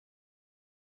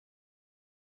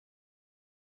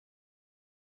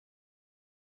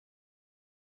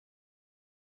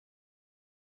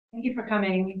Thank you for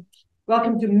coming.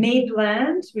 Welcome to Made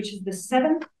Land, which is the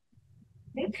seventh,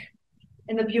 I think,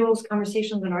 in the Buell's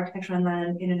Conversations on Architecture and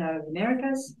Land in and Out of the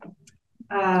Americas,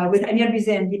 with Amiel,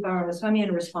 Bizé, and Deepa Ramaswamy,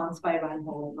 and a response by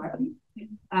Reinhold Martin.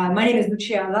 My name is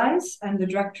Lucia Arris. I'm the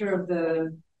director of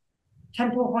the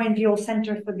Temple Hoyne-Buell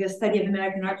Center for the Study of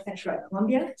American Architecture at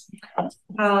Columbia.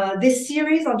 This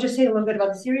series, I'll just say a little bit about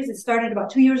the series. It started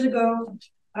about 2 years ago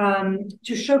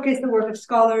to showcase the work of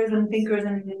scholars and thinkers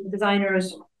and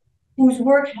designers whose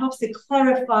work helps to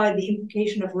clarify the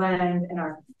implication of land and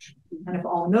architecture. We kind of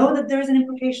all know that there's an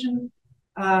implication.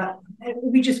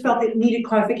 We just felt it needed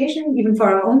clarification, even for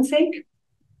our own sake.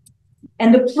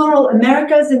 And the plural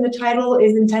Americas in the title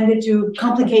is intended to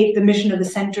complicate the mission of the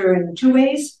center in two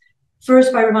ways.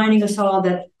 First, by reminding us all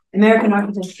that American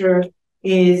architecture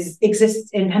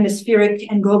exists in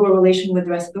hemispheric and global relation with the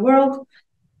rest of the world.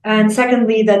 And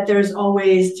secondly, that there's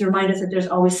always, to remind us that there's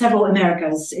always several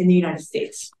Americas in the United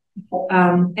States.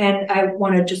 And I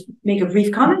want to just make a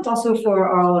brief comment also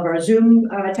for all of our Zoom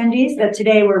attendees that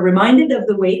today we're reminded of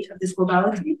the weight of this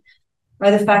globality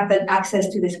by the fact that access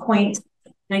to this quaint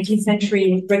 19th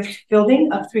century brick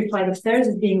building up 3 flights of stairs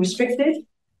is being restricted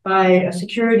by a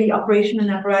security operation and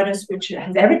apparatus which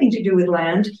has everything to do with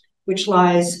land, which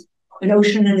lies an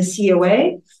ocean and a sea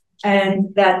away.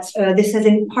 And that this has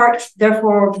in part,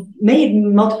 therefore, made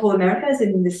multiple Americas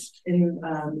on this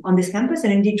campus,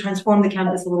 and indeed transformed the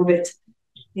campus a little bit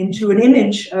into an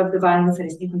image of the violence that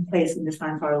is taking place in this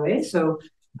land far away. So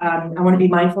I want to be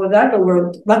mindful of that, but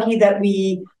we're lucky that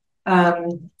we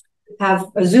have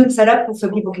a Zoom set up so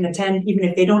people can attend, even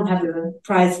if they don't have the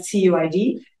prized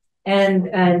CUID. And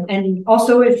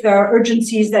also if there are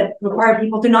urgencies that require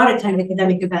people to not attend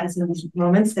academic events in these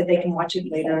moments, that they can watch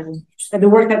it later. And the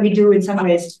work that we do in some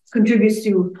ways contributes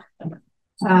to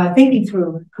thinking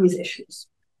through these issues.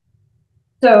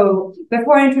 So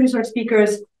before I introduce our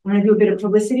speakers, I'm going to do a bit of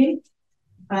publicity.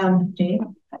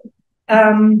 Jane.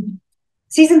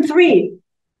 Season 3.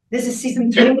 This is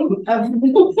season 3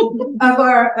 of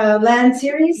our land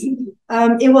series.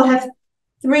 It will have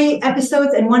 3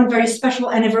 episodes and 1 very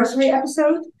special anniversary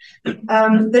episode.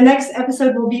 The next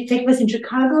episode will take place in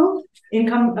Chicago.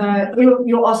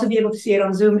 You'll also be able to see it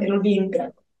on Zoom. It'll be in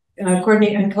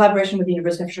collaboration with the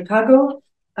University of Chicago,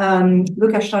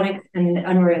 Lucas Stonik and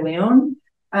Anne-Marie Leon.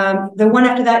 The one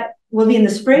after that will be in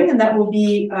the spring, and that will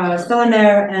be Stella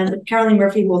Nair and Caroline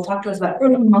Murphy will talk to us about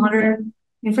urban modern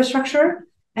infrastructure.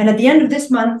 And at the end of this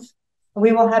month,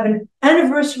 we will have an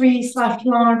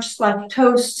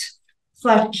anniversary/launch/toast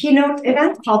 /keynote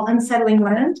event called Unsettling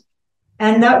Land.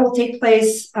 And that will take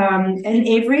place in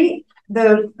Avery.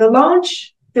 The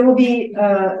launch, there will be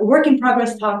a work in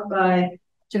progress talk by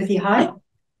Timothy Hyde,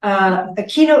 a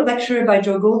keynote lecture by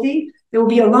Joe Goldie. There will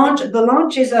be a launch. The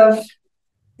launch is of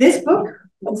this book.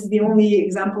 This is the only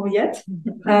example yet,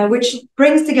 which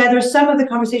brings together some of the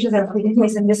conversations that have taken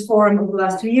place in this forum over the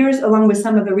last 2 years, along with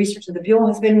some of the research that the Buell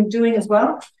has been doing as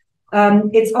well.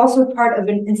 It's also part of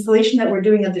an installation that we're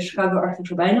doing at the Chicago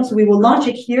Architecture Biennial. So we will launch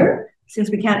it here since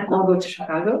we can't all go to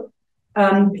Chicago.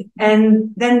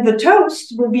 And then the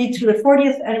toast will be to the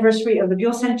 40th anniversary of the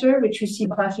Buell Center, which you see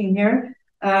flashing here.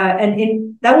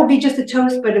 That will be just a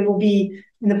toast, but it will be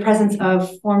in the presence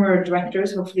of former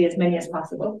directors, hopefully as many as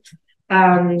possible.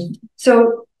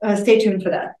 So stay tuned for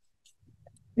that.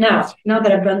 Now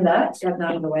that I've done that, that's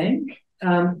out of the way.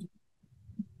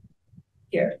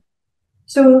 Here.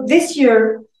 So this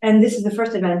year, and this is the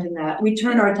first event in that, we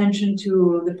turn our attention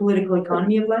to the political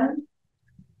economy of land.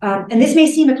 And this may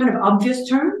seem a kind of obvious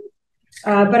term,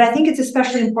 but I think it's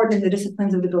especially important in the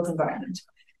disciplines of the built environment.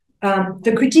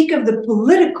 The critique of the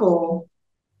political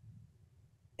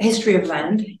history of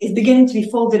land is beginning to be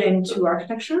folded into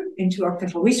architecture, into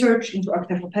architectural research, into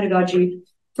architectural pedagogy.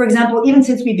 For example, even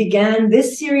since we began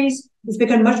this series, it's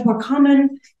become much more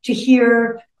common to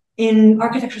hear in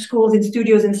architecture schools, in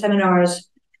studios, and seminars,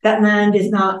 that land is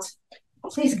not,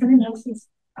 please come in, please.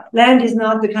 Land is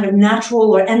not the kind of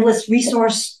natural or endless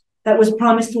resource that was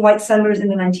promised to white settlers in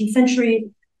the 19th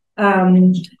century.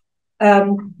 And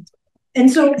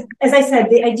so, as I said,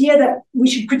 the idea that we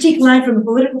should critique land from a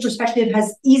political perspective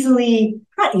has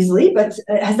not easily, but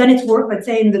has done its work, let's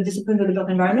say, in the disciplines of the built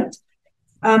environment.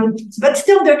 But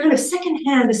still, there are kind of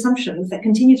secondhand assumptions that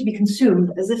continue to be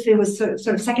consumed as if it was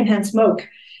sort of secondhand smoke.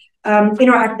 In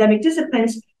our academic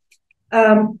disciplines,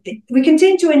 we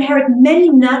continue to inherit many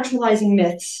naturalizing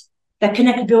myths that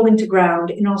connect building to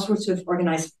ground in all sorts of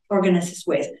organized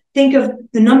ways. Think of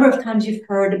the number of times you've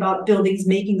heard about buildings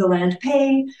making the land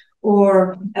pay,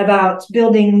 or about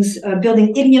building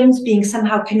idioms being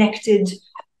somehow connected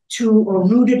to or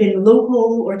rooted in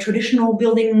local or traditional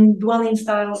building dwelling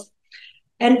styles.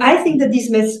 And I think that these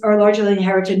myths are largely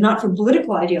inherited not from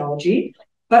political ideology,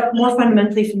 but more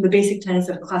fundamentally from the basic tenets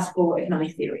of classical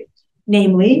economic theory.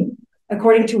 Namely,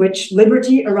 according to which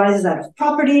liberty arises out of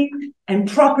property, and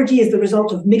property is the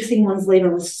result of mixing one's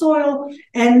labor with soil.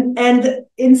 And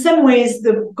in some ways,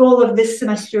 the goal of this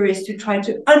semester is to try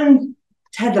to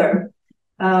untether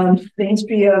the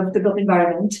history of the built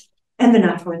environment and the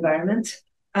natural environment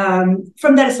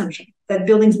from that assumption that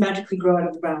buildings magically grow out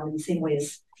of the ground in the same way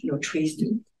as trees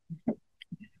do.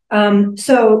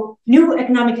 So new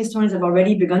economic historians have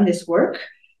already begun this work.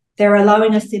 They're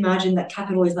allowing us to imagine that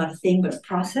capital is not a thing, but a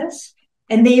process.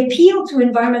 And they appeal to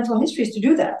environmental histories to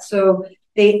do that. So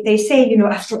they say,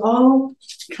 after all,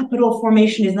 capital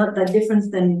formation is not that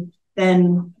different than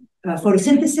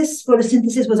photosynthesis.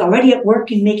 Photosynthesis was already at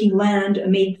work in making land a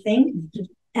made thing.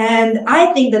 And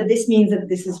I think that this means that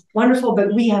this is wonderful,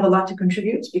 but we have a lot to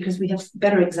contribute because we have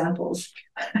better examples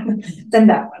than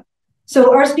that one.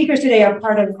 So our speakers today are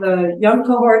part of the young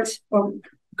cohort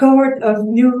of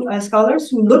new scholars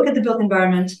who look at the built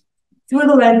environment through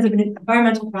the lens of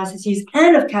environmental processes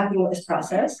and of capital as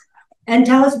process, and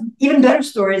tell us even better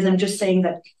stories than just saying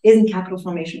that isn't capital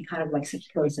formation kind of like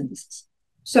photosynthesis.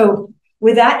 So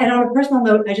with that, and on a personal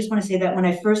note, I just want to say that when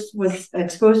I first was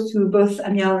exposed to both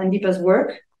Amiel and Deepa's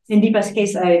work, in Deepa's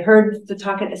case, I heard the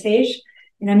talk at SH.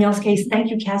 In Amiel's case,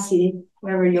 thank you, Cassie,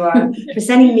 wherever you are, for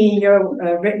sending me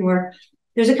your written work.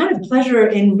 There's a kind of pleasure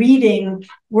in reading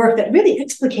work that really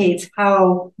explicates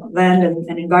how land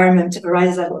and environment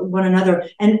arises out of one another.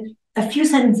 And a few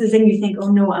sentences in, you think, oh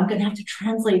no, I'm going to have to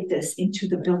translate this into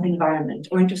the built environment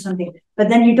or into something. But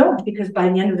then you don't, because by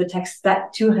the end of the text,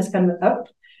 that too has come up.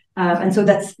 And so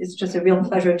it's just a real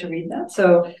pleasure to read that.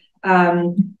 So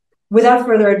without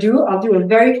further ado, I'll do a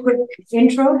very quick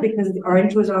intro because our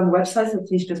intros are on the website. So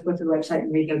please just go to the website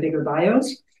and read their bigger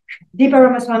bios. Deepa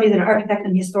Ramaswamy is an architect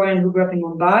and historian who grew up in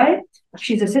Mumbai.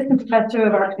 She's assistant professor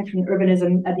of architecture and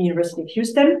urbanism at the University of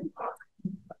Houston.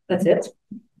 That's it.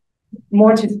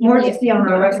 More to see on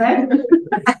our website.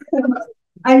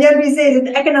 Amiel Bizé is an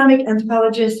economic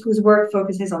anthropologist whose work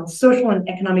focuses on social and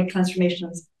economic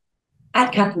transformations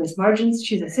at capitalist margins.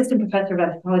 She's assistant professor of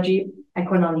anthropology at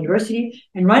Cornell University.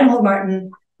 And Reinhold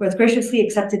Martin, who has graciously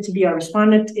accepted to be our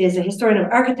respondent, is a historian of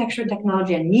architecture,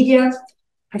 technology, and media,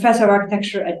 professor of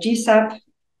architecture at GSAPP,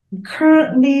 and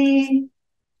currently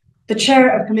the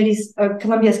chair of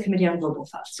Columbia's Committee on Global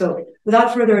Thought. So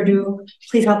without further ado,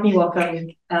 please help me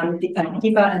welcome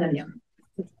Deepa and Amiel.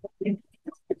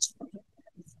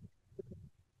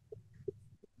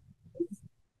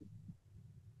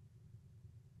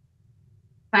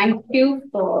 Thank you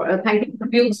to the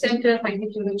Buell Center, thank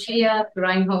you to Lucia, to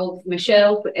Reinhold,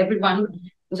 Michelle, to everyone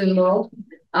who's involved.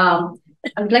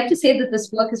 I would like to say that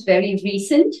this work is very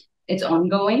recent, it's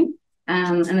ongoing,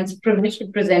 and it's a privilege to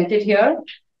present it here.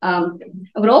 I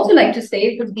would also like to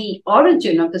say that the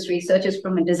origin of this research is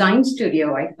from a design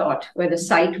studio, I thought, where the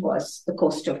site was the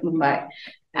coast of Mumbai.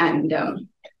 And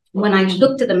when I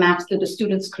looked at the maps that the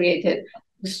students created, it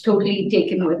was totally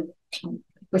taken with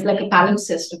like a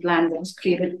palimpsest of land that was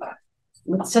created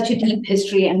with such a deep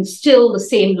history, and still the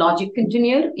same logic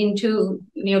continued into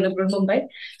neoliberal Mumbai.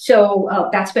 So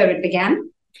that's where it began.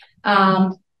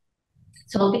 So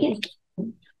I'll begin.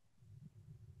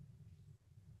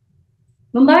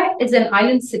 Mumbai is an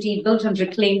island city built on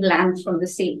reclaimed land from the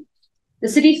sea. The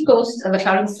city's coasts are the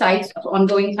current sites of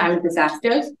ongoing climate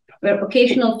disasters, where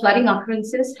occasional flooding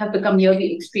occurrences have become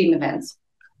nearly extreme events.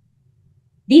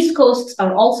 These coasts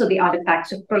are also the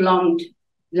artifacts of prolonged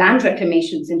land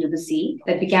reclamations into the sea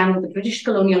that began with the British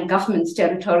colonial government's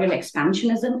territorial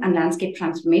expansionism and landscape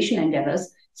transformation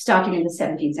endeavors starting in the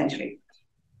 17th century.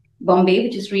 Bombay,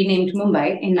 which is renamed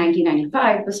Mumbai in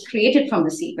 1995, was created from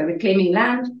the sea by reclaiming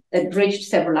land that bridged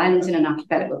several islands in an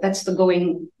archipelago. That's the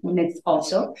going myth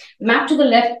also. The map to the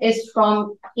left is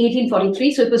from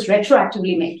 1843, so it was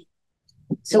retroactively made.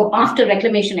 So after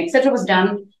reclamation, etc., was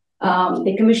done,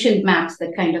 they commissioned maps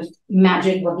that kind of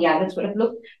imagined what the islands would have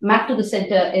looked. Map to the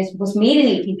center was made in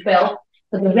 1812,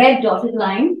 but the red dotted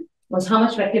line was how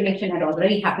much reclamation had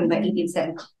already happened by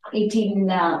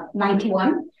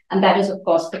 1891. And that is, of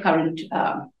course, the current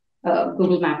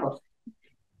Google map of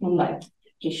Mumbai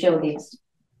to show this.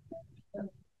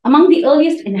 Among the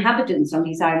earliest inhabitants on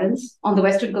these islands on the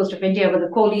western coast of India were the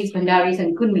Kolis, Bhandaris,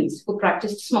 and Kunmis, who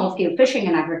practiced small-scale fishing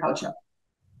and agriculture.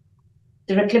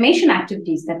 The reclamation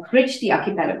activities that bridged the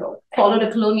archipelago followed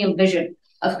a colonial vision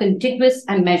of contiguous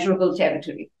and measurable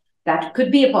territory that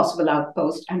could be a possible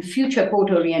outpost and future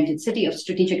port-oriented city of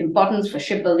strategic importance for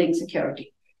shipbuilding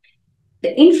security.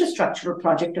 The infrastructural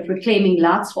project of reclaiming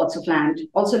large swaths of land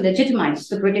also legitimized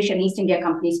the British and East India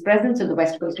Company's presence on the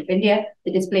west coast of India,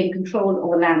 the displaying control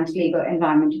over land, labor,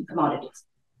 environment, and commodities.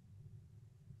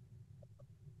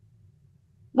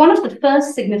 One of the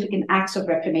first significant acts of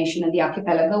reclamation in the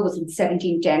archipelago was in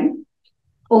 1710.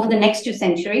 Over the next 2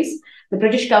 centuries, the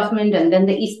British government and then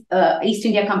the East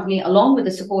India Company, along with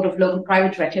the support of local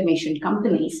private reclamation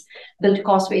companies, built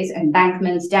causeways,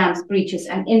 embankments, dams, breaches,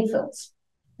 and infills.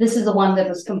 This is the one that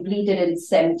was completed in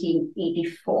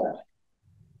 1784.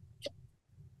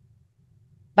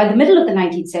 By the middle of the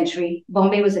 19th century,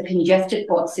 Bombay was a congested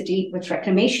port city with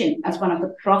reclamation as one of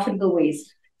the profitable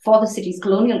ways for the city's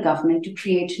colonial government to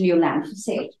create new land for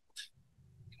sale.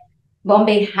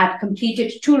 Bombay had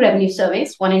completed 2 revenue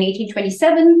surveys, one in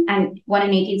 1827 and one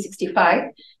in 1865,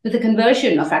 with the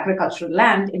conversion of agricultural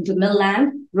land into mill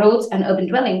land, roads, and urban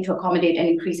dwelling to accommodate an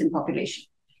increase in population.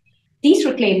 These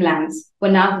reclaimed lands were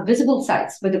now the visible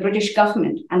sites where the British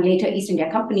government and later East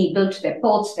India Company built their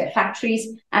ports, their factories,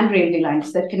 and railway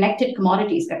lines that connected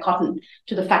commodities like cotton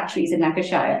to the factories in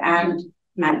Lancashire and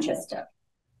Manchester.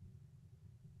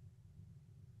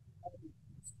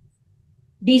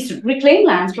 These reclaimed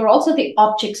lands were also the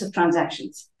objects of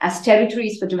transactions as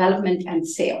territories for development and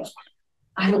sale.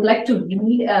 I would like to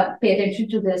really pay attention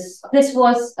to this. This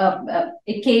was,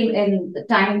 it came in the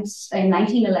Times in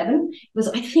 1911. It was,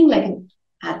 I think, like an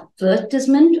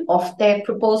advertisement of their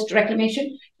proposed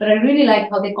reclamation, but I really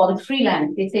like how they call it free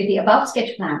land. They say the above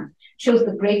sketch plan shows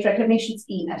the great reclamation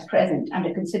scheme at present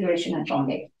under consideration at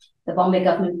Bombay. The Bombay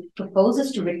government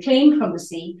proposes to reclaim from the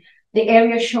sea the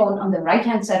area shown on the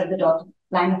right-hand side of the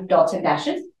line of dots and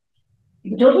dashes.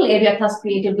 The total area thus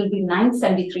created will be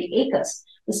 973 acres.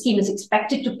 The scheme is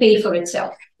expected to pay for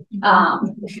itself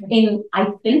in, I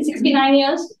think, 69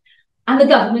 years. And the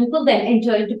government will then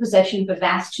enter into possession of a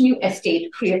vast new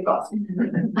estate free of cost.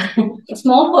 A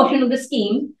small portion of the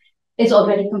scheme is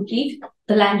already complete.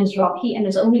 The land is rocky and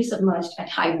is only submerged at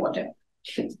high water.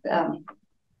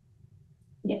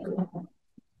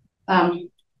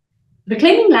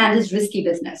 Reclaiming land is risky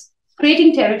business.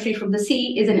 Creating territory from the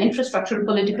sea is an infrastructural,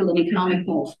 political, and economic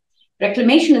move.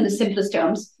 Reclamation, in the simplest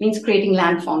terms, means creating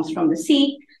landforms from the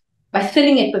sea by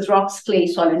filling it with rocks, clay,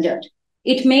 soil, and dirt.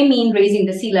 It may mean raising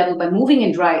the sea level by moving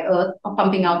in dry earth or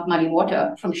pumping out muddy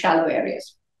water from shallow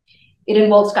areas. It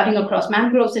involves cutting across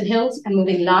mangroves and hills and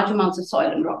moving large amounts of soil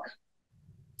and rock.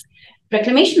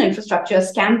 Reclamation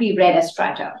infrastructures can be read as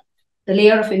strata. The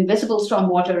layer of invisible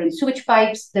stormwater in sewage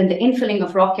pipes, then the infilling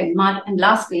of rock and mud, and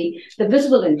lastly, the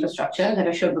visible infrastructure that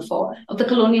I showed before of the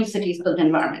colonial city's built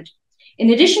environment. In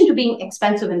addition to being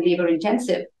expensive and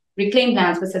labor-intensive, reclaimed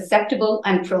lands were susceptible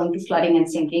and prone to flooding and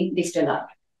sinking. They still are.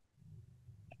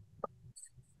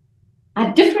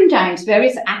 At different times,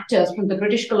 various actors from the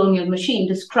British colonial machine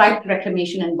described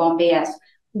reclamation in Bombay as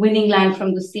winning land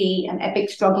from the sea, an epic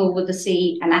struggle with the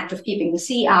sea, an act of keeping the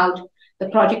sea out, the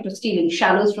project of stealing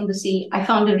shallows from the sea. I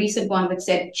found a recent one that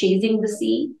said chasing the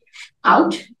sea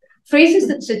out, phrases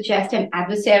that suggest an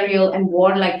adversarial and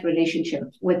warlike relationship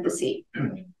with the sea.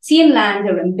 Sea and land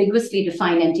are ambiguously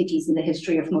defined entities in the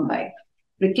history of Mumbai.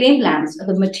 Reclaimed lands are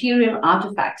the material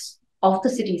artifacts of the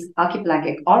city's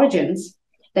archipelagic origins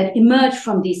that emerge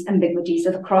from these ambiguities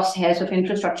of the crosshairs of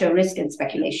infrastructure, risk, and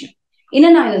speculation. In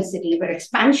an island city where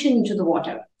expansion into the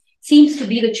water seems to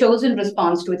be the chosen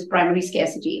response to its primary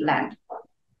scarcity, land.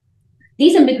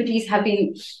 These ambiguities have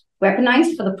been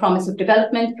weaponized for the promise of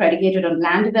development predicated on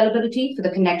land availability for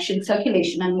the connection,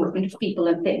 circulation, and movement of people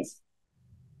and things.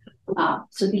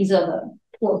 So these are the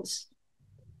quotes.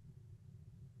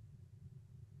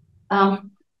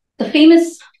 The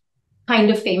famous,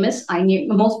 I knew,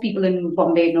 most people in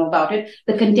Bombay know about it,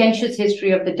 the contentious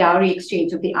history of the dowry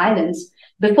exchange of the islands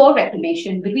before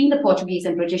reclamation between the Portuguese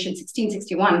and British in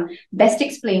 1661 best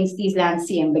explains these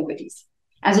land-sea ambiguities.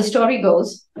 As the story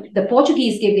goes, the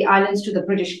Portuguese gave the islands to the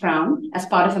British Crown as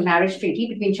part of a marriage treaty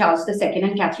between Charles II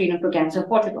and Catherine of Braganza of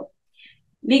Portugal.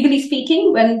 Legally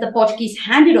speaking, when the Portuguese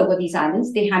handed over these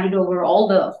islands, they handed over all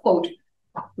the, quote,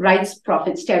 rights,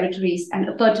 profits, territories, and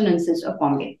appurtenances of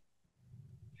Bombay.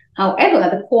 However,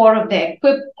 the core of their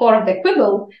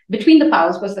quibble between the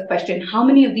powers was the question, how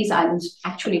many of these islands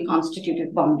actually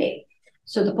constituted Bombay?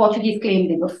 So the Portuguese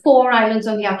claimed there were 4 islands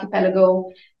on the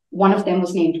archipelago. One of them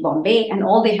was named Bombay, and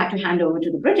all they had to hand over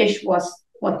to the British was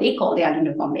what they call the island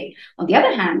of Bombay. On the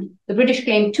other hand, the British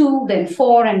claimed 2, then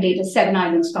 4, and later 7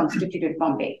 islands constituted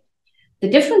Bombay. The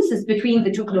differences between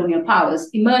the two colonial powers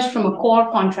emerged from a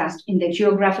core contrast in their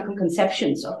geographical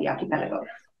conceptions of the archipelago.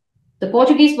 The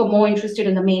Portuguese were more interested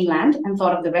in the mainland and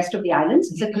thought of the rest of the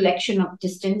islands as a collection of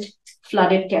distant,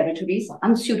 flooded territories,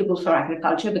 unsuitable for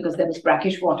agriculture because there was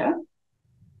brackish water.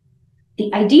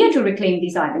 The idea to reclaim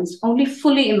these islands only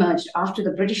fully emerged after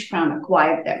the British Crown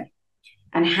acquired them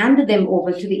and handed them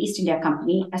over to the East India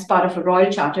Company as part of a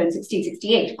royal charter in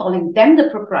 1668, calling them the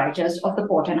proprietors of the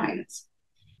port and islands.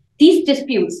 These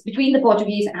disputes between the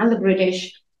Portuguese and the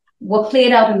British were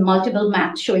played out in multiple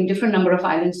maps showing different number of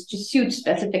islands to suit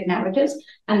specific narratives.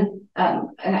 And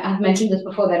I've mentioned this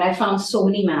before, that I found so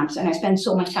many maps and I spent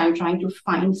so much time trying to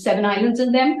find 7 islands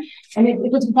in them. And it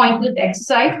was a pointless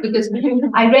exercise because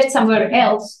I read somewhere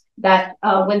else that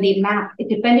when they map, it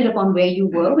depended upon where you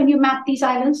were when you mapped these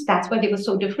islands. That's why they were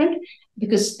so different,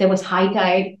 because there was high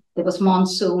tide, there was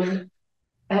monsoon.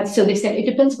 So they said it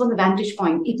depends upon the vantage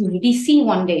point. It may be sea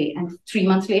one day, and 3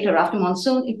 months later, after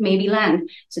monsoon, it may be land.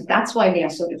 So that's why they are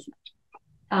so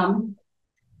different.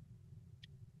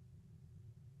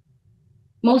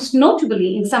 Most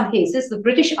notably, in some cases, the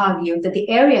British argued that the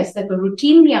areas that were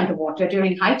routinely underwater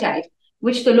during high tide,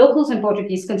 which the locals and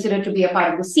Portuguese considered to be a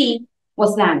part of the sea,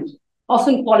 was land,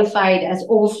 often qualified as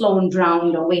overflown,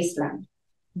 drowned, or wasteland.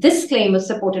 This claim was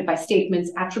supported by statements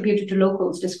attributed to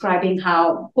locals describing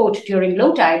how, quote, during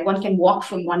low tide, one can walk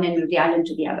from one end of the island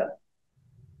to the other.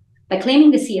 By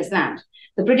claiming the sea as land,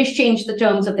 the British changed the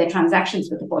terms of their transactions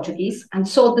with the Portuguese and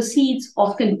sowed the seeds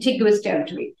of contiguous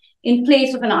territory in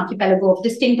place of an archipelago of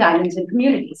distinct islands and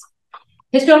communities.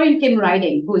 Historian Kim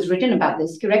Riding, who has written about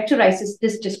this, characterizes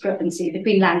this discrepancy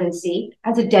between land and sea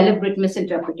as a deliberate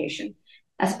misinterpretation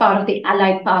as part of the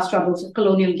Allied power struggles of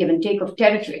colonial give and take of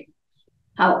territory.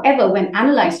 However, when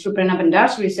analyzed through Pranav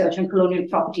Bhandar's research on colonial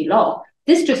property law,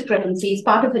 this discrepancy is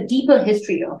part of a deeper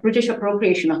history of British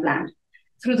appropriation of land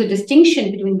through the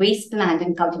distinction between wasteland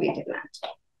and cultivated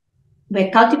land,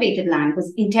 where cultivated land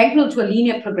was integral to a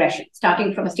linear progression,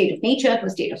 starting from a state of nature to a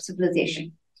state of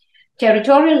civilization.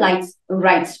 Territorial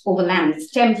rights over land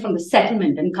stemmed from the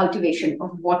settlement and cultivation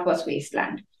of what was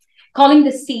wasteland. Calling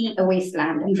the sea a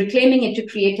wasteland and reclaiming it to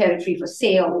create territory for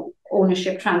sale,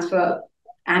 ownership, transfer,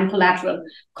 and collateral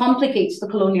complicates the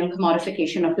colonial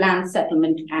commodification of land,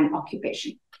 settlement, and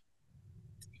occupation.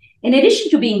 In addition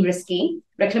to being risky,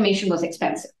 reclamation was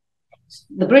expensive.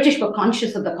 The British were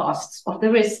conscious of the costs of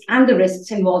the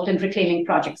risks involved in reclaiming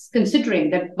projects, considering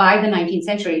that by the 19th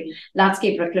century,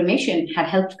 landscape reclamation had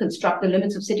helped construct the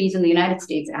limits of cities in the United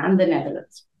States and the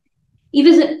Netherlands.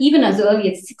 Even as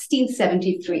early as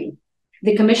 1673,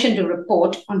 they commissioned a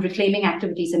report on reclaiming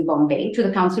activities in Bombay to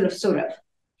the Council of Surat.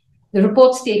 The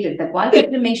report stated that while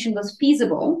reclamation was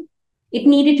feasible, it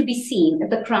needed to be seen that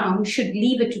the Crown should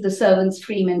leave it to the servants,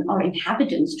 freemen, or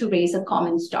inhabitants to raise a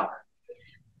common stock.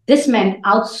 This meant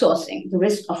outsourcing the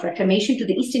risk of reclamation to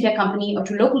the East India Company or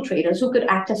to local traders who could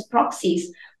act as proxies,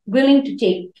 willing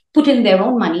to put in their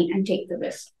own money and take the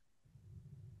risk.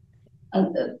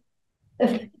 The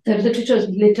literature is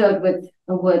littered with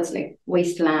words like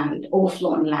wasteland,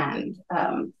 overflown land,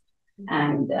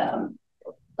 and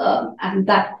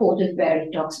that quote is where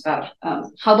it talks about,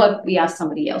 how about we ask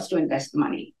somebody else to invest the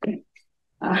money?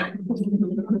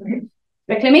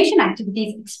 Reclamation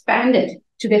activities expanded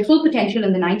to their full potential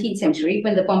in the 19th century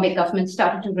when the Bombay government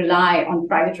started to rely on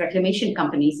private reclamation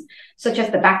companies, such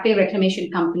as the Back Bay Reclamation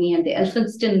Company and the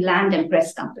Elphinstone Land and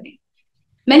Press Company.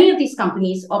 Many of these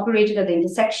companies operated at the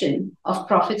intersection of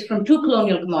profits from two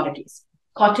colonial commodities,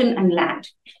 cotton and land,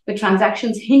 with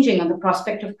transactions hinging on the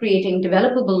prospect of creating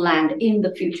developable land in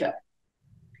the future.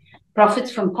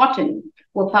 Profits from cotton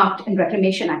were parked in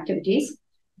reclamation activities.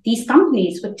 These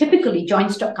companies were typically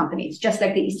joint stock companies, just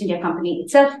like the East India Company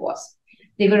itself was.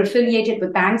 They were affiliated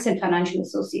with banks and financial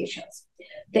associations.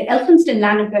 The Elphinstone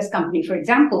Land and Press Company, for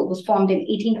example, was formed in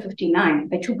 1859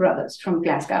 by two brothers from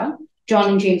Glasgow, John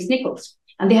and James Nichols.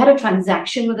 And they had a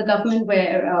transaction with the government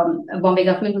where Bombay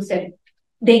government who said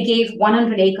they gave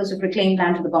 100 acres of reclaimed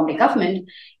land to the Bombay government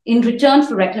in return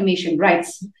for reclamation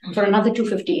rights for another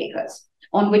 250 acres,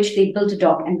 on which they built a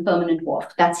dock and permanent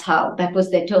wharf. That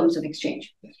was their terms of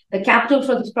exchange. The capital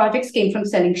for these projects came from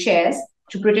selling shares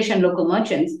to British and local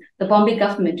merchants. The Bombay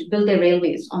government built their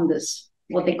railways on this,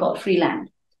 what they call free land.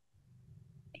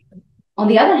 On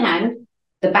the other hand,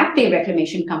 the Back Bay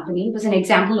Reclamation Company was an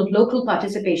example of local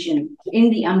participation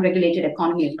in the unregulated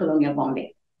economy of colonial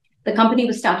Bombay. The company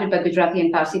was started by Gujarati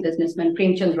and Parsi businessman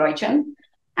Premchand Roychand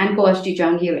and Koashji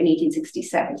Jahangir in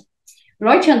 1867.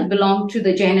 Roychand belonged to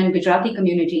the Jain and Gujarati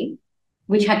community,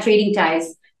 which had trading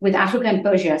ties with Africa and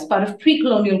Persia as part of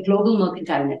pre-colonial global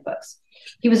mercantile networks.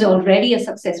 He was already a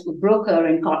successful broker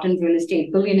in cotton, real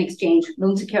estate, bullion exchange,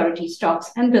 loan security,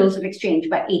 stocks, and bills of exchange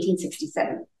by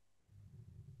 1867.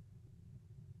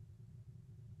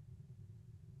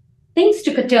 Things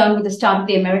took a turn with the start of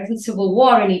the American Civil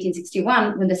War in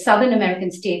 1861, when the Southern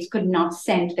American states could not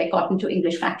send their cotton to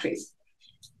English factories,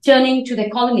 turning to their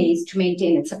colonies to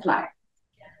maintain its supply.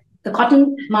 The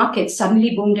cotton market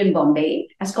suddenly boomed in Bombay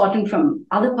as cotton from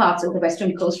other parts of the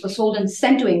western coast was sold and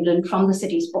sent to England from the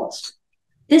city's ports.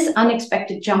 This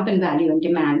unexpected jump in value and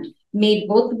demand made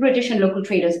both the British and local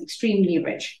traders extremely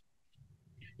rich.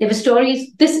 There were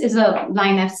stories, this is a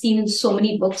line I've seen in so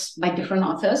many books by different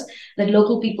authors, that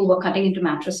local people were cutting into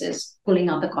mattresses, pulling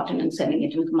out the cotton and selling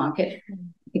it into the market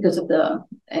because of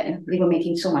they were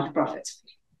making so much profits.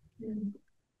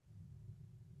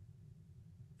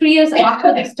 3 years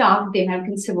after the start of the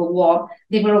American Civil War,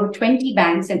 there were over 20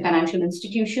 banks and financial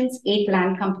institutions, 8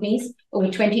 land companies, over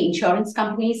 20 insurance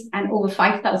companies, and over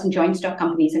 5,000 joint stock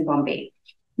companies in Bombay,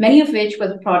 many of which were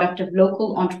the product of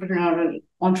local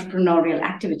entrepreneurial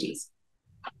activities.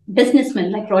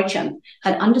 Businessmen like Roy Chand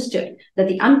had understood that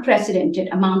the unprecedented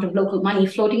amount of local money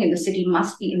floating in the city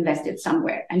must be invested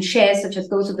somewhere, and shares such as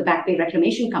those of the Back Bay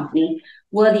Reclamation Company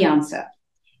were the answer.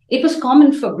 It was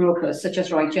common for brokers such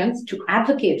as Roy Chand to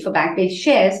advocate for Back Bay's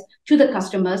shares to the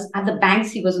customers at the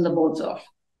banks he was on the boards of.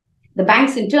 The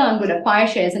banks, in turn, would acquire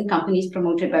shares in companies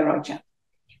promoted by Roy Chand.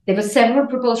 There were several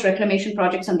proposed reclamation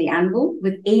projects on the anvil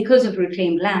with acres of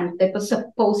reclaimed land that was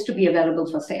supposed to be available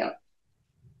for sale.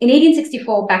 In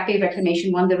 1864, Back Bay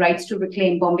Reclamation won the rights to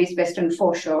reclaim Bombay's western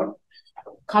foreshore,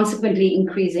 consequently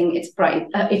increasing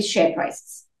its share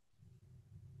prices.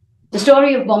 The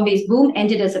story of Bombay's boom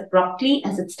ended as abruptly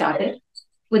as it started,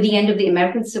 with the end of the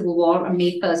American Civil War on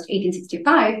May 1st,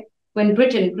 1865, when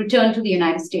Britain returned to the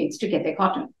United States to get their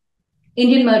cotton.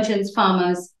 Indian merchants,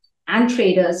 farmers, and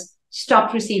traders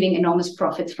stopped receiving enormous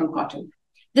profits from cotton.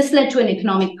 This led to an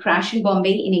economic crash in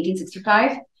Bombay in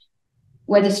 1865,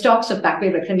 where the stocks of Back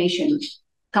Bay Reclamation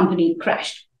Company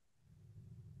crashed.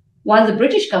 While the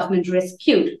British government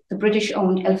rescued the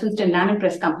British-owned Elphinstone Land and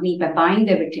Press Company by buying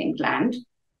their reclaimed land,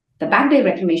 the Back Bay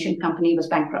Reclamation Company was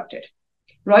bankrupted.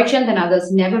 Roy Chand and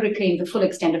others never reclaimed the full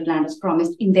extent of land as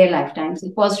promised in their lifetimes.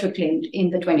 It was reclaimed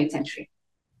in the 20th century.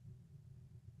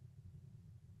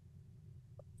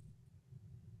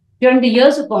 During the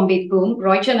years of Bombay's boom,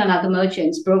 Roy Chand and other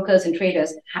merchants, brokers, and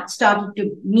traders had started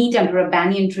to meet under a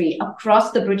banyan tree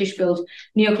across the British-built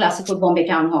neoclassical Bombay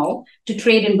Town Hall to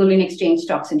trade in bullion exchange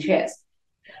stocks and shares.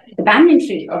 The banyan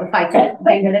tree, or the Ficus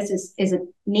bengalis, is a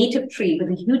native tree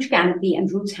with a huge canopy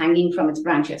and roots hanging from its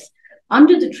branches.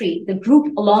 Under the tree, the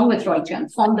group, along with Roy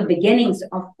Chand, formed the beginnings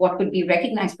of what would be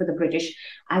recognized by the British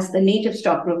as the Native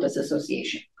Stockbrokers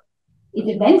Association. It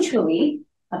eventually,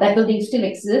 that building still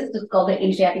exists. It's called the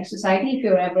Asiatic Society, if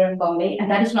you're ever in Bombay,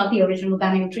 and that is not the original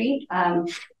banyan tree.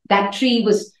 That tree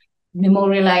was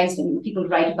memorialized and people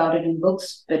write about it in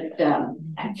books, but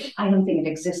I don't think it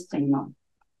exists anymore.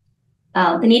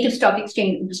 The Native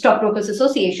Stockbrokers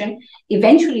Association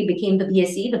eventually became the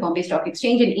BSE, the Bombay Stock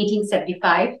Exchange, in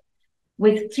 1875,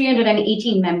 with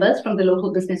 318 members from the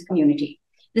local business community.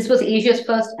 This was Asia's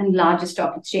first and largest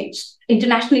stock exchange,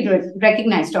 internationally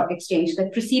recognized stock exchange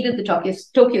that preceded the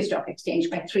Tokyo Stock Exchange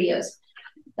by 3 years.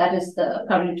 That is the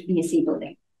current BSE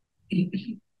building.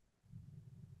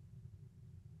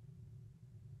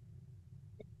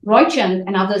 Roy Chand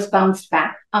and others bounced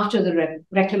back after the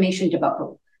reclamation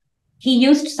debacle. He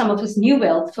used some of his new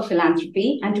wealth for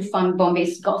philanthropy and to fund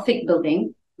Bombay's Gothic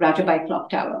building, Rajabai Clock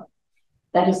Tower.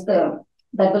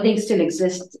 That building still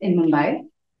exists in Mumbai.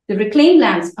 The reclaimed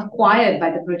lands acquired by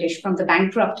the British from the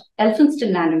bankrupt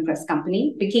Elphinstone Land and Press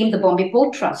Company became the Bombay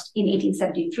Port Trust in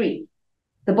 1873.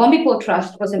 The Bombay Port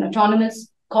Trust was an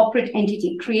autonomous corporate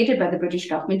entity created by the British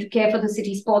government to care for the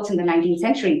city's ports in the 19th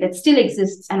century that still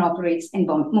exists and operates in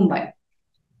Mumbai.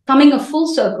 Coming a full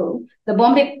circle, the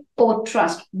Bombay Port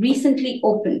Trust recently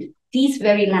opened these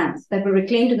very lands that were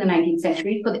reclaimed in the 19th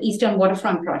century for the Eastern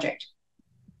Waterfront Project,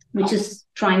 which is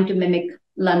trying to mimic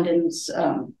London's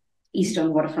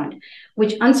Eastern Waterfront,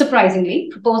 which unsurprisingly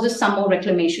proposes some more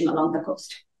reclamation along the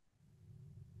coast.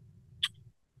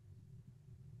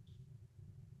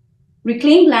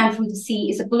 Reclaimed land from the sea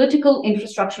is a political,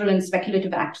 infrastructural, and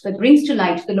speculative act that brings to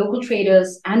light the local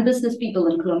traders and business people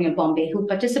in colonial Bombay who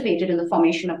participated in the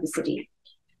formation of the city.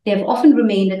 They have often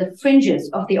remained at the fringes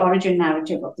of the origin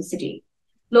narrative of the city.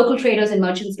 Local traders and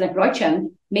merchants like Roy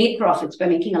Chand made profits by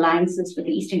making alliances with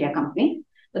the East India Company,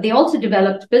 but they also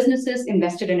developed businesses,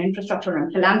 invested in infrastructure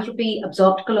and philanthropy,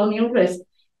 absorbed colonial risk,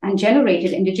 and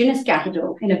generated indigenous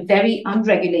capital in a very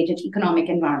unregulated economic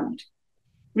environment.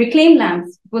 Reclaimed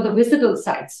lands were the visible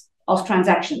sites of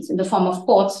transactions in the form of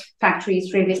ports,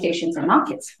 factories, railway stations, and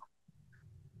markets.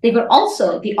 They were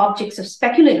also the objects of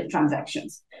speculative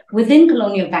transactions within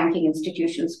colonial banking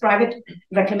institutions, private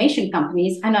reclamation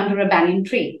companies, and under a banyan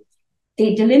tree.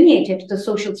 They delineated the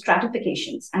social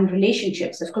stratifications and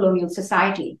relationships of colonial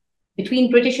society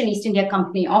between British and East India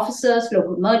Company officers,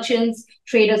 local merchants,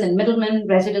 traders and middlemen,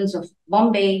 residents of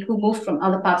Bombay who moved from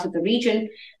other parts of the region,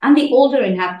 and the older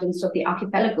inhabitants of the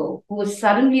archipelago who were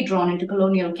suddenly drawn into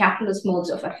colonial capitalist modes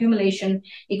of accumulation,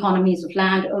 economies of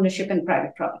land, ownership, and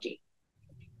private property.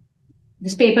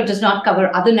 This paper does not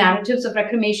cover other narratives of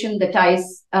reclamation that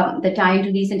tie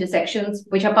into these intersections,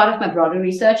 which are part of my broader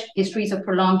research, histories of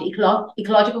prolonged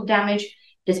ecological damage,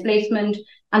 displacement,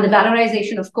 and the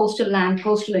valorization of coastal land,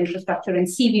 coastal infrastructure, and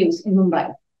sea views in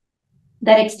Mumbai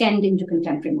that extend into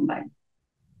contemporary Mumbai.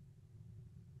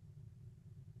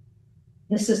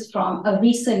 This is from a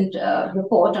recent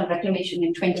report on reclamation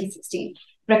in 2016.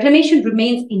 Reclamation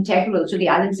remains integral to the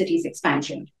island city's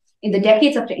expansion. In the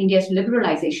decades after India's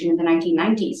liberalization in the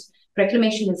 1990s,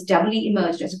 reclamation has doubly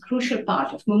emerged as a crucial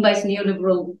part of Mumbai's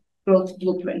neoliberal growth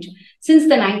blueprint. Since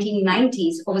the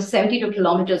 1990s, over 72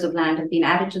 kilometers of land have been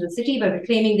added to the city by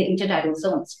reclaiming the intertidal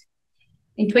zones.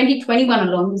 In 2021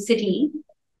 alone, the city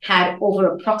had over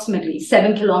approximately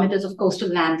 7 kilometers of coastal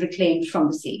land reclaimed from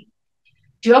the sea.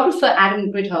 Geographer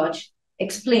Adam Gridhodge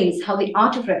explains how the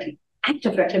act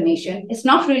of reclamation is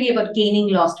not really about gaining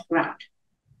lost ground.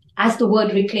 As the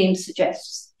word reclaim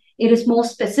suggests, it is more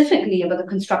specifically about the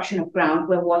construction of ground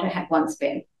where water had once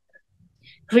been.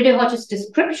 Gridhodge's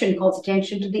description calls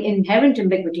attention to the inherent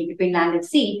ambiguity between land and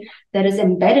sea that is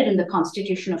embedded in the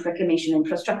constitution of reclamation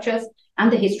infrastructures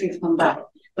and the history of Mumbai,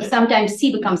 where sometimes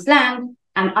sea becomes land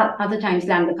and other times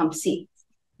land becomes sea.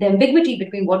 The ambiguity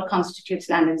between what constitutes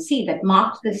land and sea that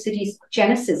marked the city's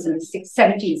genesis in the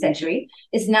 17th century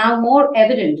is now more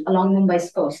evident along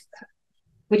Mumbai's coast,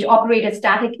 which operate as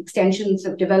static extensions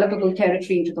of developable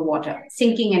territory into the water,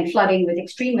 sinking and flooding with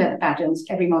extreme weather patterns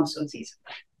every monsoon season.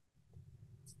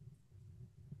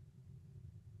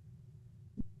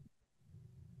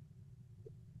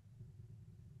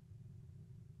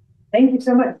 Thank you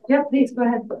so much. Yeah, please go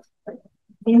ahead.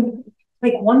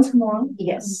 Like once more.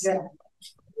 Yes. Yeah.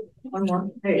 One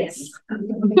more. There it is.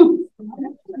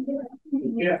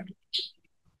 Yeah.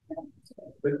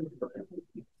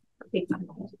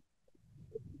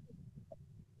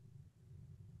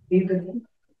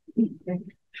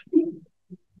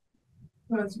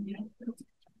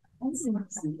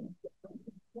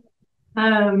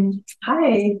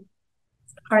 Hi.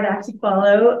 Hard act to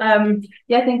follow.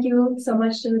 Yeah, thank you so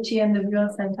much to Lucia and the Buell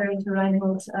Center and to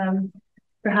Reinhold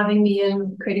for having me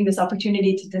and creating this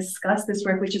opportunity to discuss this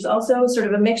work, which is also sort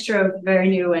of a mixture of very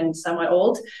new and somewhat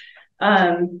old.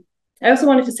 I also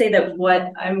wanted to say that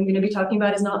what I'm going to be talking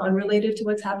about is not unrelated to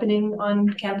what's happening on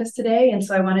campus today. And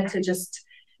so I wanted to just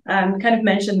kind of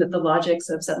mention that the logics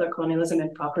of settler colonialism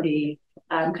and property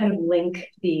kind of link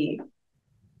the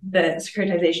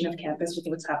securitization of campus with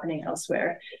what's happening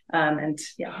elsewhere. And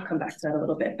yeah, I'll come back to that a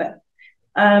little bit. But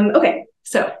okay,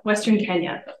 so Western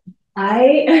Kenya.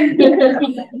 I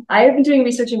have been doing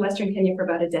research in Western Kenya for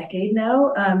about a decade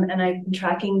now, and I've been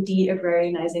tracking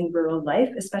de-agrarianizing rural life,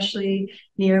 especially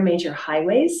near major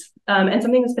highways. And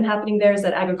something that's been happening there is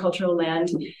that agricultural land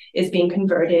is being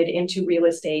converted into real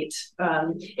estate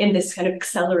in this kind of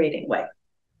accelerating way.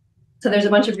 So there's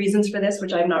a bunch of reasons for this,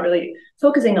 which I'm not really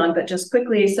focusing on, but just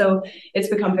quickly. So it's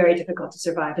become very difficult to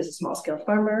survive as a small-scale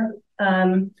farmer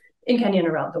in Kenya and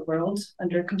around the world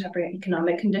under contemporary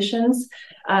economic conditions.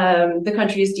 The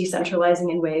country is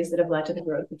decentralizing in ways that have led to the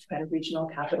growth of kind of regional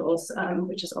capitals,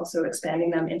 which is also expanding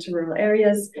them into rural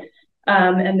areas.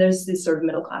 And there's this sort of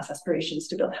middle-class aspirations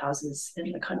to build houses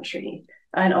in the country.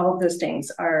 And all of those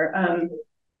things are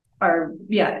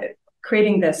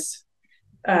creating this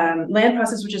land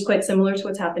process, which is quite similar to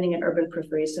what's happening in urban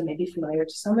peripheries, so maybe familiar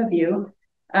to some of you.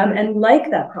 And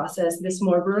like that process, this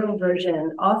more rural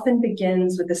version often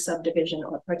begins with the subdivision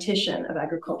or partition of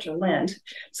agricultural land.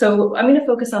 So I'm going to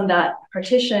focus on that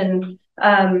partition,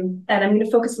 and I'm going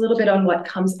to focus a little bit on what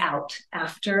comes out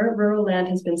after rural land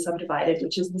has been subdivided,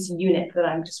 which is this unit that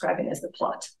I'm describing as the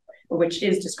plot, or which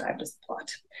is described as the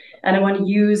plot. And I want to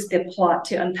use the plot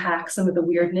to unpack some of the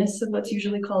weirdness of what's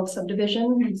usually called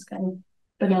subdivision. It's kind of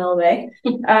banal way.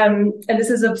 And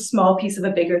this is a small piece of a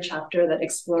bigger chapter that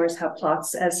explores how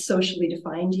plots as socially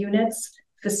defined units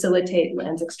facilitate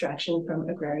land extraction from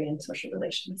agrarian social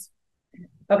relations.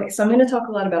 Okay, so I'm going to talk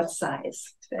a lot about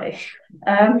size today.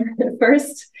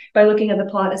 First, by looking at the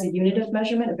plot as a unit of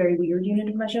measurement, a very weird unit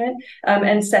of measurement.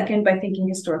 And second, by thinking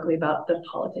historically about the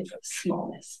politics of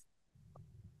smallness.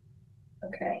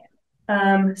 Okay.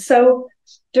 So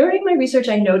during my research,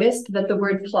 I noticed that the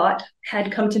word plot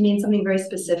had come to mean something very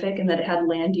specific and that it had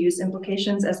land use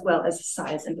implications as well as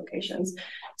size implications.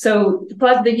 So the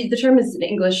plot, the term is an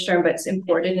English term, but it's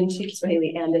imported into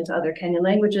Kiswahili and into other Kenyan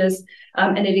languages.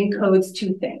 And it encodes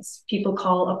two things. People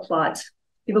call a plot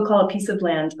People call a piece of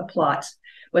land a plot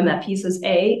when that piece is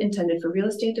A, intended for real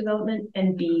estate development,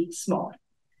 and B, small.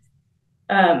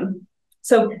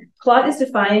 So plot is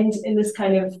defined in this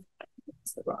kind of,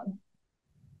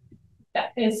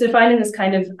 it's defined in this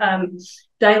kind of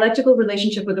dialectical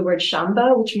relationship with the word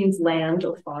shamba, which means land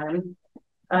or farm,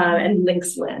 and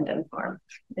links land and farm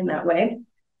in that way.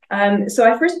 So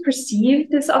I first perceived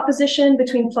this opposition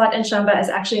between plot and shamba as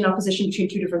actually an opposition between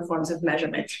two different forms of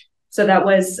measurement. So that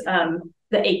was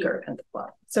the acre and the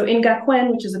plot. So in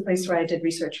Gakuen, which is a place where I did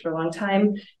research for a long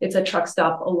time, it's a truck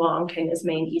stop along Kenya's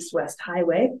main east-west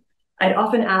highway. I'd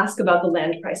often ask about the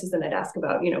land prices, and I'd ask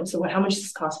about, so how much does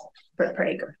this cost per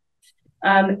acre?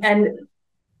 And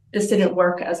this didn't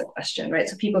work as a question, right?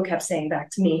 So people kept saying back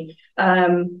to me,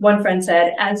 one friend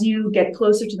said, as you get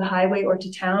closer to the highway or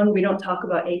to town, we don't talk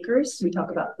about acres, we talk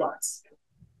about plots.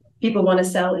 People want to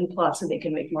sell in plots so they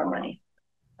can make more money.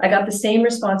 I got the same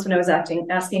response when I was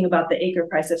asking about the acre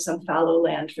price of some fallow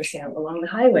land for sale along the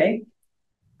highway.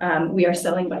 We are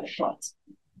selling by the plot.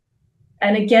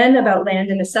 And again, about land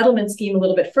in a settlement scheme a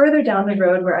little bit further down the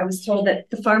road, where I was told that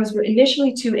the farms were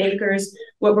initially 2 acres,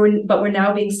 but were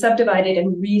now being subdivided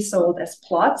and resold as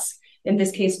plots, in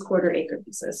this case, quarter-acre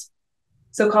pieces.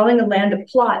 So calling a land a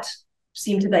plot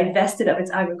seemed to divest it of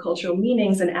its agricultural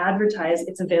meanings and advertise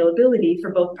its availability for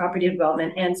both property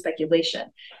development and speculation.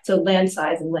 So land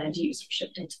size and land use were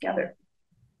shifting together.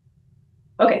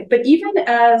 Okay, but even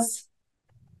as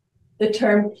the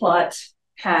term plot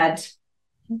had,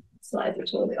 slides are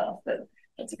totally off, but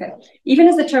that's okay. Even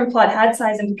as the term plot had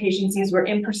size implications, these were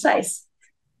imprecise.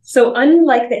 So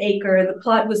unlike the acre, the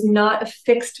plot was not a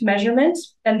fixed measurement,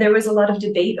 and there was a lot of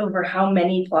debate over how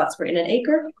many plots were in an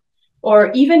acre,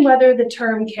 or even whether the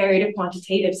term carried a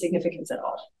quantitative significance at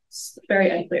all. It's very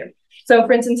unclear. So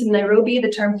for instance, in Nairobi,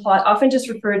 the term plot often just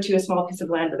referred to a small piece of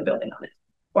land with a building on it,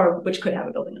 or which could have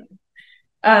a building on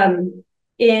it.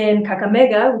 In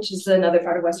Kakamega, which is another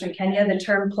part of Western Kenya, the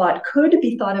term plot could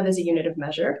be thought of as a unit of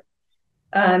measure.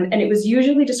 And it was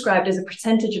usually described as a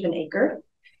percentage of an acre,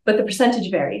 but the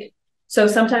percentage varied. So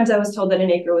sometimes I was told that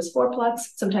an acre was 4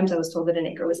 plots, sometimes I was told that an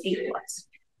acre was 8 plots.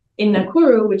 In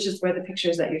Nakuru, which is where the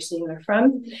pictures that you're seeing are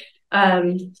from,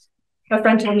 a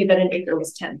friend told me that an acre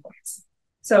was 10 plots.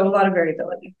 So a lot of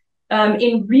variability.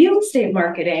 In real estate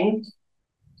marketing,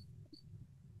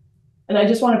 and I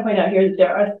just want to point out here that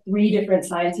there are 3 different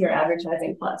signs here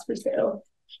advertising plots for sale,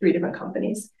 3 different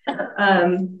companies.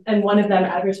 And one of them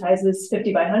advertises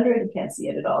 50 by 100, you can't see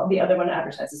it at all. The other one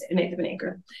advertises 1/8 of an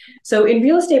acre. So in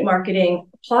real estate marketing,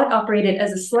 plot operated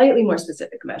as a slightly more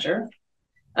specific measure,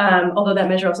 although that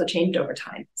measure also changed over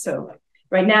time. So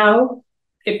right now,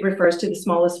 it refers to the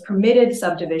smallest permitted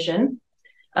subdivision,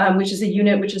 which is a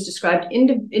unit which is described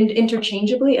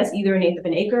interchangeably as either 1/8 of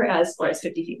an acre or as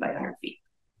 50 feet by 100 feet.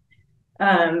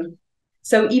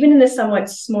 So even in this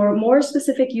somewhat more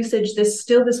specific usage, there's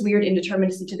still this weird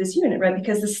indeterminacy to this unit, right?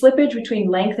 Because the slippage between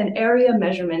length and area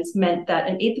measurements meant that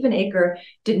 1/8 of an acre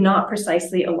did not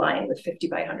precisely align with 50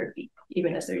 by 100 feet,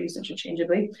 even as they're used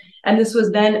interchangeably. And this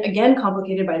was then again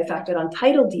complicated by the fact that on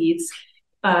title deeds,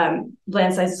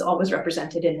 land size is always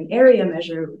represented in an area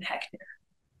measure with hectare.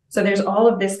 So there's all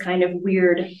of this kind of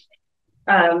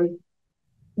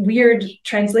weird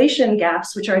translation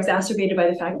gaps, which are exacerbated by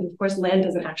the fact that, of course, land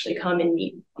doesn't actually come in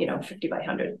neat, 50 by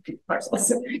 100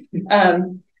 parcels.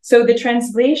 So the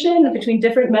translation between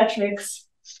different metrics,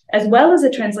 as well as the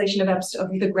translation of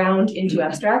the ground into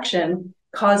abstraction,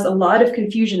 caused a lot of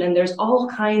confusion. And there's all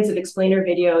kinds of explainer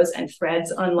videos and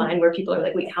threads online where people are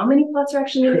like, wait, how many plots are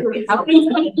actually in? Wait,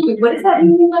 what does that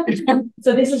mean?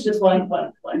 So this is just one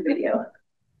video.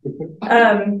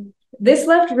 This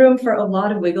left room for a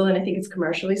lot of wiggle, and I think it's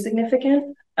commercially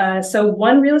significant. So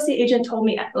one real estate agent told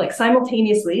me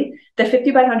simultaneously that 50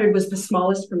 by 100 was the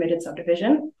smallest permitted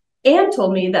subdivision, and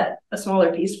told me that a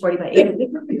smaller piece, 40 by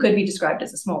 80, could be described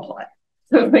as a small plot.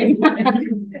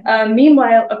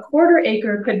 Meanwhile, a quarter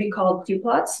acre could be called 2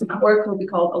 plots, or it could be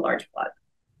called a large plot.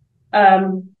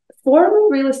 Formal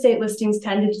real estate listings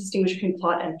tend to distinguish between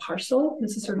plot and parcel.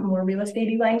 This is sort of more real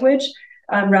estate-y language.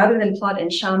 Rather than plot and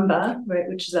shamba, right,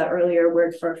 which is that earlier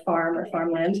word for farm or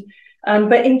farmland,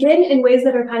 but again, in ways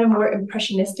that are kind of more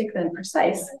impressionistic than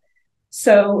precise.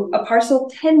 So a parcel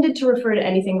tended to refer to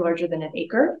anything larger than an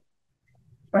acre,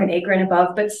 or an acre and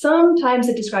above, but sometimes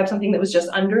it described something that was just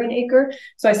under an acre.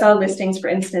 So I saw listings, for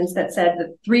instance, that said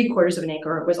that 3/4 of an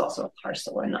acre was also a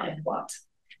parcel and not a plot.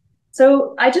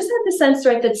 So I just had the sense,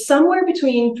 right, that somewhere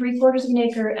between 3/4 of an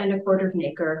acre and 1/4 of an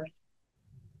acre,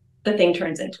 the thing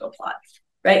turns into a plot,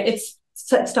 right? It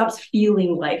stops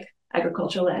feeling like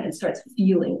agricultural land and starts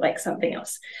feeling like something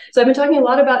else. So I've been talking a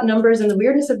lot about numbers and the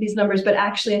weirdness of these numbers, but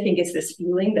actually I think it's this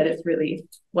feeling that is really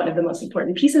one of the most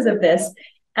important pieces of this.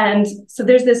 And so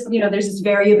there's this, there's this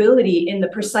variability in the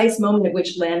precise moment at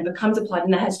which land becomes a plot,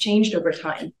 and that has changed over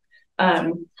time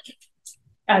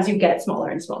as you get smaller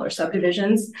and smaller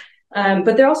subdivisions.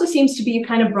 But there also seems to be a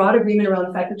kind of broad agreement around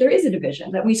the fact that there is a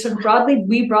division, that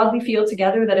we broadly feel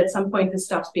together that at some point this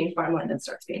stops being farmland and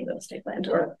starts being real estate land,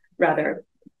 or rather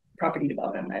property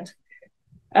development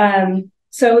land.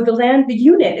 So the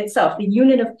unit itself, the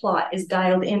unit of plot, is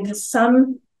dialed into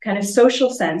some kind of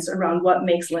social sense around what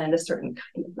makes land a certain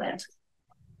kind of land.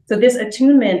 So this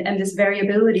attunement and this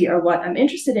variability are what I'm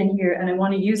interested in here, and I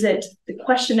want to use it to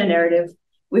question a narrative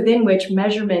within which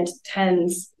measurement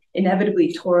tends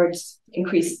inevitably towards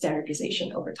increased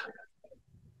standardization over time.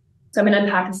 So I'm going to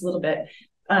unpack this a little bit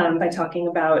by talking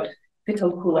about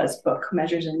Vital Kula's book,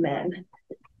 Measures in Men.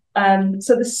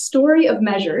 So the story of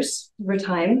measures over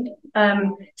time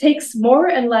takes more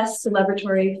and less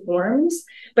celebratory forms,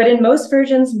 but in most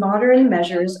versions, modern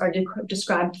measures are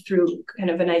described through kind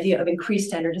of an idea of increased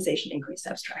standardization, increased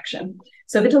abstraction.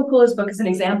 So Vital Kula's book is an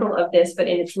example of this, but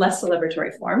in its less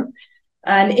celebratory form.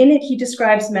 And in it, he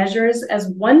describes measures as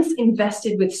once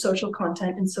invested with social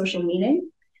content and social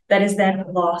meaning that is then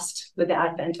lost with the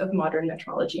advent of modern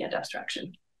metrology and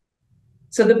abstraction.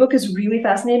 So the book is really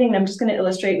fascinating, and I'm just going to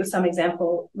illustrate with an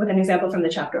example from the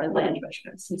chapter on land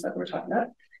measurements, since that's what we're talking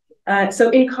about.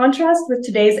 So in contrast with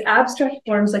today's abstract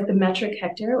forms like the metric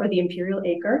hectare or the imperial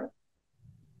acre,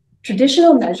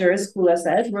 traditional measures, Kula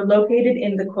says, were located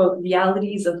in the, quote,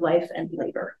 realities of life and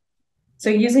labor. So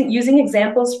using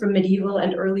examples from medieval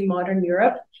and early modern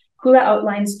Europe, Kula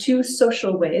outlines two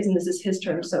social ways, and this is his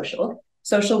term,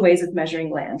 social ways of measuring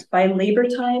land, by labor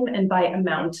time and by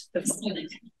amount of seed.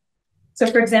 So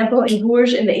for example, in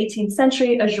Bourges in the 18th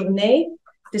century, a journée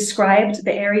described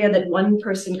the area that one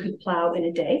person could plow in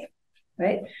a day,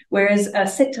 right? Whereas a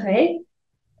cétré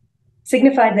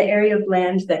signified the area of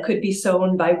land that could be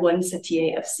sown by one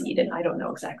sétier of seed. And I don't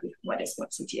know exactly what is one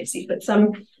sétier of seed, but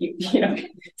some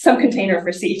container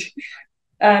for seed,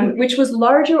 which was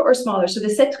larger or smaller. So the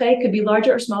cétré could be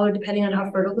larger or smaller depending on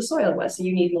how fertile the soil was. So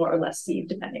you need more or less seed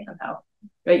depending on how,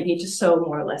 right? You need to sow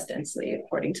more or less densely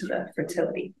according to the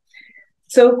fertility.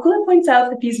 So Kula points out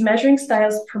that these measuring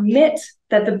styles permit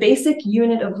that the basic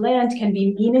unit of land can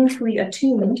be meaningfully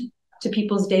attuned to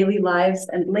people's daily lives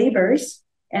and labors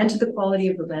and to the quality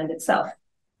of the land itself.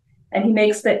 And he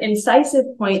makes the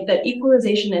incisive point that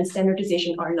equalization and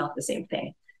standardization are not the same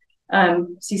thing.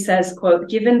 So he says, quote,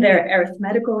 given their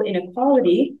arithmetical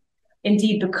inequality,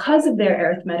 indeed because of their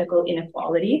arithmetical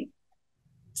inequality,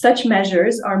 such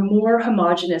measures are more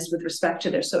homogeneous with respect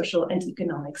to their social and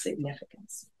economic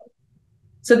significance.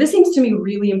 So this seems to me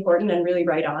really important and really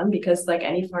right on, because like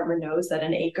any farmer knows that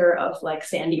an acre of like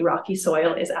sandy, rocky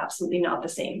soil is absolutely not the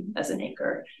same as an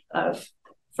acre of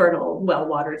fertile,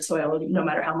 well-watered soil, no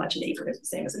matter how much an acre is the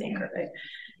same as an acre, right?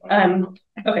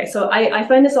 Okay, so I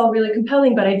find this all really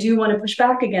compelling, but I do want to push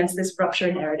back against this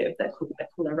rupture narrative that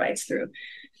Kula writes through.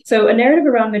 So a narrative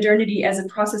around modernity as a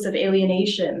process of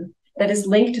alienation that is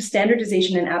linked to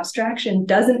standardization and abstraction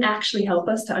doesn't actually help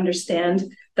us to understand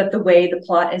that the way the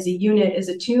plot as a unit is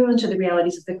attuned to the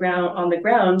realities of the ground on the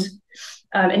ground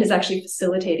and is actually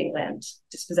facilitating land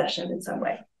dispossession in some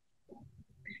way.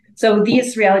 So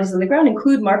these realities on the ground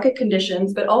include market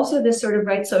conditions, but also this sort of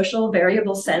right social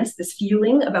variable sense, this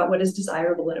feeling about what is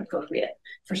desirable and appropriate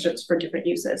for different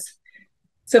uses.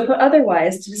 So put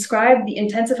otherwise, to describe the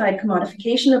intensified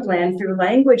commodification of land through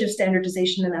language of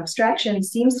standardization and abstraction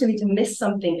seems to me to miss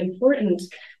something important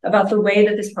about the way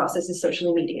that this process is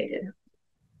socially mediated.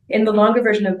 In the longer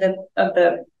version of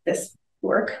this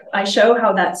work, I show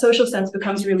how that social sense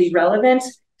becomes really relevant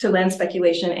to land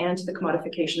speculation and to the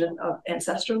commodification of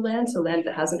ancestral land, so land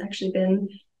that hasn't actually been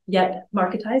yet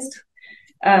marketized.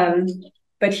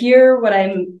 But here, what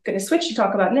I'm going to switch to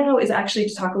talk about now is actually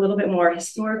to talk a little bit more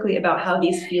historically about how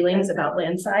these feelings about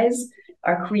land size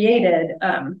are created.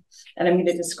 And I'm going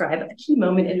to describe a key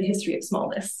moment in the history of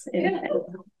smallness. I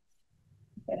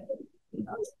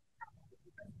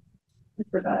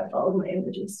forgot all of my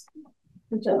images.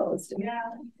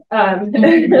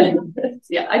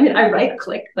 Yeah, I mean, I right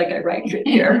click, like I right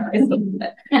here.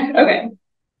 Okay,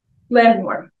 land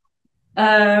more.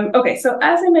 Okay, so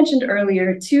as I mentioned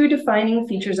earlier, two defining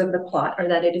features of the plot are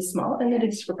that it is small and that it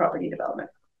is for property development.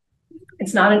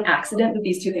 It's not an accident that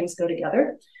these two things go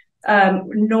together,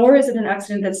 nor is it an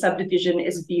accident that subdivision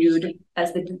is viewed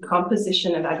as the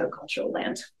decomposition of agricultural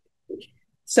land.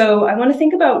 So I want to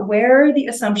think about where the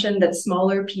assumption that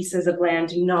smaller pieces of land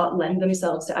do not lend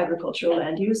themselves to agricultural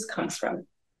land use comes from.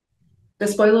 The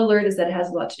spoiler alert is that it has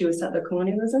a lot to do with settler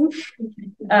colonialism.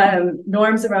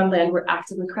 Norms around land were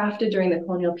actively crafted during the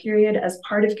colonial period as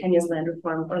part of Kenya's land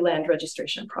reform or land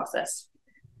registration process.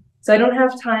 So I don't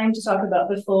have time to talk about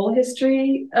the full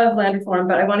history of land reform,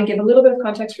 but I want to give a little bit of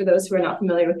context for those who are not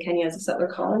familiar with Kenya as a settler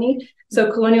colony.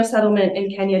 So colonial settlement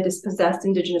in Kenya dispossessed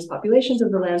indigenous populations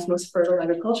of the land's most fertile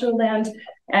agricultural land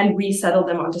and resettled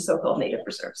them onto so-called native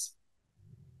reserves.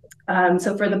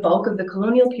 So for the bulk of the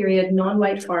colonial period,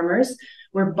 non-white farmers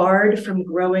were barred from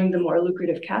growing the more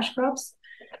lucrative cash crops,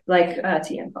 like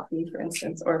tea and coffee, for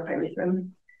instance, or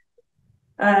pyrethrum.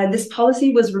 This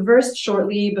policy was reversed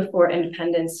shortly before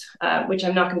independence, which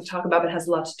I'm not going to talk about, but has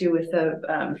a lot to do with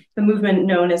the movement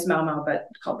known as Mau Mau, but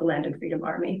called the Land and Freedom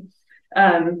Army,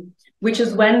 which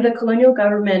is when the colonial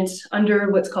government, under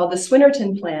what's called the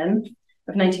Swinnerton Plan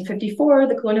of 1954,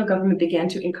 the colonial government began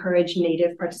to encourage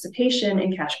native participation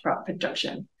in cash crop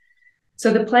production.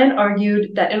 So the plan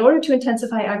argued that in order to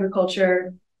intensify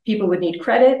agriculture, people would need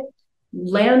credit.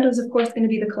 Land was, of course, going to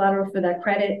be the collateral for that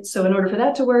credit. So in order for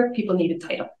that to work, people needed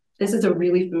title. This is a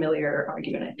really familiar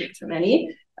argument, I think, to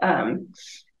many.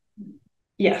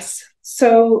 Yes.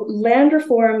 So land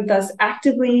reform thus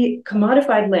actively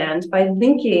commodified land by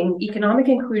linking economic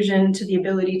inclusion to the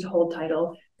ability to hold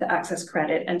title, to access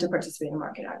credit, and to participate in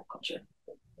market agriculture.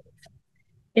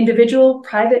 Individual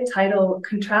private title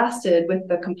contrasted with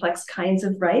the complex kinds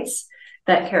of rights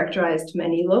that characterized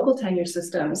many local tenure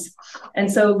systems.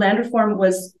 And so land reform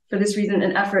was, for this reason,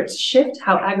 an effort to shift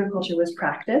how agriculture was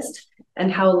practiced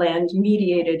and how land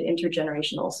mediated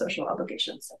intergenerational social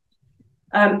obligations.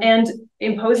 And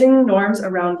imposing norms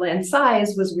around land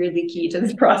size was really key to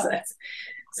this process.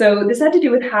 So this had to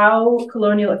do with how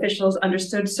colonial officials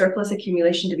understood surplus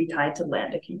accumulation to be tied to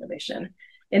land accumulation.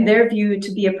 In their view,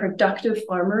 to be a productive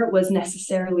farmer was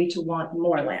necessarily to want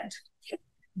more land.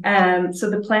 So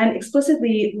the plan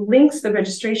explicitly links the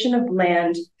registration of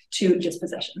land to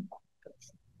dispossession.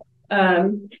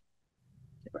 Okay,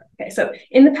 so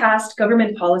in the past,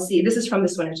 government policy, this is from the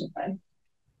Swinnerton Plan,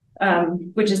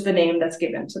 which is the name that's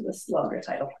given to this longer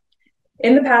title.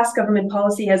 In the past, government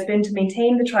policy has been to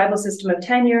maintain the tribal system of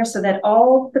tenure so that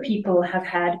all the people have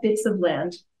had bits of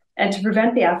land and to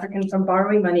prevent the African from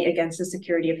borrowing money against the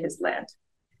security of his land.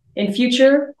 In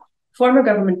future, former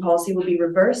government policy will be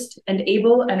reversed and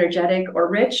able, energetic, or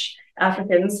rich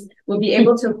Africans will be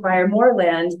able to acquire more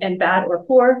land and bad or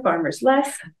poor farmers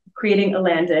less, creating a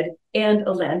landed and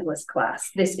a landless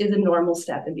class. This is a normal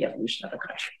step in the evolution of a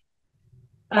country.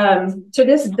 So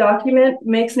this document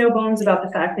makes no bones about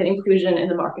the fact that inclusion in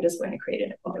the market is going to create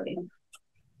inequality.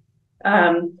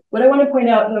 What I want to point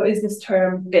out, though, is this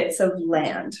term bits of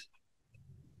land.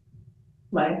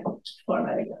 My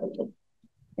formatting got a little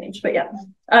changed, but yeah.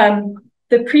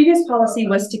 The previous policy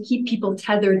was to keep people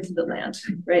tethered to the land,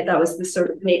 right? That was the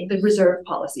sort of the reserve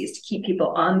policies to keep people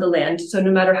on the land. So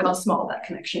no matter how small that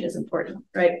connection is important,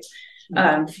 right?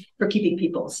 For keeping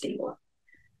people stable.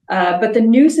 But the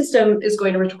new system is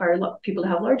going to require people to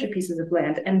have larger pieces of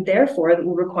land, and therefore it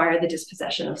will require the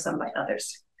dispossession of some by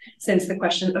others, since the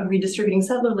question of redistributing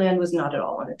settler land was not at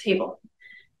all on the table.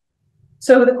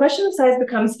 So the question of size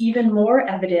becomes even more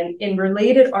evident in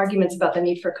related arguments about the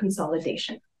need for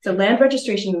consolidation. So land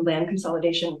registration and land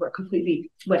consolidation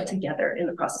went together in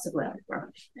the process of land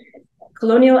reform.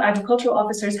 Colonial agricultural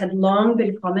officers had long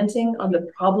been commenting on the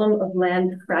problem of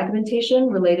land fragmentation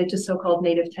related to so-called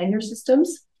native tenure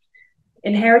systems.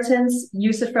 Inheritance,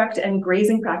 usufruct, and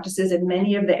grazing practices in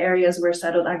many of the areas where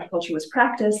settled agriculture was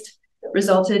practiced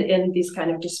resulted in these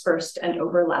kind of dispersed and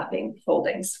overlapping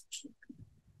holdings.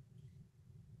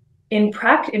 In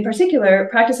particular,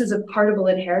 practices of partible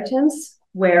inheritance,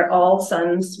 where all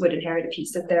sons would inherit a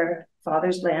piece of their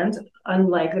father's land,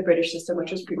 unlike the British system,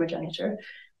 which was primogeniture,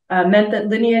 meant that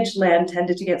lineage land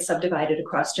tended to get subdivided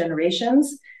across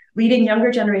generations, leading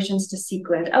younger generations to seek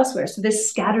land elsewhere. So this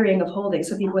scattering of holdings,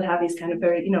 so people would have these kind of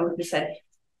very, they said,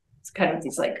 it's kind of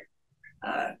these like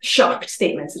shocked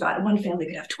statements about one family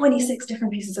could have 26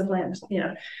 different pieces of land,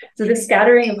 So this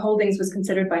scattering of holdings was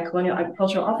considered by colonial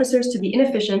agricultural officers to be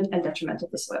inefficient and detrimental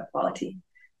to soil quality,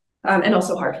 and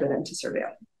also hard for them to surveil.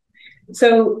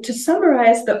 So to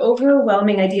summarize, the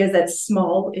overwhelming idea is that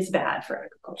small is bad for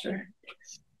agriculture.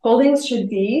 Holdings should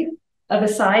be of a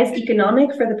size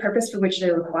economic for the purpose for which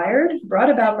they're required, brought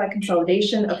about by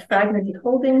consolidation of fragmented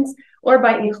holdings or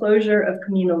by enclosure of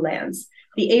communal lands.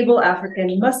 The able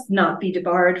African must not be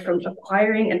debarred from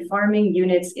acquiring and farming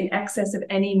units in excess of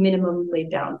any minimum laid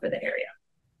down for the area.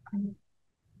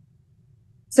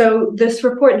 So this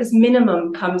report, this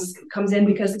minimum comes in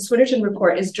because the Swinnerton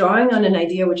report is drawing on an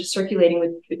idea which is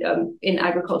circulating in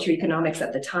agriculture economics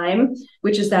at the time,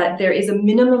 which is that there is a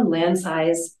minimum land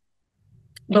size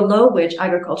below which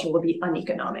agriculture will be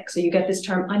uneconomic. So you get this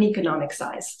term uneconomic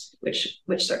size, which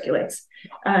circulates.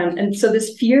 And so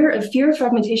this fear of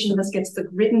fragmentation thus gets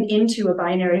written into a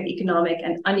binary of economic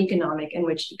and uneconomic, in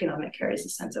which economic carries a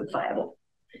sense of viable.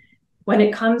 When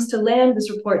it comes to land, this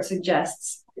report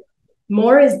suggests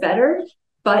more is better,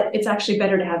 but it's actually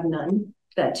better to have none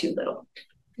than too little.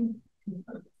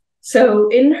 So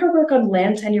in her work on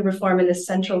land tenure reform in the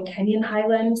central Kenyan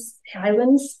highlands,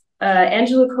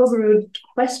 Angela Koberud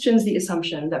questions the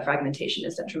assumption that fragmentation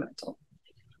is detrimental.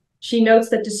 She notes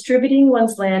that distributing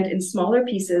one's land in smaller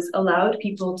pieces allowed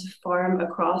people to farm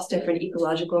across different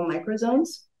ecological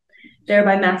microzones,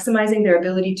 thereby maximizing their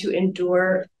ability to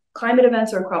endure climate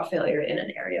events or crop failure in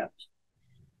an area.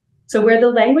 So where the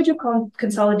language of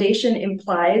consolidation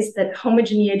implies that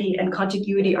homogeneity and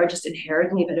contiguity are just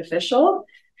inherently beneficial,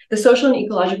 the social and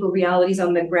ecological realities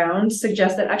on the ground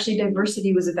suggest that actually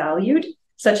diversity was valued,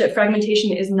 such that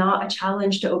fragmentation is not a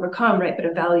challenge to overcome, right, but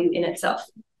a value in itself.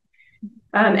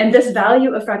 And this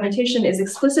value of fragmentation is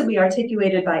explicitly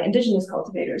articulated by indigenous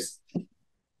cultivators.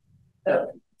 Oh,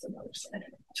 that's another slide.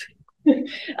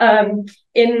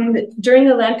 During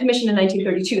the Land Commission in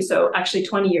 1932, so actually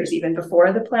 20 years even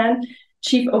before the plan,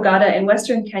 Chief Ogata in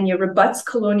Western Kenya rebuts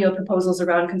colonial proposals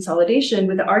around consolidation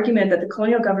with the argument that the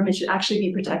colonial government should actually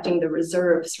be protecting the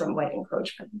reserves from white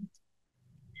encroachment.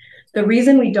 The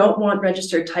reason we don't want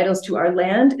registered titles to our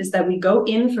land is that we go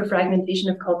in for fragmentation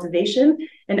of cultivation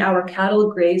and our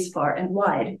cattle graze far and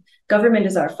wide. Government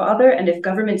is our father, and if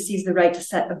government sees the right to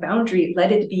set a boundary,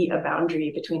 let it be a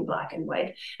boundary between black and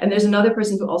white. And there's another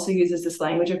person who also uses this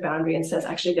language of boundary and says,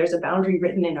 actually, there's a boundary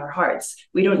written in our hearts.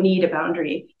 We don't need a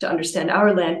boundary to understand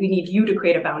our land. We need you to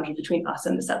create a boundary between us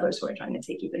and the settlers who are trying to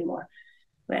take even more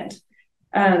land.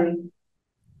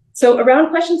 So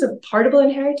around questions of partible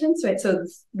inheritance, right? So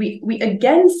we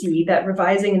again see that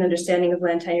revising an understanding of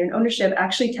land tenure and ownership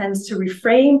actually tends to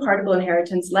reframe partible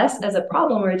inheritance less as a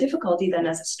problem or a difficulty than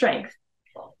as a strength.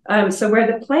 So where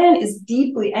the plan is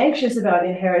deeply anxious about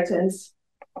inheritance,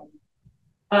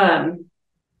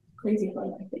 crazy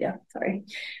fun, yeah, sorry.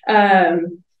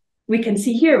 We can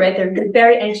see here, right, they're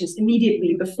very anxious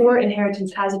immediately. Before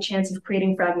inheritance has a chance of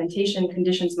creating fragmentation,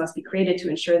 conditions must be created to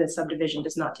ensure that subdivision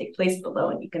does not take place below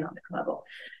an economic level.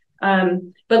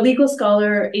 But legal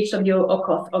scholar H.W.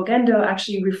 Okoth Ogendo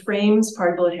actually reframes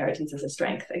partible inheritance as a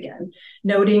strength again,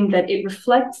 noting that it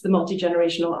reflects the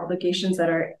multi-generational obligations that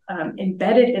are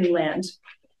embedded in land,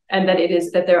 and that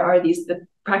there are the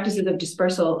practices of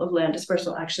dispersal of land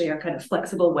dispersal actually are kind of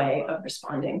flexible way of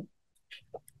responding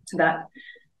to that.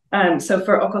 So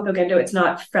for Okoth Ogendo, it's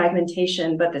not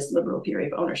fragmentation, but this liberal theory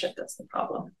of ownership that's the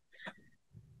problem.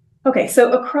 Okay,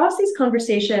 so across these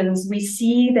conversations, we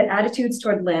see that attitudes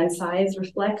toward land size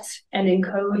reflect and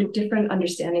encode different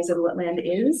understandings of what land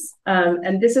is.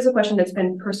 And this is a question that's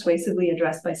been persuasively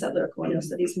addressed by settler colonial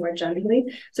studies more generally.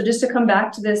 So just to come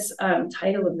back to this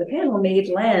title of the panel, Made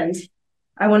Land,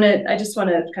 I just want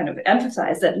to kind of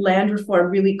emphasize that land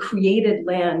reform really created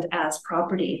land as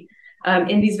property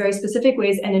in these very specific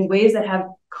ways and in ways that have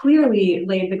clearly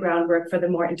laid the groundwork for the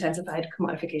more intensified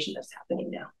commodification that's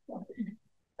happening now.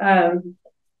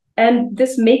 And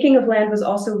this making of land was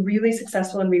also really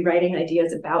successful in rewriting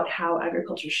ideas about how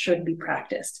agriculture should be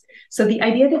practiced. So the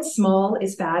idea that small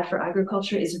is bad for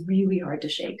agriculture is really hard to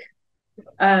shake.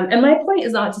 And my point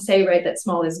is not to say, right, that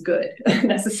small is good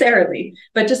necessarily,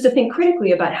 but just to think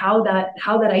critically about how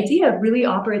that idea really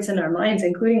operates in our minds,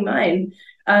 including mine.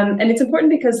 And it's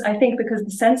important because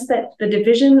the sense that the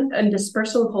division and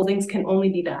dispersal of holdings can only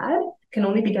be bad, can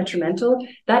only be detrimental,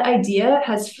 that idea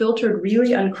has filtered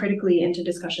really uncritically into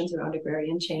discussions around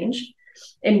agrarian change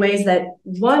in ways that,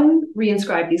 one,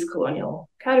 reinscribe these colonial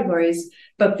categories,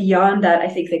 but beyond that, I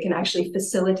think they can actually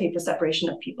facilitate the separation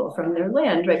of people from their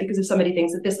land, right? Because if somebody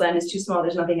thinks that this land is too small,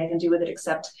 there's nothing I can do with it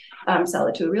except sell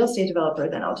it to a real estate developer,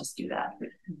 then I'll just do that.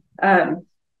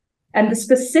 And the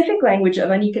specific language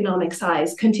of uneconomic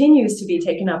size continues to be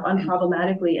taken up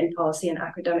unproblematically in policy and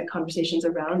academic conversations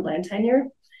around land tenure.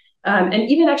 And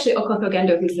even actually Okoth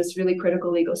Ogendo, who's this really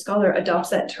critical legal scholar, adopts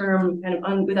that term kind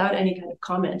of without any kind of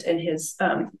comment in his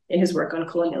work on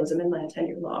colonialism and land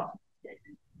tenure law.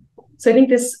 So I think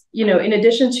this, in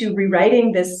addition to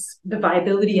rewriting the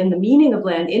viability and the meaning of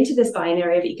land into this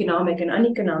binary of economic and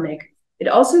uneconomic, it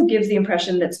also gives the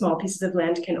impression that small pieces of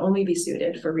land can only be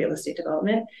suited for real estate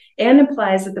development and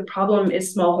implies that the problem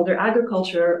is smallholder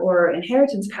agriculture or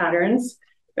inheritance patterns,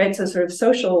 right? So sort of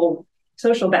social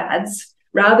bads,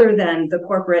 rather than the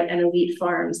corporate and elite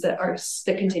farms that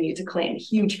continue to claim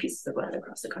huge pieces of land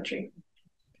across the country.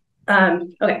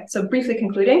 Okay, so briefly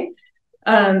concluding,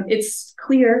 it's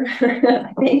clear,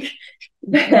 I think,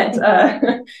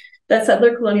 that that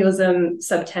settler colonialism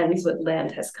subtends what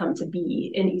land has come to be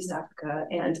in East Africa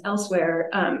and elsewhere.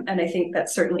 And I think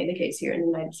that's certainly the case here in the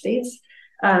United States.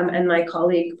 And my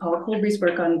colleague Paul Colby's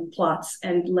work on plots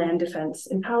and land defense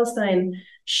in Palestine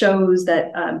shows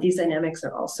that these dynamics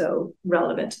are also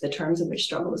relevant to the terms in which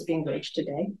struggle is being waged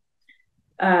today.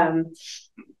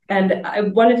 And I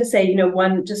wanted to say,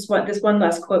 this one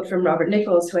last quote from Robert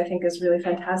Nichols, who I think is really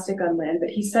fantastic on land. But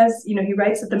he says, he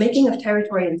writes that the making of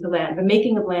territory into land, the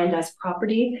making of land as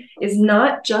property, is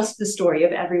not just the story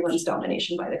of everyone's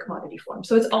domination by the commodity form.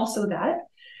 So it's also that.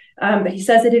 But he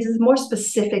says that it is a more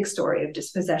specific story of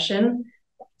dispossession.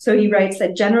 So he writes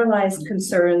that generalized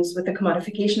concerns with the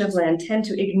commodification of land tend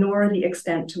to ignore the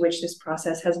extent to which this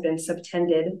process has been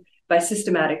subtended by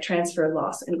systematic transfer,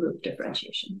 loss, and group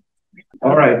differentiation.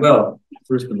 All right. Well,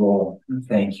 first of all,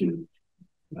 thank you,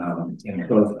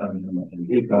 both Amiel and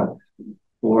Deepa,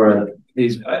 for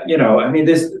these.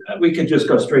 This we could just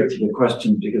go straight to the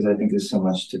questions because I think there's so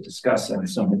much to discuss and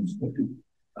so many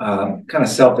kind of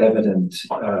self-evident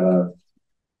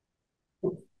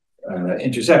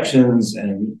intersections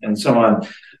and so on.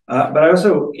 But I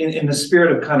also, in the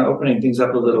spirit of kind of opening things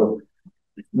up a little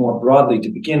more broadly to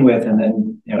begin with, and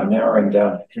then narrowing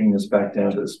down, bringing this back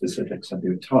down to the specifics of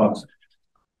your talks.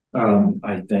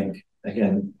 I thank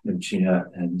again Lucia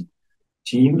and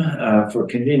team for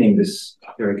convening this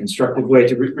very constructive way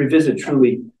to revisit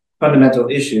truly fundamental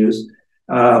issues,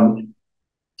 and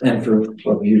for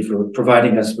both of you for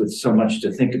providing us with so much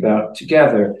to think about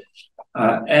together.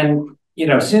 And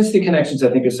since the connections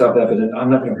I think are self-evident, I'm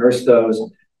not going to rehearse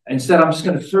those. Instead, I'm just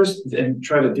going to first, and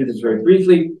try to do this very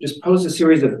briefly, just pose a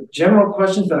series of general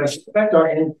questions that I suspect are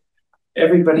in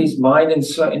everybody's mind in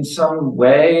some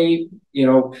way,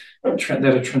 that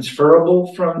are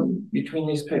transferable from between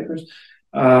these papers,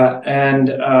 and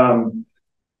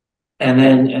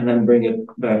then bring it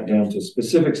back down to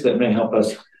specifics that may help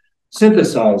us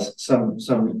synthesize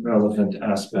some relevant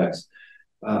aspects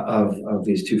of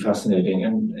these two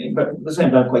fascinating but at the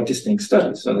same time quite distinct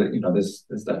studies, so that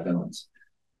there's that balance.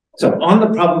 So on the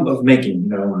problem of making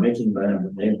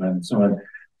land, made land, and so on,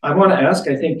 I want to ask,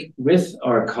 I think, with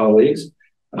our colleagues,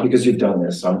 because you've done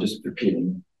this, so I'm just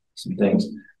repeating some things,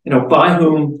 by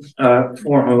whom,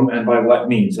 for whom, and by what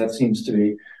means. That seems to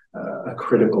be a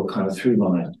critical kind of through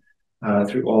line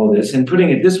through all of this. And putting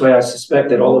it this way, I suspect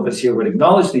that all of us here would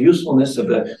acknowledge the usefulness of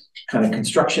the kind of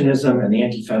constructionism and the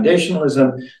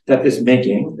anti-foundationalism that this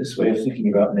way of thinking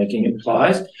about making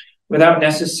implies, without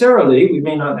we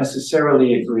may not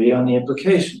necessarily agree on the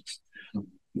implications.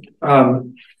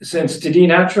 Since to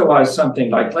denaturalize something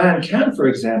like land can, for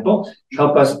example,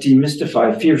 help us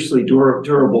demystify fiercely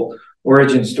durable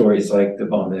origin stories like the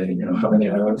Bombay, how many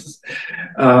islands,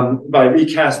 by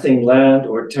recasting land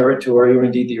or territory, or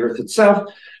indeed the earth itself,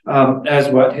 as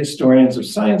what historians of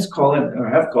science call it, or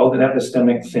have called, an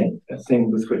epistemic thing, a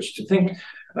thing with which to think,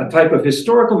 a type of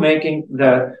historical making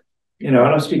that, and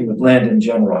I'm speaking of land in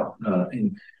general,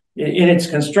 in its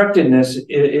constructedness,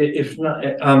 if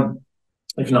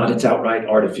not its outright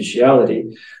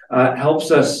artificiality, helps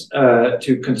us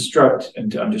to construct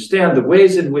and to understand the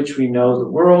ways in which we know the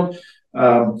world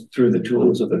through the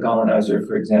tools of the colonizer,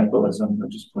 for example, as I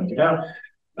just pointed out,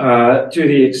 to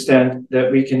the extent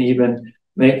that we can even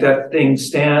make that thing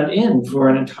stand in for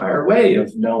an entire way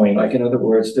of knowing. Like, in other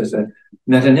words, there's a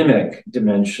metonymic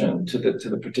dimension to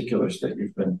the particulars that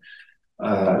you've been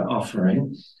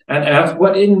offering, and ask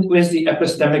what is the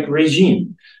epistemic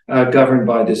regime governed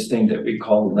by this thing that we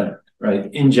call land,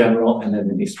 right? In general, and then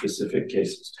in these specific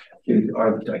cases,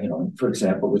 for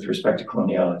example, with respect to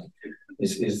coloniality,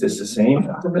 is this the same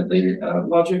ultimately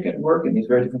logic at work in these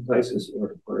very different places,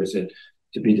 or is it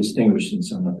to be distinguished in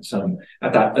some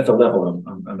at the level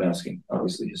I'm asking?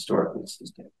 Obviously, historically, it's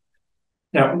distinct.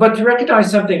 Now, but to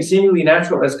recognize something seemingly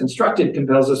natural as constructed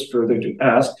compels us further to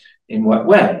ask, in what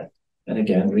way? And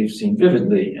again, we've seen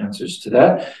vividly answers to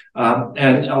that.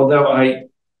 And although I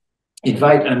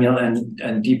invite Amiel and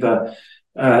Deepa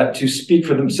to speak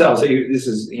for themselves, this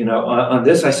is, on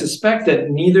this, I suspect that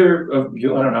neither of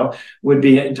you, would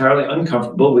be entirely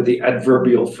uncomfortable with the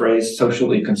adverbial phrase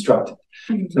socially constructed.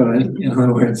 So in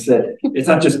other words, that it's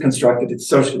not just constructed, it's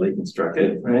socially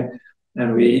constructed, right?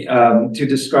 And we, to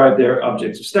describe their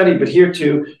objects of study, but here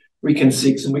too, we can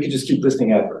seek some, we can just keep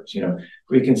listing adverbs,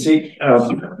 we can seek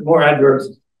more adverbs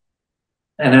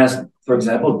and ask, for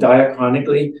example,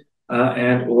 diachronically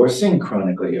and or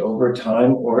synchronically, over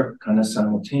time or kind of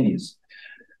simultaneous.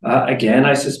 Again,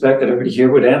 I suspect that everybody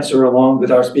here would answer along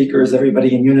with our speakers,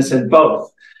 everybody in unison,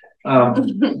 both.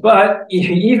 But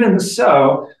even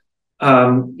so,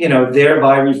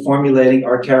 thereby reformulating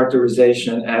our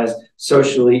characterization as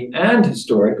socially and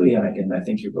historically, and again, I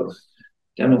think you both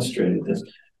demonstrated this,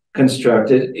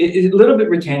 constructed, it a little bit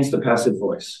retains the passive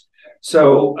voice.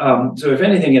 So if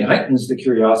anything, it heightens the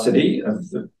curiosity of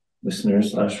the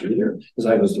listener/reader, because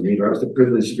I was the reader, I was the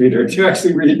privileged reader to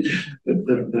actually read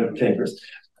the papers.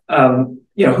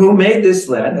 Who made this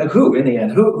land? Who, in the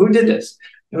end, who did this?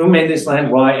 Who made this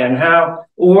land? Why and how?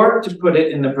 Or to put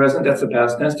it in the present, that's the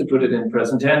past tense. To put it in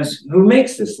present tense, who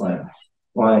makes this land?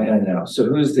 Why and how? So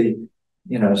who's the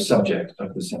subject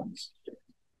of the sentence?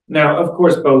 Now, of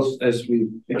course, both, as we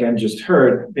again just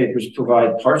heard, papers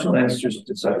provide partial answers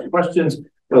to such questions,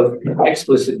 both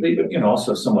explicitly, but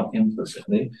also somewhat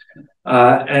implicitly.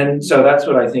 And so that's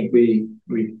what I think we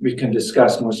can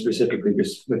discuss more specifically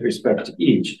with respect to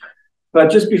each. But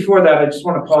just before that, I just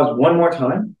want to pause one more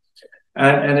time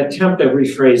and attempt a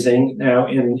rephrasing now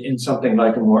in something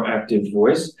like a more active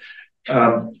voice.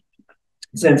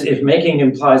 Since if making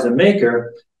implies a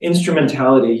maker,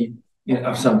 instrumentality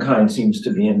of some kind seems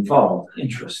to be involved,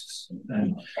 interests.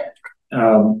 And,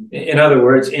 in other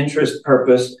words, interest,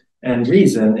 purpose, and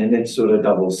reason in its sort of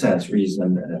double sense,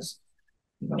 reason as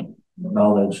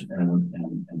knowledge and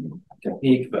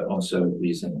technique, but also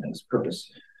reason as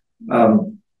purpose.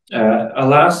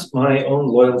 Alas, my own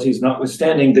loyalties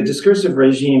notwithstanding, the discursive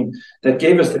regime that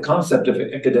gave us the concept of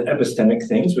epistemic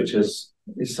things, which is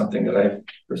something that I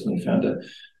personally found a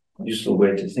useful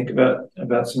way to think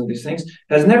about some of these things,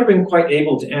 has never been quite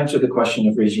able to answer the question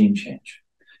of regime change.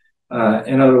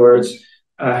 In other words,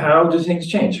 how do things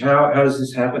change? How does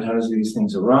this happen? How does these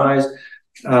things arise?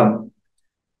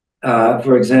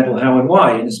 For example, how and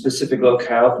why in a specific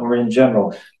locale or in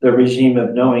general, the regime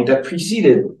of knowing that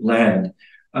preceded land,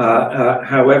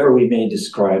 however we may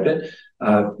describe it,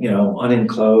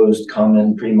 unenclosed,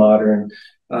 common, pre-modern,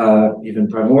 even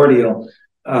primordial.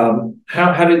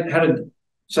 How did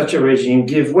such a regime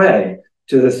give way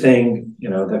to the thing,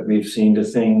 that we've seen, the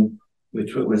thing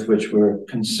with which we're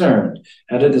concerned?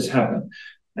 How did this happen?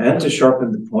 And to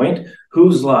sharpen the point,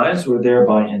 whose lives were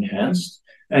thereby enhanced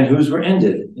and whose were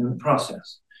ended in the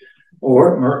process?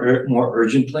 Or more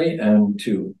urgently, and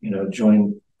to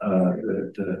join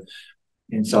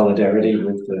in solidarity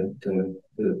with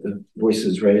the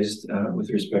voices raised with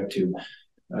respect to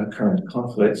current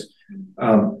conflicts.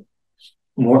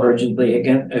 More urgently,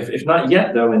 again, if not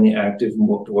yet, though, in the active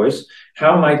voice,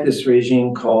 how might this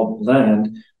regime called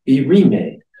land be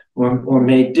remade or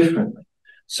made differently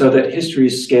so that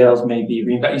history's scales may be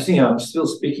rebalanced? You see, I'm still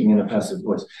speaking in a passive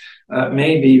voice.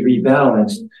 May be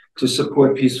rebalanced to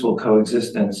support peaceful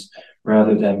coexistence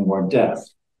rather than more death.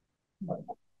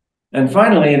 And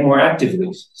finally, and more actively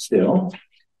still,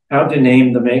 how to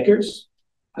name the makers,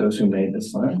 those who made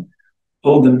this land,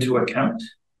 hold them to account,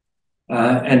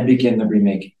 and begin the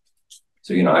remaking.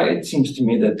 So, it seems to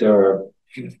me that there are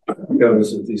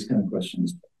goes of these kind of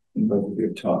questions in both of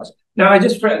your talks. Now,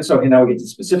 now we get to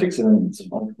specifics, and then it's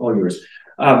all yours.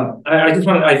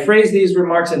 I phrase these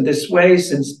remarks in this way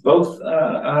since both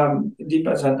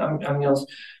Deepa's and Amiel's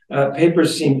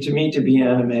papers seem to me to be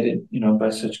animated, by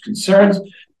such concerns.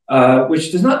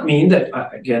 Which does not mean that,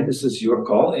 again, this is your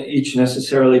call, each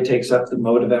necessarily takes up the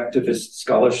mode of activist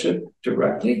scholarship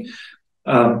directly.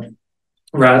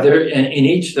 Rather, in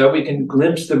each, though, we can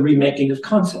glimpse the remaking of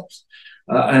concepts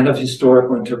and of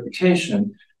historical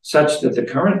interpretation, such that the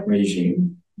current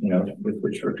regime, with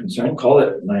which we're concerned, call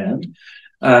it land,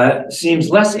 seems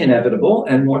less inevitable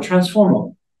and more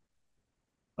transformable.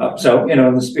 So,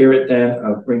 in the spirit then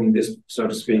of bringing this, so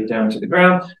to speak, down to the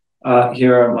ground,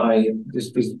 here are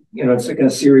it's like a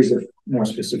series of more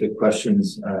specific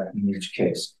questions in each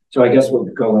case. So I guess we'll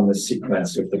go in the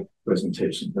sequence of the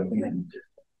presentation.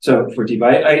 So for Deepa,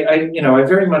 I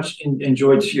very much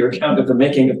enjoyed your account of the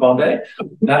making of Bombay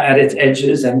at its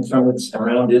edges and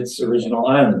around its original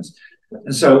islands.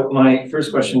 And so my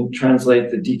first question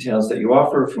translates the details that you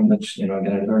offer, from which, again,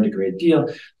 I learned a great deal.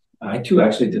 I too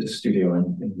actually did a studio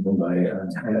in Mumbai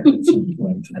at some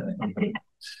point,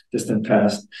 distant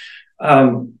past,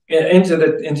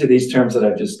 into these terms that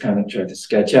I've just kind of tried to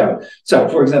sketch out. So,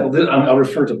 for example, I'll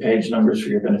refer to page numbers for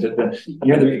your benefit, but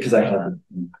because I have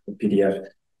the PDF.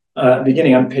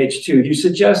 Beginning on page 2, you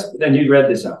suggest, and you read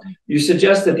this out, you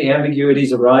suggest that the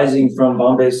ambiguities arising from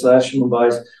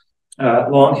Bombay/Mumbai's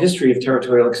long history of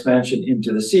territorial expansion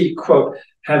into the sea, quote,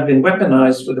 have been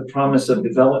weaponized for the promise of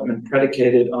development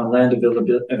predicated on land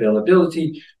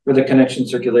availability for the connection,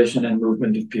 circulation, and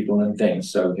movement of people and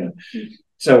things. So,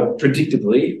 so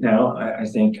predictably, now I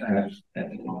think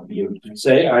you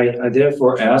say, I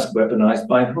therefore ask, weaponized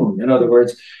by whom? In other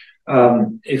words,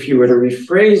 if you were to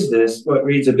rephrase this, what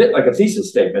reads a bit like a thesis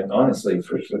statement, honestly,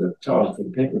 for the talk, for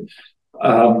the paper,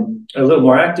 a little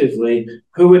more actively,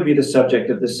 who would be the subject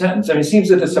of the sentence? I mean, it seems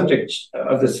that the subject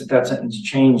of that sentence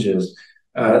changes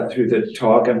through the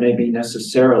talk, and maybe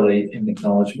necessarily in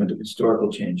acknowledgement of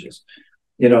historical changes,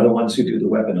 the ones who do the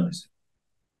weaponizing.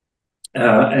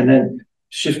 And then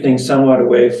shifting somewhat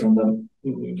away from the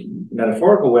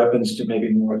metaphorical weapons to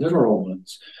maybe more literal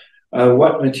ones.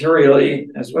 What materially,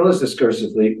 as well as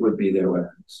discursively, would be their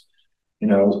weapons?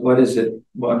 What is it,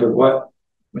 under what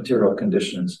material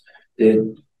conditions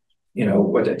did,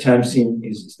 what at times seem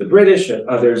is the British, at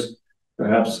others,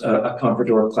 perhaps a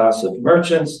comprador class of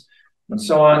merchants, and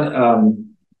so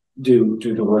on, do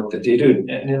the work that they do.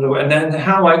 And then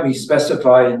how might we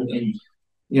specify in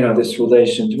this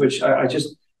relation, to which I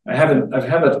have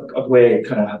a way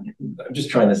I'm just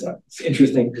trying this out. It's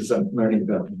interesting because I'm learning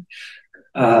about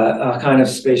a kind of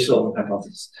spatial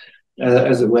hypothesis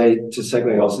as a way to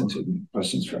segue also into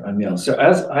questions for Amiel. So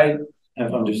as I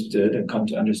have understood and come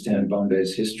to understand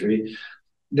Bombay's history,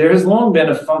 there has long been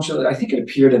a functional, I think it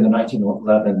appeared in the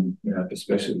 1911 map,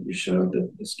 especially you showed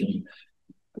the scheme,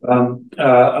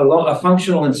 a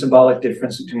functional and symbolic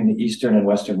difference between the eastern and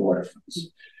western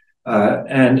waterfronts.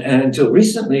 And until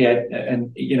recently,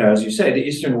 as you say, the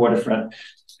eastern waterfront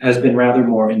has been rather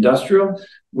more industrial,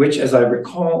 which, as I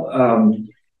recall,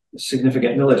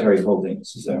 significant military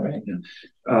holdings. Is that right?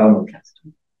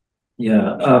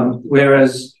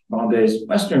 Whereas Bombay's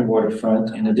western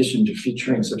waterfront, in addition to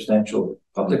featuring substantial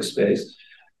public space,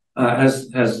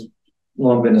 has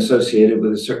long been associated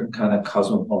with a certain kind of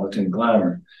cosmopolitan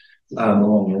glamour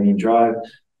along Marine Drive.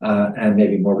 And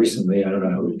maybe more recently, I don't know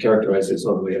how we characterize this,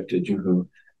 all the way up to Juhu,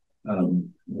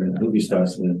 where the movie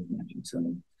stars live.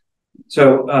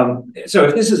 So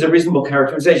if this is a reasonable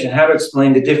characterization, how to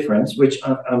explain the difference, which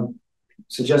I'm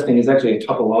suggesting is actually a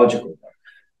topological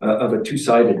of a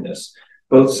two-sidedness,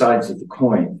 both sides of the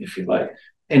coin, if you like,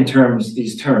 in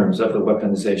these terms of the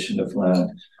weaponization of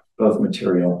land, both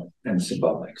material and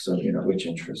symbolic. So, which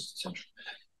interests, etc.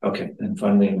 Okay, and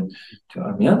finally to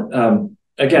Amiel.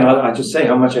 Again, I'll just say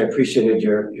how much I appreciated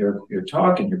your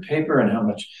talk and your paper, and how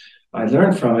much I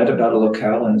learned from it about a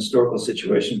locale and historical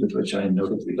situation with which I am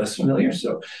notably less familiar.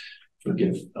 So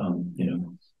forgive,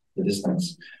 the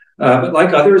distance. But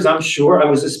like others, I'm sure I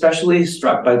was especially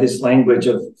struck by this language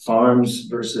of farms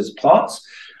versus plots.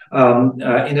 In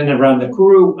and around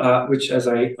Nakuru, which, as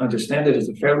I understand it, is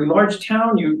a fairly large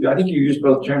town. I think you used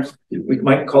both terms. We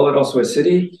might call it also a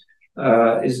city.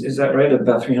 Is that right?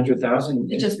 About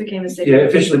 300,000? It just became a city. Yeah,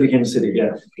 officially became a city,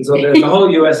 yeah. So there's a whole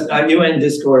UN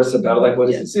discourse about what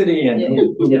is a city and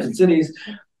who lives in cities.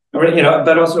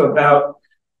 But also about,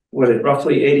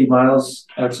 roughly 80 miles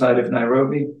outside of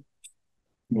Nairobi,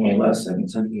 more or less, I mean,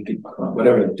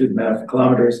 whatever, do the math,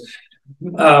 kilometers.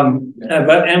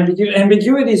 But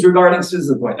ambiguities regarding, this is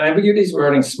the point, ambiguities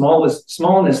regarding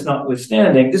smallness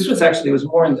notwithstanding, this was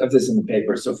more of this in the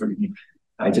paper, so forgive me.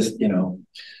 I just,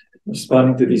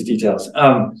 responding to these details.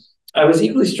 I was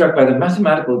equally struck by the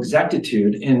mathematical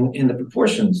exactitude in the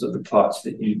proportions of the plots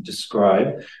that you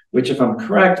describe, which, if I'm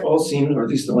correct, all seem, or at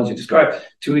least the ones you describe,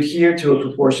 to adhere to a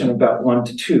proportion about 1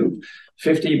 to 2,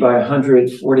 50 by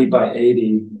 100, 40 by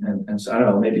 80, and so I don't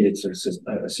know, maybe it's a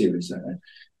series.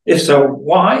 If so,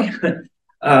 why?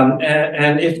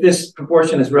 And if this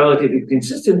proportion is relatively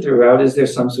consistent throughout, is there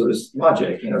some sort of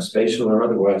logic, spatial or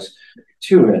otherwise,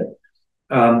 to it?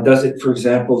 Does it, for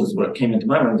example, is what came into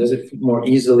my mind, does it more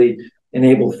easily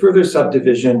enable further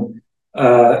subdivision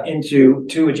into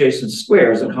 2 adjacent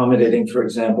squares, accommodating, for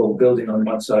example, building on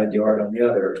one side, yard on the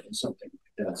other, or something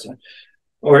like that? So,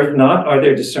 or if not, are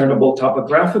there discernible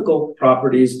topographical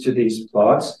properties to these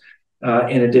plots,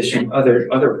 in addition,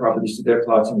 other properties to their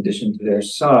plots in addition to their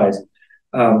size?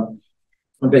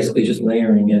 I'm basically just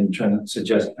layering in, trying to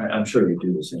suggest, I'm sure you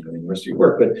do this in the rest of your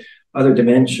work, but other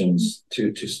dimensions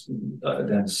to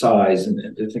than size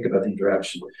and to think about the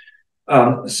interaction.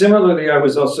 Similarly, I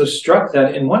was also struck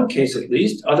that in one case at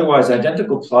least, otherwise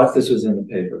identical plots, this was in the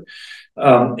paper,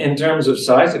 in terms of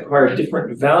size, acquired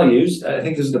different values. I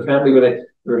think this is the family where they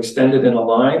were extended in a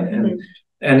line,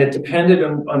 and it depended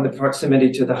on the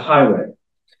proximity to the highway.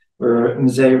 Where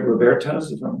Bizé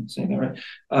Roberto's, if I'm saying that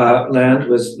right, land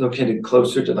was located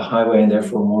closer to the highway and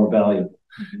therefore more valuable.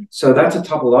 So that's a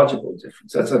topological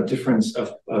difference. That's a difference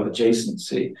of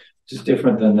adjacency, which is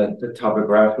different than the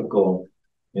topographical,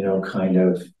 kind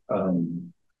of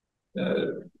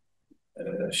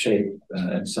shape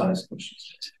and size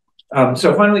questions.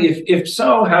 So finally, if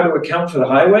so, how to account for the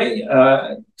highway?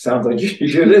 Sounds like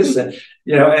you do this, and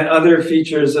other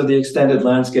features of the extended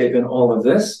landscape in all of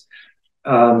this.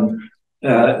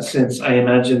 since I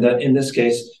imagine that in this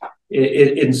case,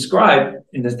 it inscribed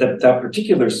in that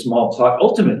particular small plot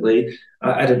ultimately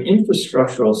at an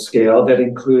infrastructural scale that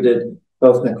included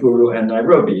both Nakuru and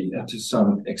Nairobi to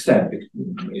some extent,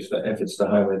 if it's the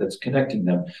highway that's connecting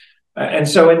them. And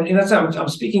so in that sense, I'm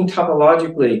speaking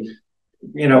topologically,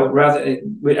 rather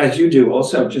as you do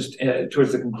also just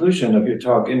towards the conclusion of your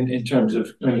talk in terms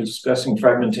of when you're discussing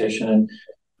fragmentation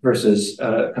versus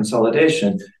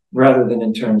consolidation, rather than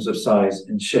in terms of size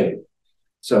and shape.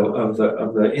 So of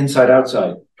the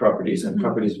inside-outside properties and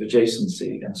properties of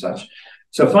adjacency and such.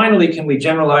 So finally, can we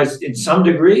generalize in some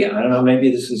degree, I don't know,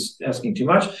 maybe this is asking too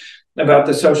much, about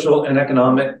the social and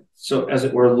economic, so as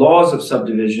it were, laws of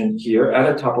subdivision here at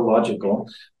a topological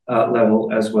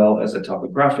level as well as a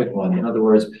topographic one. In other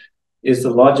words, is the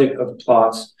logic of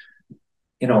plots,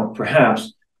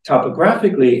 perhaps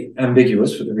topographically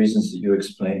ambiguous for the reasons that you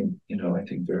explained, I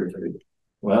think very, very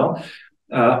well,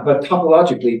 but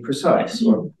topologically precise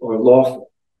or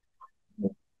lawful.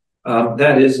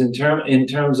 That is in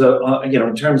terms of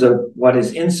what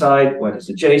is inside, what is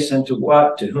adjacent to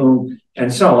what, to whom,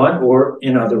 and so on. Or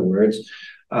in other words,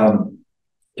 to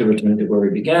return to where we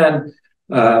began,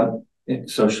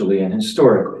 socially and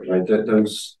historically, right?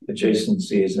 Those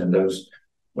adjacencies and those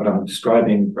what I'm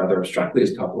describing rather abstractly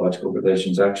as topological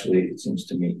relations actually, it seems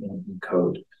to me,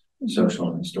 encode social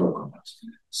and historical ones.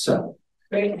 So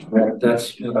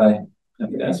that's what I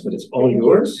have to ask, but it's all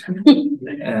yours.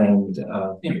 And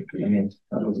how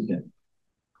do we get?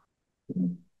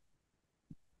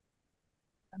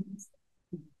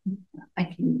 I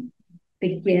can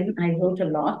begin. I wrote a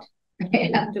lot.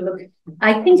 I have to look.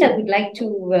 I think I would like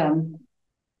to.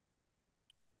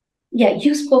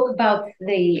 You spoke about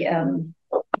the.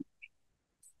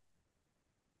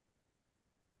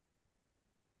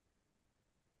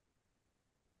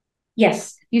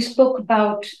 Yes, you spoke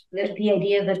about the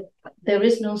idea that there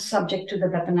is no subject to the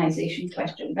weaponization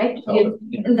question, right?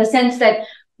 In the sense that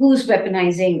who's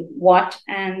weaponizing what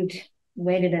and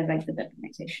where did I write the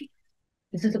weaponization?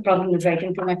 This is the problem with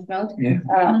writing too much notes. Yeah.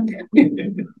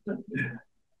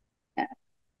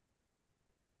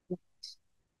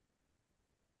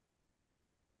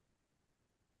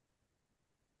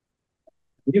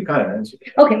 You kind of answered.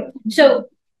 Okay, so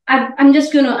I'm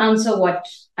just going to answer what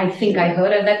I think I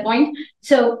heard at that point.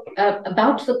 So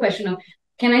about the question of,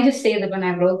 can I just say that when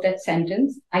I wrote that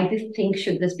sentence, I did think,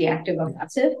 should this be active or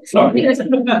passive? Because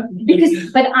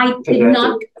but I did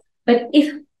not, but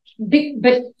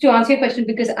to answer your question,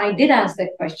 because I did ask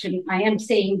that question, I am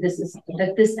saying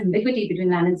that this ambiguity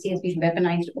between land and sea has been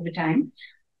weaponized over time.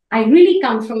 I really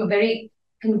come from a very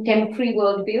contemporary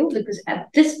worldview, because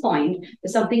at this point,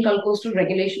 there's something called coastal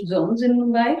regulation zones in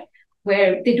Mumbai,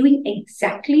 where they're doing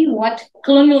exactly what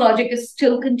colonial logic is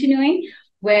still continuing,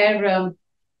 where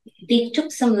they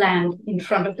took some land in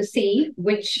front of the sea,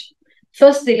 which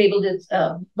first they labeled it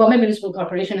Bombay Municipal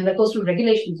Corporation, and the coastal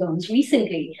regulation zones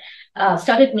recently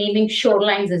started naming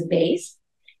shorelines as bays.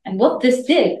 And what this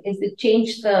did is it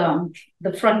changed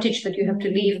the frontage that you have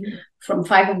to leave from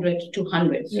 500 to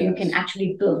 200. So you can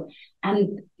actually build.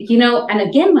 And, and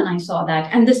again, when I saw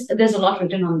that, and there's a lot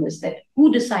written on this, that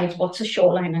who decides what's a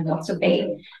shoreline and what's a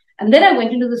bay. And then I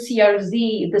went into the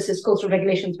CRZ, this is coastal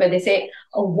regulations, where they say,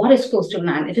 oh, what is coastal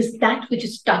land? It is that which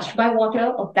is touched by water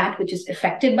or that which is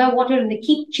affected by water. And they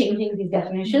keep changing these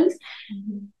definitions.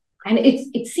 Mm-hmm. And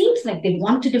it seems like they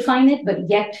want to define it, but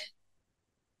yet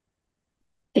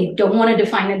they don't want to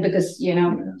define it because,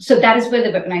 so that is where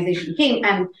the weaponization came.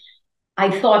 And I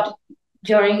thought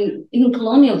in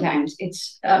colonial times, the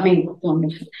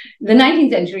 19th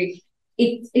century,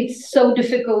 it's so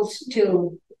difficult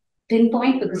to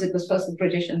pinpoint because it was first the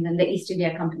British and then the East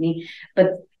India Company.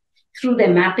 But through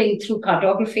their mapping, through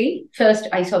cartography, first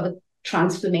I saw the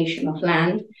transformation of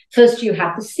land. First you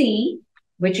have the sea,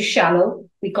 which is shallow.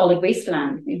 We call it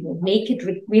wasteland. We will make it,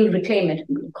 we'll reclaim it.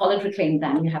 We'll call it reclaimed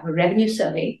land. You have a revenue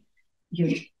survey.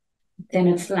 Then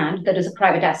it's land that is a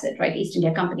private asset, right? East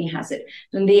India Company has it.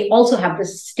 Then they also have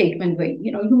this statement where,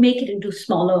 you make it into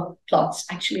smaller plots.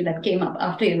 Actually, that came up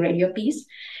after you read your piece,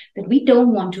 that we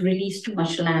don't want to release too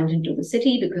much land into the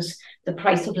city because the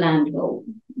price of land will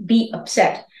be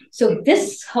upset. So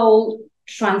this whole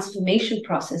transformation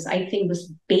process, I think,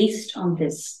 was based on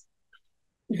this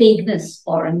vagueness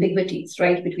or ambiguities,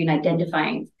 right, between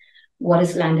identifying what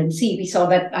is land and sea. I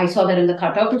saw that in the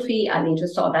cartography. I later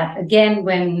saw that again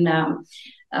when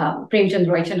Premchand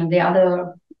Roychand and the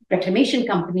other reclamation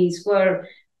companies were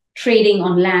trading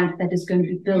on land that is going to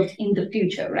be built in the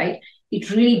future, right? It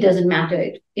really doesn't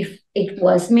matter if it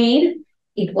was made,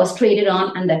 it was traded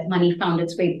on, and that money found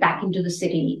its way back into the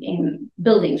city in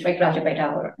buildings, right? Rajabai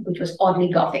Tower, which was oddly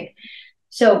Gothic.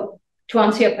 So to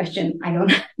answer your question,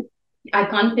 I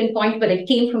can't pinpoint, but it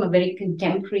came from a very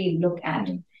contemporary look at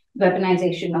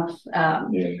weaponization of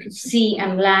sea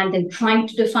and land and trying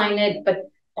to define it, but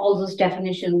all those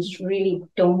definitions really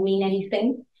don't mean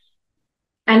anything.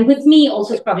 And with me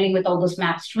also struggling with all those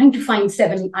maps, trying to find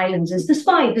 7 islands. Is this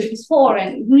 5? Is this 4?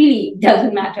 And it really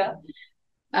doesn't matter.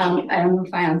 I don't know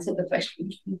if I answered the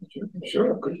question.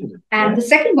 Sure. And the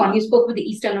second one, you spoke with the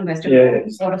eastern and western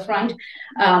waterfront.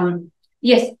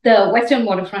 Yes, the western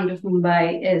waterfront of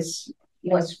Mumbai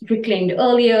was reclaimed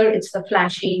earlier. It's the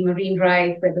flashy Marine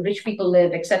Drive where the rich people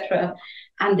live, etc.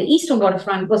 And the eastern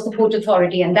waterfront was the Port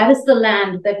Authority, and that is the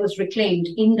land that was reclaimed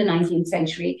in the 19th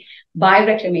century by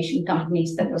reclamation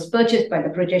companies that was purchased by the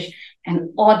British and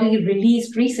oddly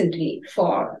released recently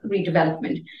for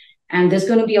redevelopment. And there's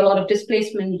going to be a lot of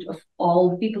displacement of all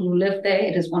the people who live there.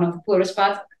 It is one of the poorest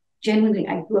parts. Genuinely,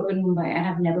 I grew up in Mumbai and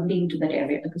have never been to that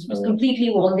area because it was completely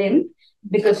walled in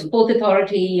because Port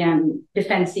Authority and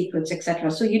defense secrets,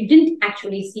 etc. So you didn't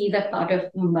actually see that part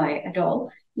of Mumbai at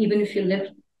all, even if you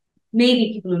lived,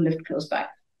 maybe people who lived close by.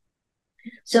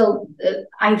 So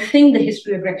I think the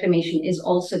history of reclamation is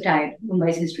also tied,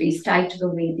 Mumbai's history is tied to the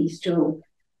way these two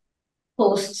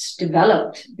coasts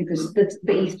developed, because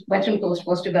the western coast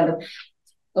was developed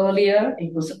earlier.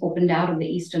 It was opened out, and the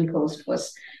eastern coast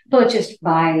was purchased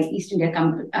by East India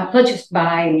Company, purchased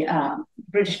by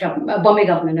British government, Bombay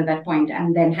government at that point,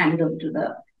 and then handed over to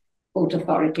the Port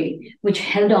Authority, which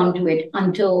held on to it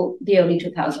until the early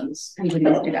 2000s and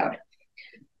released it out.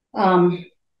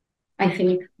 I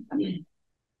think,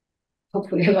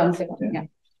 hopefully I've answered. Yeah.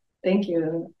 Thank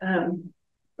you.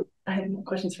 I have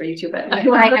questions for you too, but I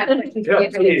have questions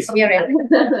for you.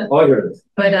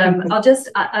 But I'll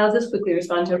just quickly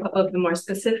respond to a couple of the more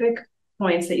specific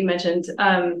points that you mentioned.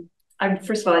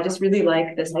 First of all, I just really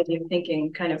like this idea of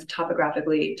thinking kind of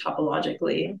topographically,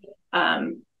 topologically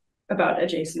about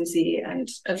adjacency and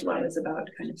as well as about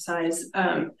kind of size.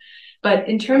 But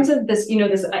in terms of this,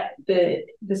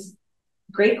 this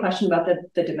great question about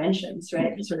the dimensions,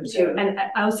 right? Sort of too. And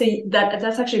I would say that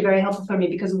that's actually very helpful for me,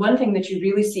 because one thing that you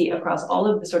really see across all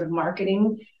of the sort of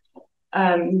marketing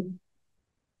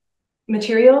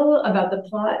material about the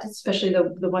plot, especially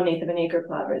the 1/8 of an acre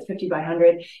plot, or 50 by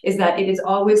 100, is that it is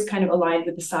always kind of aligned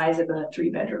with the size of a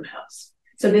 3-bedroom house.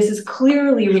 So this is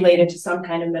clearly related to some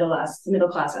kind of middle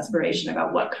class aspiration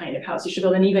about what kind of house you should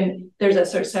build. And even there's a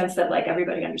sort of sense that like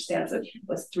everybody understands that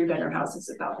a 3-bedroom house is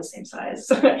about the same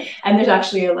size. And there's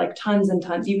actually like tons and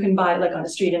tons. You can buy, like on the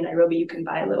street in Nairobi, you can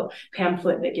buy a little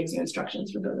pamphlet that gives you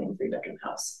instructions for building a 3-bedroom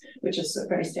house, which is a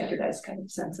very standardized kind of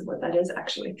sense of what that is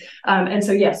actually. And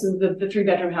so yes, so the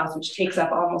 3-bedroom house, which takes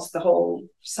up almost the whole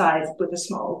size with a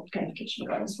small kind of kitchen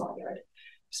garden, small yard.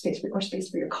 Space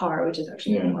for your car, which is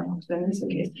actually more often in this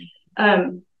case.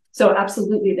 So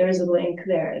absolutely, there is a link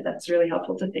there that's really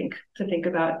helpful to think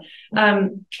about.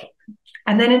 And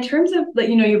then in terms of,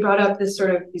 you brought up this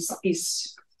sort of this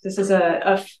is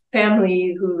a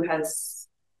family who has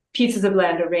pieces of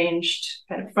land arranged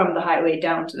kind of from the highway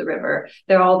down to the river.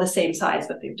 They're all the same size,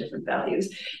 but they have different values.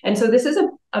 And so this is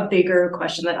a bigger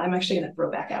question that I'm actually going to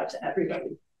throw back out to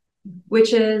everybody,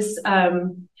 which is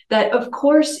that, of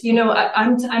course,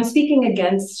 I'm speaking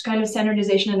against kind of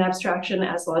standardization and abstraction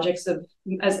as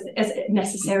as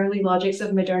necessarily logics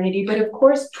of modernity, but of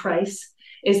course, price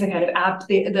is the kind of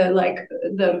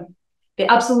the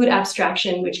absolute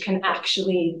abstraction which can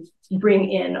actually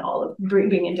bring in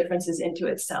differences into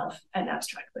itself and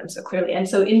abstract them so clearly. And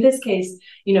so in this case,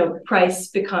 price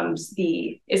becomes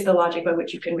the logic by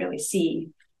which you can really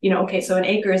see. Okay, so an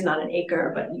acre is not an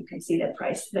acre, but you can see that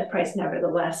price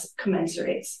nevertheless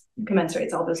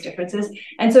commensurates all those differences.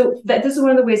 And so this is one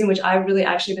of the ways in which I've really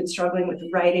actually been struggling with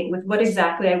writing, with what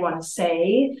exactly I want to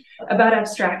say about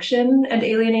abstraction and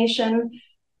alienation,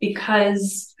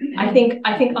 because I think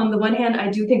on the one hand, I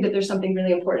do think that there's something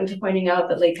really important to pointing out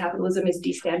that late capitalism is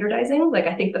destandardizing. Like,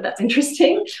 I think that that's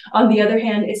interesting. On the other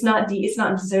hand, it's not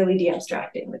necessarily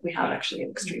de-abstracting. Like, we have actually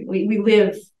an extreme. We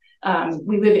live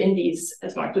in these,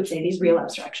 as Mark would say, these real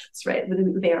abstractions, right?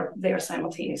 They are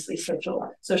simultaneously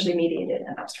socially mediated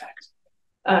and abstract.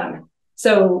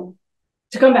 So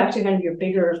to come back to kind of your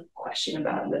bigger question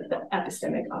about the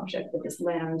epistemic object of this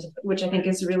land, which I think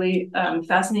is really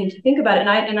fascinating to think about.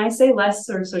 And I say less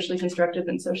sort of socially constructed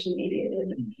than socially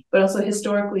mediated, but also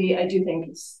historically, I do think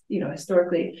it's,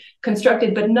 historically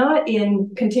constructed, but not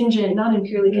in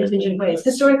purely contingent ways,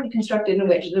 historically constructed in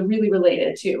which they're really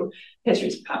related to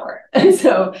histories of power. And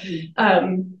so,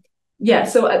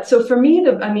 so for me,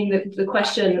 the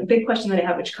big question that I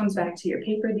have, which comes back to your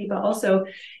paper, Deepa, also,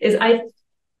 is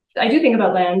I do think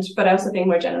about land, but I also think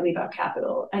more generally about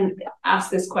capital, and ask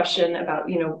this question about,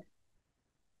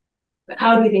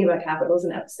 how do we think about capital as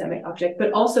an epistemic object?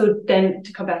 But also then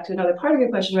to come back to another part of your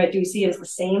question, right? Do we see it as the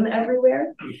same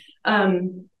everywhere?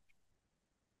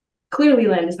 Clearly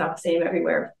land is not the same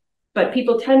everywhere, but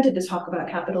people tend to just talk about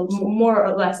capital more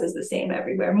or less as the same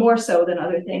everywhere, more so than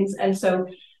other things. And so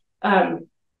I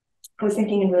was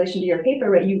thinking in relation to your paper,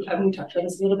 right? We talked about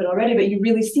this a little bit already, but you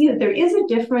really see that there is a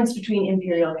difference between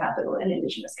imperial capital and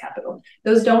indigenous capital.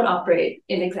 Those don't operate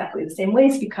in exactly the same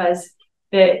ways because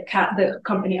the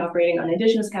company operating on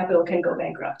indigenous capital can go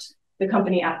bankrupt. The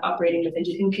company operating with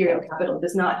imperial capital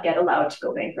does not get allowed to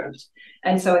go bankrupt.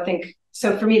 And so I think,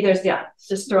 so for me, there's,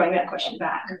 just throwing that question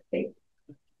back. I think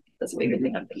that's a bigger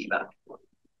thing I'm thinking about.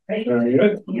 Very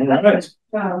good. All right.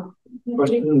 Wow.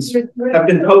 Questions have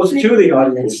been posed to the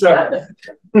audience. So.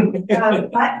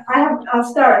 I'll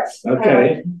start.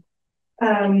 Okay.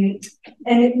 And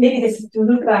maybe this is to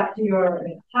look back to your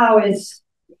how is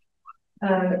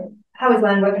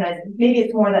land weaponized? Maybe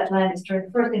it's more that land is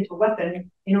turned first into a weapon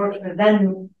in order for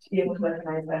them to be able to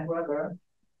weaponize land forever.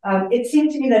 It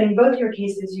seemed to me that in both your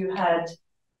cases you had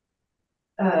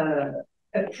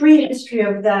a pre-history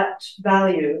of that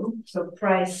value, so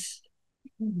price.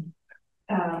 You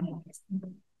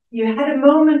had a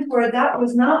moment where that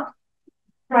was not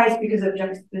price because of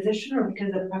juxtaposition or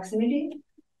because of proximity,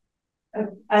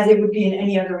 as it would be in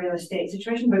any other real estate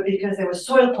situation, but because there was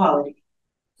soil quality.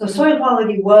 So soil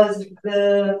quality was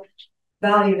the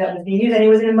value that was being used, and it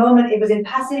was in a moment, it was in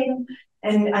passing,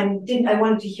 and I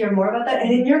wanted to hear more about that.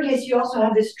 And in your case, you also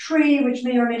have this tree, which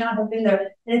may or may not have been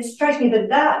there. And it strikes me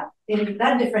that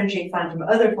differentiates land from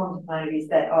other forms of land use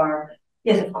that are,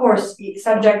 yes, of course,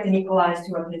 subject and equalized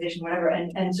to urbanization, whatever,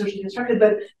 and socially constructed,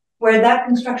 but where that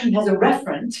construction has a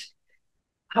referent,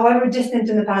 however distant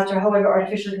in the past or however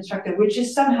artificially constructed, which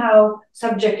is somehow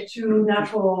subject to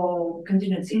natural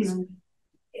contingencies. Mm-hmm.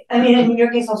 I mean, in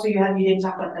your case also, you didn't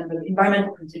talk about them, but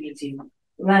environmental contingencies,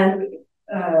 land,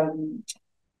 what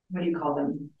do you call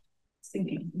them?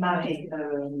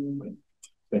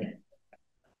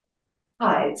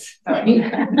 Tides.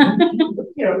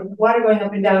 Water going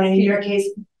up and down, and in your case,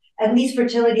 at least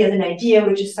fertility as an idea,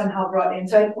 which is somehow brought in.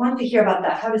 So I want to hear about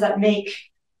that. How does that make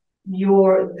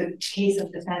the case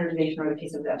of the standardization or the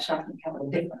case of the abstraction capital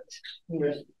different?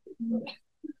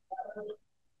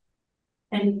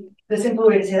 And the simple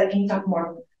way to say that, can you talk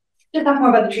more? Just talk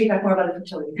more about the tree, talk more about the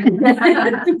fertility.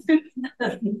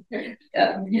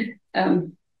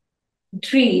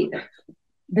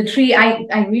 The tree,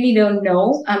 I really don't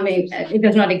know. I mean, it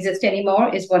does not exist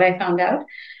anymore, is what I found out.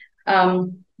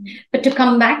 But to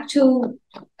come back to,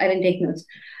 I didn't take notes,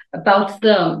 about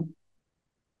the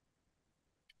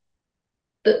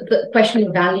question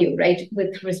of value, right,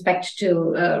 with respect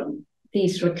to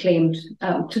these reclaimed,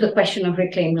 to the question of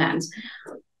reclaimed lands.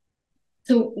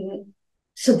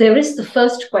 So there is the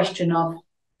first question of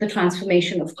the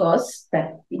transformation, of course,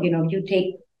 that, you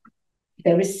take,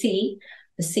 there is sea,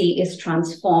 the sea is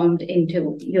transformed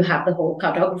into, you have the whole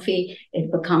cartography,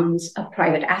 it becomes a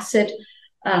private asset.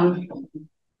 Can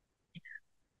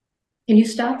you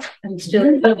start? I'm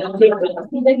still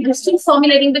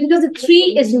formulating, because the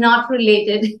tree is not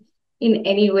related in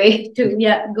any way to,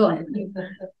 go on.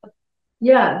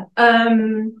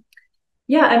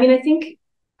 I mean, I think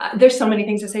there's so many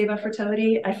things to say about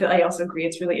fertility. I also agree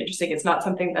it's really interesting. It's not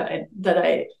something that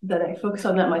I focus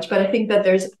on that much, but I think that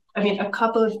there's, a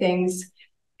couple of things.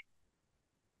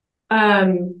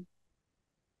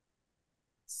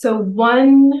 So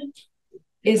one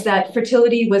is that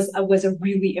fertility was a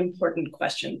really important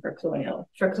question for colonial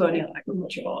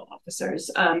agricultural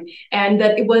officers, and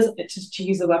that it was, to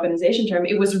use the weaponization term,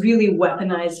 it was really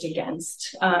weaponized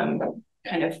against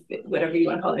kind of whatever you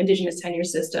want to call it, indigenous tenure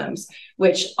systems,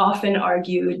 which often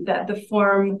argued that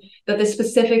the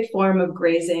specific form of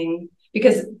grazing,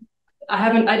 because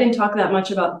I didn't talk that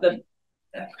much about the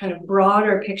kind of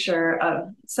broader picture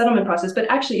of settlement process, but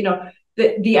actually,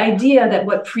 the idea that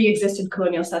what pre-existed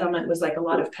colonial settlement was like a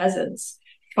lot of peasants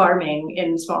farming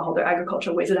in smallholder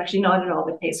agricultural ways is actually not at all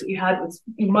the case. What you had was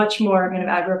much more kind of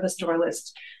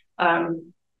agropastoralist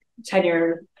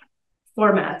tenure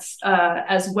formats,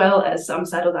 as well as some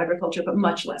settled agriculture, but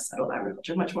much less settled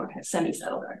agriculture, much more kind of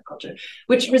semi-settled agriculture,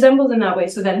 which resembles in that way.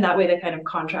 So then that way, the kind of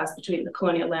contrast between the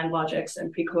colonial land logics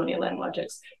and pre-colonial land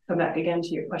logics, come back again to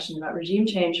your question about regime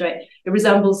change, right? It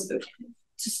resembles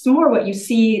just more what you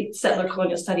see settler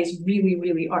colonial studies really,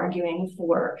 really arguing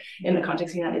for in the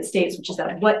context of the United States, which is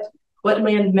that what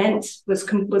land meant was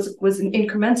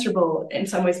incommensurable in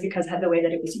some ways, because the way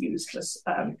that it was used was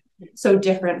so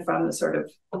different from the sort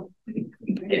of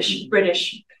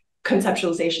British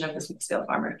conceptualization of the small-scale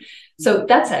farmer. So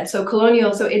that said, so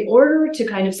in order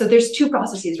to so there's two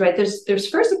processes, right? There's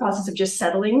first a process of just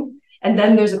settling And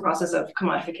then there's a process of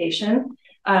commodification.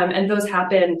 And those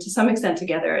happen to some extent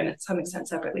together and to some extent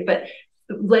separately. But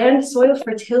land soil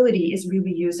fertility is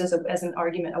really used as an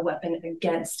argument, a weapon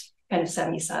against kind of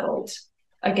semi-settled,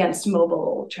 against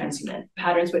mobile transhumant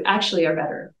patterns, which actually are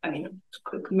better. I mean,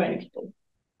 many people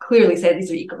clearly say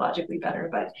these are ecologically better,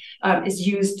 but is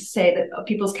used to say that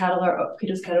people's cattle are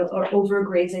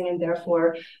overgrazing and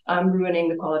therefore ruining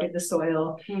the quality of the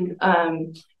soil.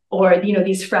 Or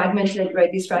these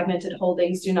fragmented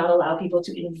holdings do not allow people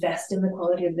to invest in the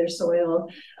quality of their soil,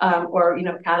 or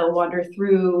cattle wander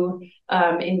through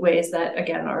in ways that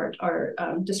again are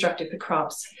destructive to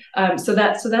crops. So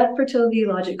that fertility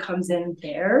logic comes in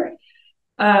there.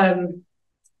 I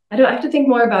have to think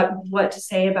more about what to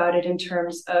say about it in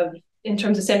terms of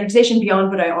standardization beyond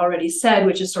what I already said,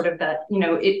 which is sort of that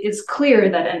it is clear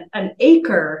that an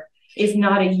acre is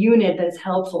not a unit that is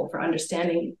helpful for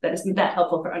understanding,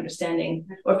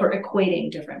 or for equating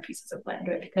different pieces of land,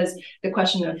 right? Because the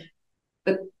question of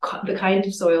the kind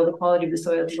of soil, the quality of the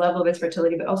soil, the level of its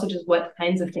fertility, but also just what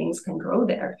kinds of things can grow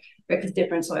there, right? Because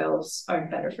different soils are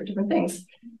better for different things.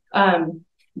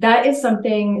 That is a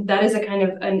kind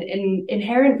of an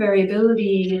inherent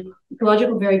variability,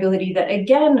 ecological variability that,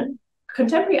 again,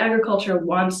 contemporary agriculture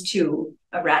wants to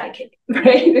eradicate,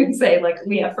 right? And say, like,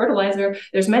 we have fertilizer.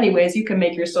 There's many ways you can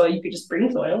make your soil. You could just bring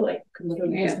soil, like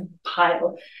literally just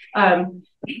pile.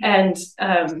 And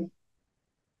so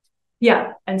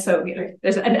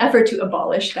there's an effort to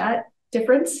abolish that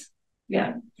difference.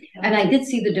 Yeah. And I did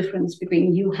see the difference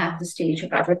between you have the stage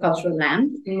of agricultural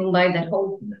land in Mumbai,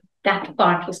 that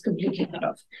part was completely cut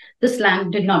off. This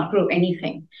land did not grow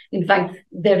anything. In fact,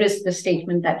 there is the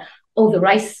statement that, the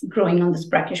rice growing on this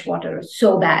brackish water is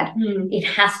so bad, it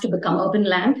has to become urban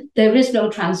land. There is no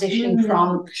transition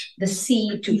from the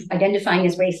sea to identifying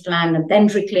as wasteland and then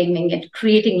reclaiming it,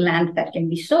 creating land that can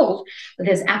be sold. But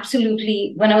there's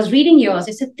absolutely, when I was reading yours,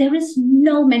 I said, there is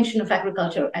no mention of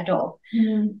agriculture at all.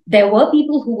 There were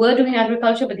people who were doing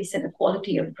agriculture, but they said the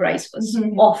quality of rice was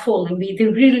awful, and they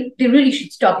really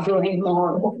should stop growing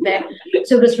more over there.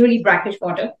 So it was really brackish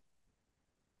water.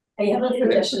 I have a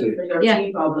suggestion for your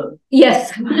tree problem.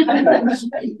 Yes.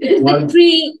 The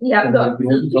tree,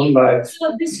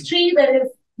 So this tree that is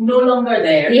no longer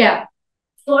there. Yeah.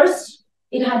 First,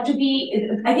 it had to be,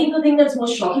 I think the thing that's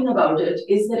most shocking about it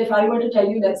is that if I were to tell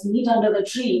you let's meet under the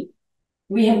tree,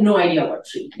 we have no idea what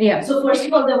tree. Yeah. So first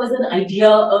of all, there was an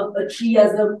idea of a tree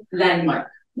as a landmark.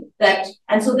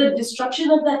 And so the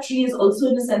destruction of that tree is also,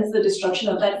 in a sense, the destruction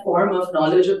of that form of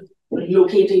knowledge of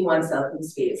locating oneself in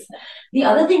space. The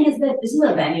other thing is that this is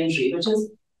a banyan tree, which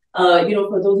is,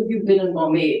 for those of you who've been in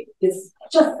Bombay, it's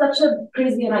just such a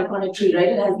crazy and iconic tree, right?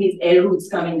 It has these air roots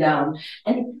coming down.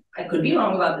 And I could be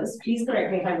wrong about this. Please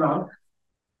correct me if I'm wrong.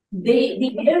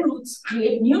 The air roots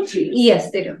create new trees. Yes,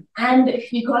 they do. And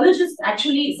ecologists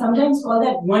actually sometimes call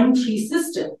that one tree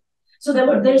system. So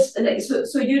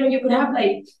you could have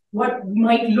like what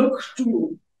might look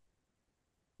to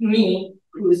me,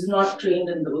 who is not trained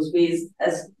in those ways,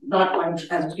 as not one,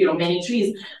 as many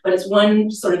trees, but it's one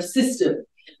sort of system.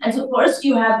 And so first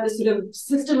you have this sort of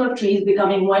system of trees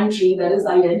becoming one tree that is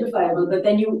identifiable, but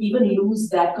then you even lose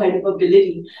that kind of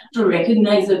ability to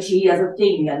recognize a tree as a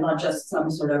thing and not just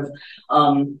some sort of,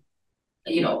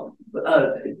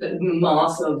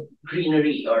 mass of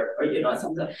greenery or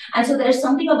something. And so there's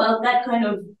something about that kind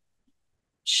of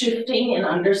shifting and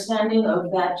understanding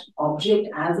of that object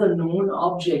as a known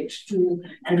object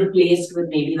and replaced with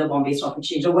maybe the Bombay Stock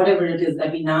Exchange or whatever it is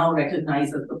that we now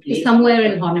recognize as the place. Somewhere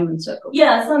in Horniman Circle.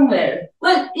 Yeah, somewhere.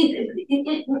 Well,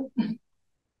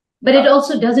 but it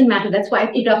also doesn't matter. That's why I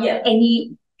picked up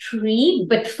any tree,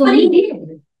 but it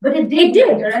did. But it did.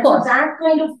 And so that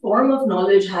kind of form of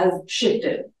knowledge has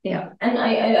shifted. Yeah. And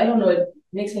I don't know, it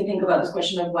makes me think about this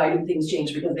question of why do things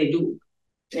change? Because they do.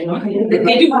 They do.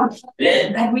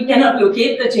 That we cannot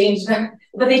locate the change,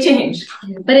 but they change.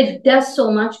 But it does so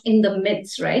much in the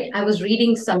myths, right? I was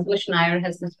reading Santosh Nair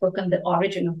has this book on the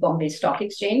origin of Bombay Stock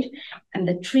Exchange, and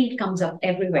the tree comes up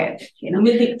everywhere,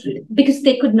 Mythic tree. Because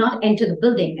they could not enter the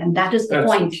building, and that's the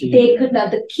point. They could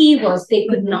not. The key was they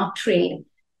could not trade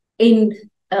in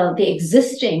the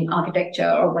existing architecture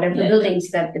or whatever the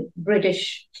buildings that the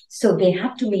British, so they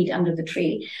had to meet under the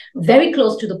tree, very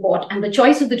close to the port. And the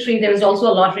choice of the tree, there is also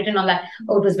a lot written on that.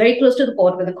 Oh, it was very close to the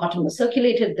port where the cotton was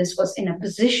circulated. This was in a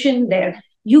position there.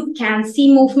 You can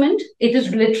see movement. It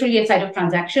is literally a site of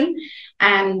transaction.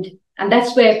 And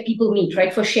that's where people meet,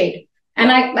 right, for shade.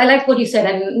 And I like what you said.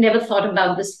 I never thought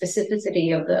about the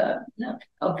specificity of the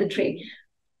tree.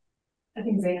 I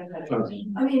think Zainab had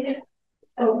I mean,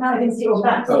 now I can see all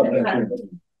that.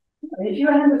 If you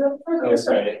hand it up. Oh,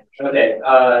 sorry. Okay.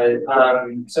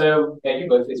 So thank you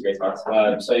both for these great talks.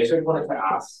 So I sort of wanted to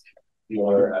ask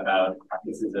more about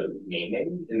practices of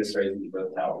naming in the stories that you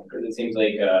both tell, because it seems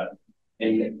like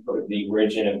in the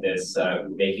origin of this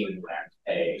making land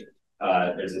pay,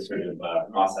 there's a sort of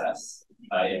process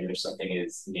in which something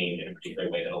is named in a particular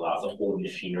way that allows a whole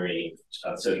machinery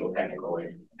of social, technical,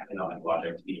 and economic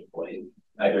logic to be deployed,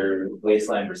 either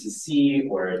wasteland versus sea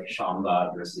or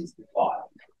Shamba versus the plot.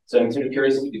 So I'm sort of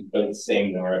curious if you could both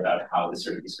say more about how this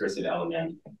sort of discursive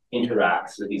element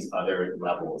interacts with these other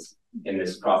levels in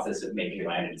this process of making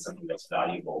land into something that's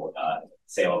valuable,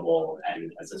 saleable,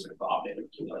 and as a sort of object of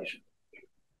accumulation.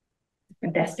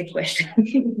 Fantastic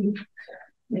question.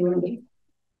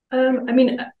 I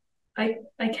mean,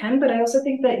 I can, but I also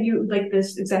think that you like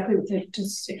this exactly.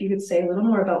 Just if you could say a little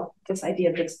more about this idea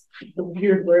of this, the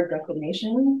weird word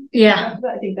reclamation. Yeah,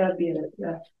 I think that would be it.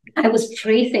 Yeah. I was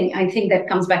tracing. I think that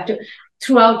comes back to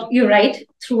throughout. You're right.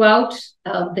 Throughout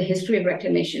the history of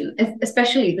reclamation,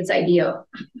 especially this idea of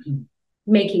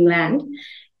making land,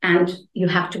 and you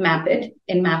have to map it.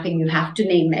 In mapping, you have to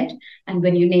name it, and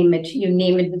when you name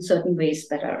it in certain ways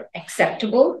that are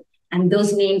acceptable. And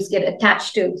those names get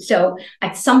attached to. So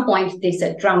at some point, they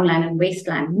said drown land and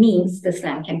wasteland means this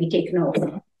land can be taken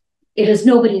over. It is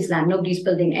nobody's land. Nobody's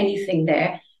building anything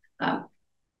there.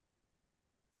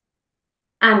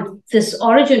 And this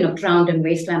origin of drowned and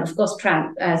wasteland, of course,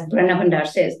 as Brenna Bhandar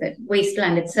says, that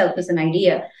wasteland itself is an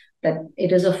idea, that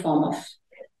it is a form of,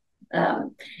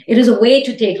 it is a way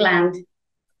to take land.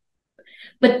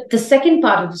 But the second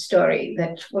part of the story,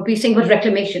 that what we're saying about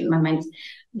reclamation, my mind is,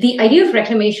 the idea of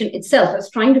reclamation itself, I was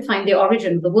trying to find the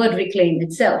origin of the word reclaim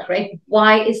itself, right?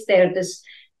 Why is there this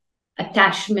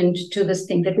attachment to this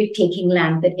thing that we're taking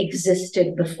land that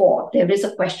existed before? There is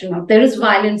a question of, there is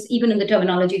violence, even in the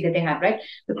terminology that they have, right?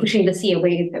 They're pushing the sea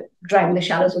away, they're driving the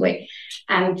shallows away.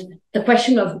 And the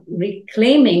question of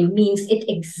reclaiming means it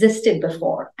existed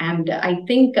before. And I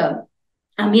think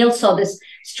Amiel saw this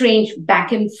strange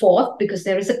back and forth because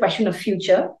there is a question of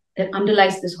future that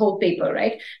underlies this whole paper,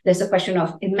 right? There's a question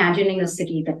of imagining a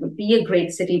city that would be a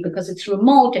great city because it's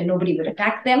remote and nobody would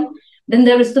attack them. Then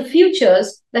there is the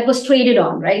futures that was traded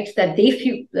on, right? That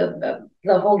the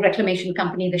whole reclamation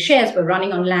company, the shares were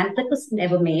running on land that was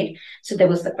never made. So there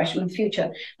was the question of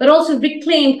future. But also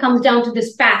reclaim comes down to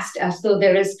this past, as though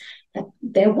there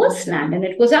was land and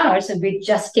it was ours and we're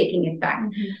just taking it back.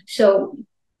 Mm-hmm.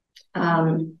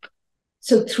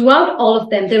 So throughout all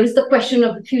of them, there is the question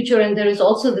of the future, and there is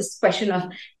also this question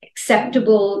of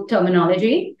acceptable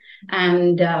terminology.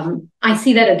 And I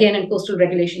see that again in coastal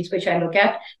regulations, which I look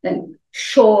at. Then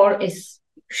shore is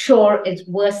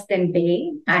worse than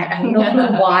bay. I have no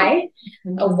clue why.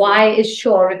 Why is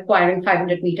shore requiring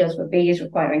 500 meters, where bay is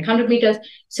requiring 100 meters?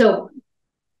 So,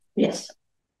 yes.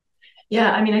 Yeah,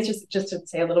 I mean, I just to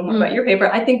say a little more about your paper,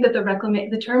 I think that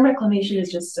the term reclamation is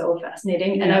just so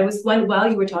fascinating. Yeah. And while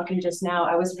you were talking just now,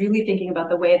 I was really thinking about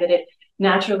the way that it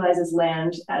naturalizes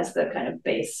land as the kind of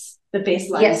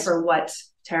baseline yes. for what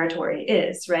territory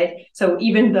is, right? So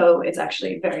even though it's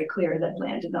actually very clear that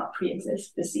land did not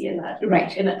pre-exist the sea in that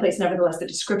place, nevertheless, the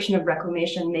description of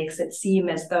reclamation makes it seem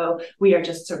as though we are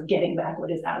just sort of getting back what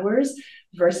is ours,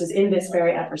 versus in this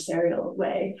very adversarial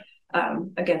way.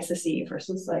 Against the sea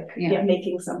versus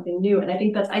making something new. And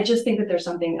I just think that there's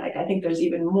something I think there's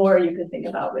even more you could think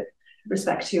about with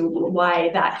respect to why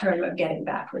that term of getting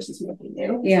back versus making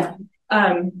new. Yeah.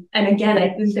 And again, I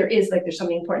think there's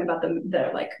something important about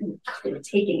the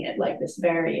taking it like this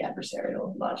very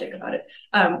adversarial logic about it.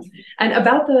 And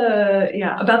about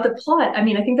the plot, I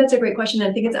mean, I think that's a great question.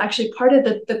 And I think it's actually part of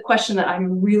the question that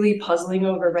I'm really puzzling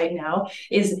over right now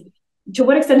is, to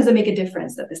what extent does it make a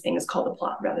difference that this thing is called a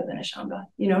plot rather than a shamba,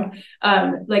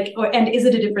 and is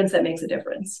it a difference that makes a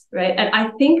difference, right? And I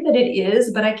think that it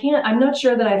is, but I'm not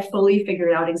sure that I've fully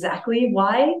figured out exactly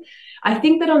why. I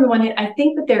think that on the one hand, I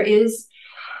think that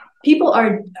people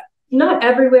are not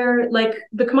everywhere, like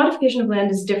the commodification of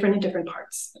land is different in different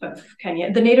parts of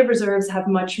Kenya. The native reserves have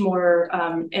much more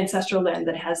ancestral land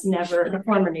that has never, the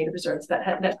former native reserves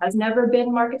that has never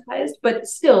been marketized, but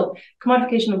still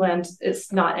commodification of land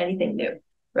is not anything new,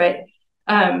 right?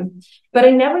 But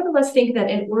I nevertheless think that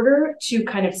in order to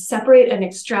kind of separate and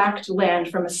extract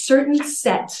land from a certain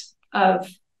set of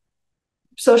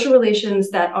social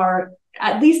relations that are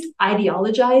at least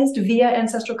ideologized via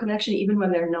ancestral connection, even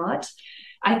when they're not,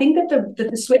 I think that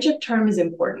the switch of term is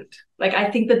important. Like, I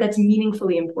think that that's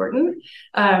meaningfully important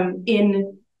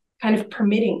in kind of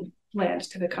permitting land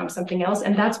to become something else.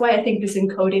 And that's why I think this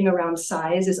encoding around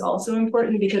size is also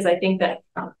important, because I think that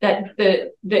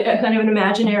the kind of an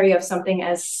imaginary of something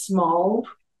as small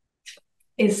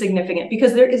is significant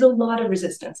because there is a lot of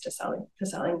resistance to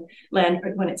selling land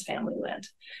when it's family land.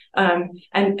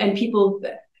 And people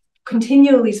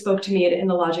continually spoke to me in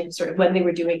the logic of sort of when they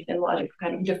were doing it in the logic of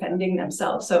kind of defending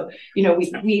themselves. So, you know,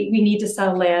 we need to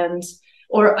sell land,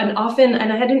 and often,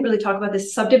 and I didn't really talk about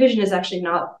this, subdivision is actually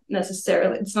not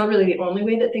necessarily, it's not really the only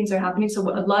way that things are happening. So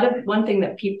one thing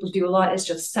that people do a lot is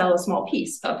just sell a small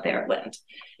piece of their land,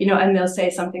 you know, and they'll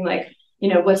say something like, you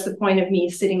know, what's the point of me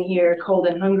sitting here cold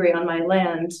and hungry on my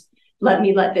land? Let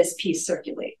this piece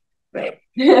circulate, right?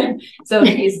 So a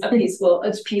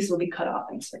piece will be cut off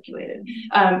and circulated.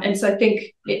 And so I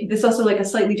think there's also like a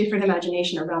slightly different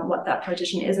imagination around what that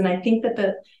partition is. And I think that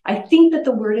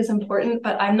the word is important,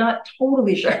 but I'm not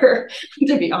totally sure,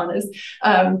 to be honest.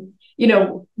 You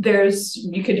know,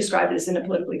 you could describe this in a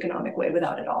political economic way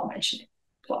without at all mentioning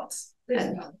plots.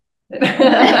 And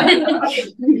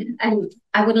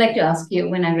I would like to ask you,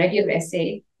 when I read your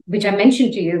essay, which I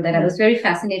mentioned to you, that I was very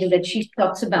fascinated that she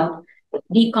talks about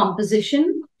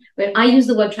decomposition, where I use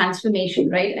the word transformation,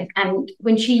 right? And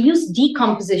when she used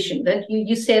decomposition, that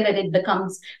you say that it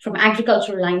becomes from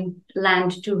agricultural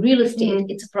land to real estate,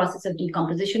 it's a process of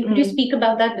decomposition. Could you speak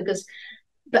about that? Because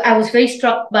I was very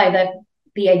struck by that,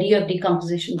 the idea of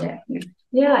decomposition there.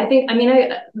 Yeah,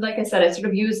 like I said, I sort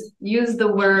of use the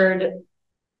word,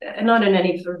 not in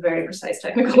any sort of very precise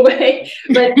technical way,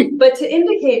 but to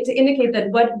indicate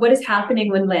that what is happening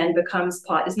when land becomes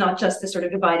plot is not just the sort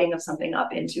of dividing of something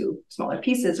up into smaller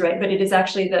pieces, right? But it is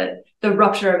actually the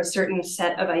rupture of a certain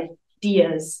set of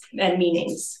ideas and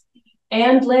meanings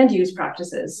and land use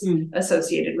practices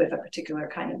associated with a particular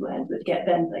kind of land that get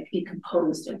then like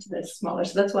decomposed into this smaller.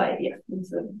 So that's why,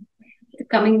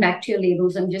 coming back to your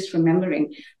labels, I'm just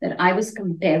remembering that I was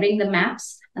comparing the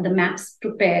maps, and the maps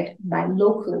prepared by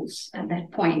locals at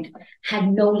that point had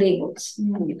no labels.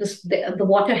 It was the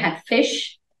water had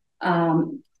fish.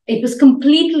 It was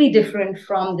completely different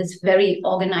from this very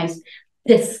organized,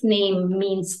 this name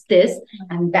means this,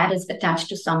 and that is attached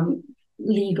to some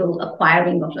legal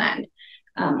acquiring of land.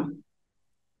 And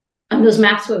those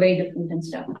maps were very different and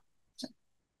stuff. So.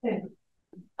 Okay.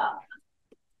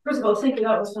 First of all, thank you.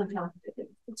 That was fantastic.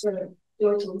 It's sort of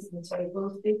your to listen to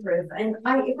both papers. And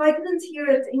if I didn't hear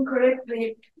it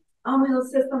incorrectly, Amiel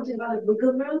said something about a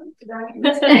wiggle room.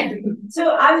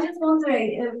 So I was just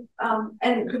wondering if,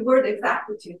 and the word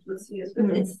exactitude was used,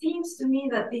 but it seems to me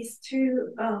that these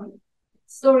two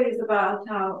stories about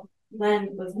how land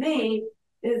was made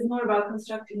is more about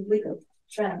constructing legal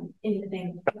trend,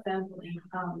 anything resembling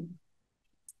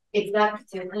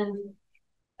exactitude. And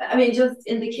I mean, just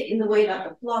in the way that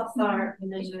the plots are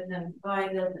measured and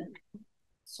divided and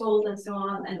sold and so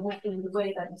on, and also in the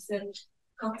way that you said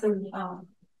cotton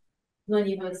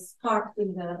money was parked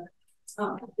in the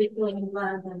reclaimed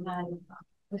land and then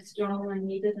withdrawn when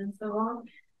needed and so on.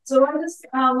 So I just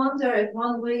wonder if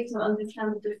one way to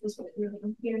understand the difference between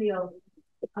imperial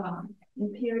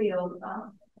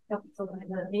capital and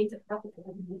the native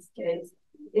capital in this case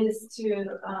is to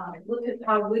look at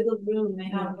how wiggle room may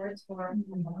have worked for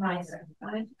Kaiser,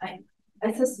 right?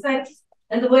 I suspect,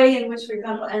 and the way in which, for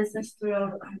example,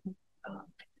 ancestral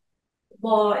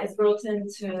law is brought in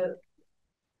to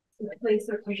place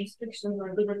certain restrictions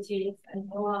or liberties and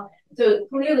so on. So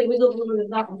clearly, wiggle room is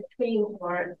not the same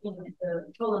for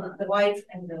the white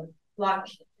and the black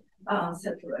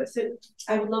settlers. So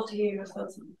I would love to hear your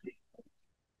thoughts on that.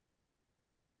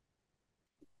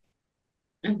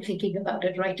 I'm thinking about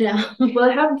it right now. Well,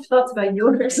 I have thoughts about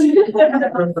yours.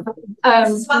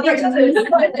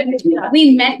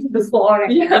 We met before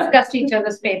and discussed each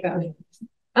other's paper.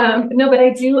 No, but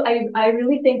I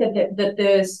really think that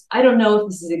there's, I don't know if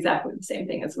this is exactly the same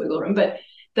thing as wiggle room, but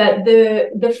that the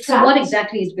fact, so what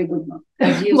exactly is wiggle room?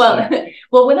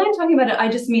 Well, when I'm talking about it, I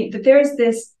just mean that there's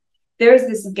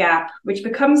this gap which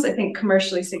becomes, I think,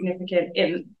 commercially significant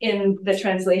in the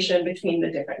translation between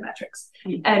the different metrics,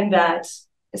 and that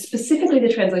specifically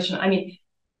the translation. I mean,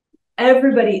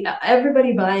 everybody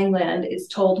buying land is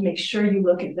told to make sure you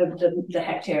look at the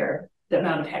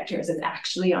amount of hectares that's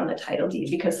actually on the title deed,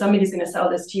 because somebody's going to sell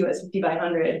this to you as 50 by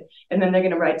 100, and then they're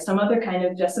going to write some other kind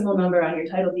of decimal number on your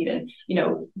title deed, and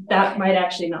that might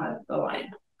actually not align,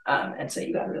 and so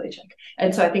you got to really check.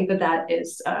 And so I think that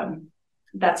is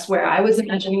that's where I was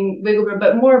imagining wiggle room,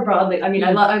 but more broadly, I mean,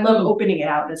 I love opening it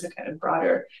out as a kind of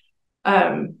broader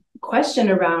question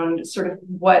around sort of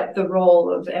what the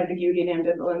role of ambiguity and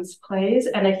ambivalence plays.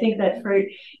 And I think that for,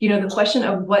 the question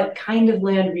of what kind of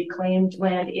land reclaimed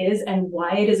land is and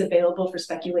why it is available for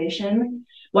speculation,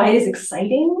 why it is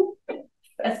exciting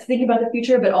as thinking about the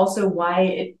future, but also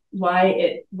why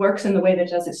it works in the way that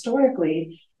it does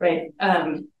historically, right?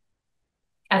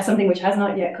 as something which has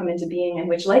not yet come into being and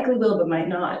which likely will but might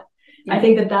not. I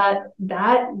think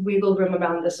that wiggle room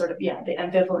around the sort of, the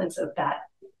ambivalence of that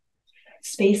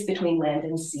space between land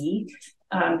and sea,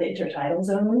 the intertidal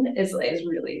zone is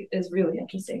really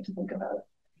interesting to think about.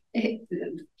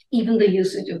 Even the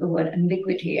usage of the word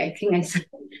ambiguity, I think is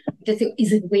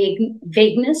it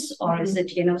vagueness, or is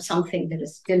it, something that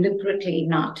is deliberately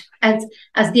not, as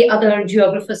the other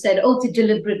geographer said, it's a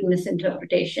deliberate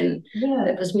misinterpretation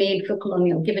that was made for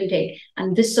colonial give and take.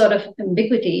 And this sort of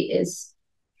ambiguity is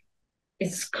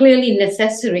clearly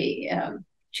necessary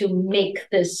to make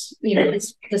this,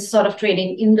 this sort of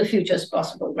trading in the future as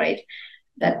possible, right?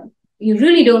 That you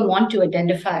really don't want to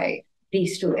identify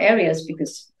these two areas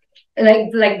because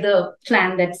like the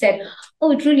plan that said,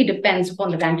 it really depends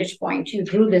upon the vantage point you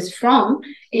drew this from.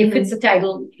 If it's a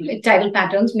tidal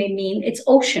patterns may mean it's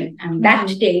ocean, and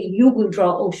that day you will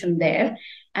draw ocean there,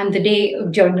 and the day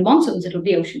during the monsoons it'll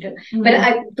be ocean too.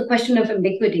 But the question of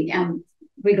ambiguity and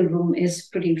wiggle room is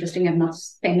pretty interesting. I've not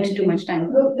spent too much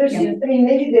time. Well,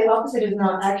 maybe the opposite is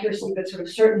not accuracy, but sort of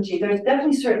certainty. There's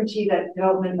definitely certainty that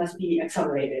development must be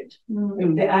accelerated.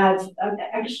 The ads,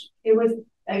 it was,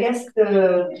 I guess,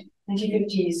 the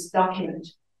 1950s document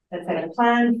that said a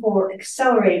plan for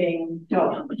accelerating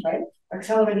development, right?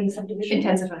 Accelerating subdivision.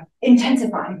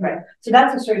 Intensifying, right? So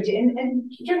that's a certainty. And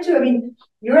here too,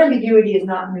 your ambiguity is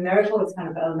not numerical, it's kind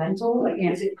of elemental. Like,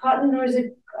 is it cotton or is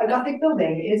it a Gothic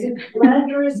building? Is it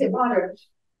land or is it water?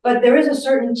 But there is a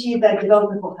certainty that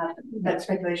development will happen, that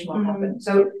speculation will happen.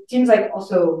 So it seems like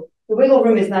also the wiggle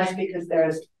room is nice because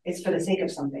it's for the sake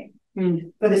of something.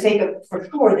 For the sake of, for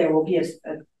sure, there will be a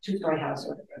two-story house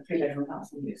or a three-bedroom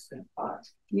house in this spot.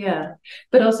 Yeah,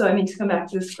 but also, to come back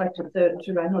to this question,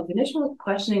 to Reinhold's initial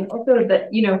questioning, also that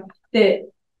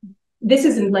this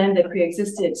isn't land that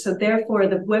pre-existed, so therefore,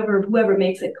 whoever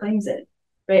makes it claims it,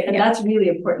 right? And that's really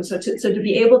important. So to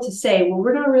be able to say, well,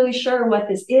 we're not really sure what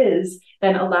this is,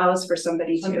 then allows for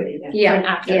somebody to, for an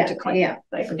actor to claim it,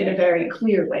 like in a very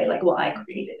clear way, like, well, I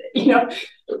created it,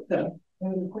 So,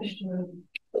 question.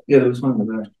 Yeah, there was one in the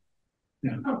back.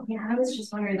 Yeah. Oh, yeah, I was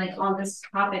just wondering, on this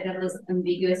topic of this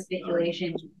ambiguous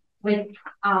speculation, with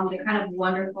the kind of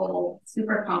wonderful,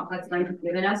 super complex language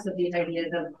given us with these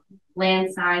ideas of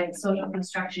land size, social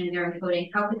construction, and their encoding,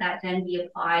 how could that then be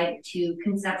applied to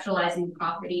conceptualizing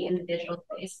property in the digital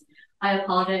space? I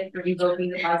apologize for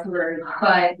revoking the buzzword,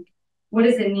 but what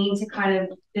does it mean to kind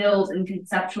of build and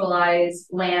conceptualize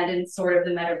land in sort of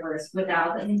the metaverse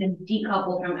without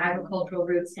decoupled from agricultural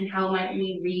roots, and how might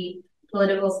we read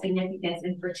political significance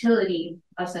and fertility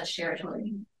of such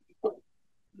territory?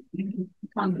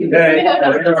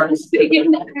 Metaverse.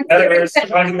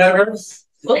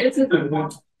 Well, this is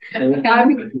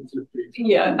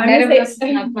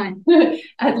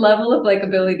at level of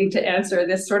ability to answer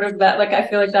this sort of that, I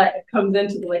feel like that comes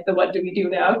into the what do we do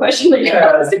now question.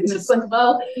 It's just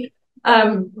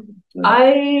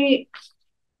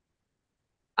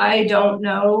I don't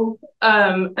know.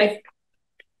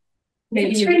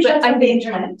 Maybe screenshots from the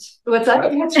internet. What's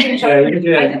that?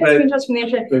 Screenshots from the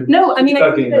internet. No, I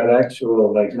talking about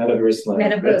actual metaverse land.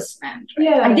 Metaverse land. Right?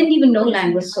 Yeah, I didn't even know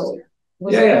land was sold. No,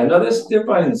 they're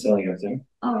buying and selling up there.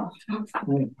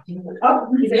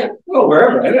 Well,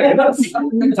 wherever. I know it's a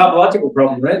topological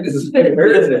problem, right? Where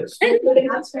is it?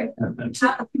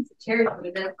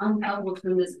 Territory that's unknowable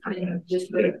through this kind of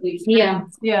just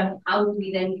how would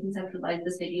we then conceptualize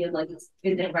this idea of is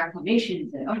it reclamation?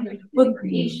 Is it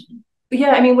creation?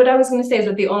 Yeah, what I was going to say is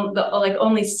that the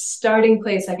only starting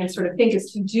place I can sort of think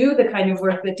is to do the kind of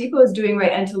work that Deepa is doing,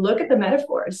 right, and to look at the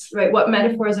metaphors, right? What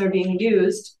metaphors are being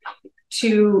used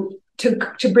to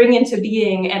bring into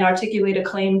being and articulate a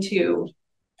claim to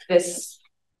this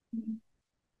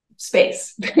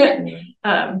space. I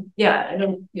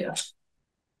don't. Yeah.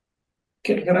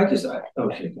 Can I just?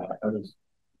 Okay, I was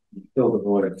fill the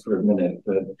void for a minute,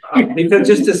 but because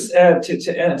just to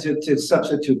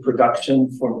substitute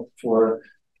production for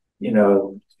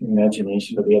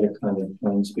imagination or the other kind of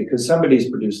things, because somebody's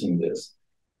producing this,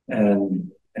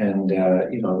 and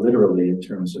literally in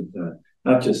terms of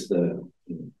not just the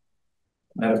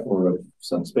metaphor of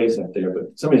some space out there,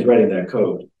 but somebody's writing that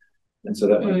code, and so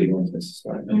that might be one place to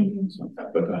start.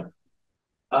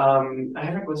 I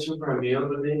have a question for Amiel,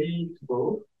 but maybe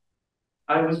both.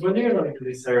 I was wondering about the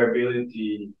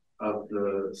desirability of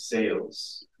the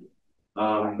sales.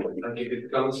 If it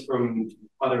comes from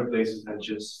other places than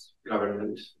just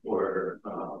government or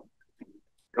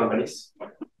companies.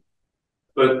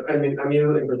 But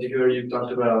Amiel in particular, you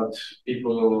talked about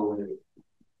people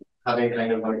having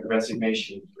kind of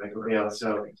resignation, okay, I'll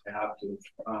sell if I have to.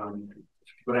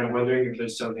 But I'm wondering if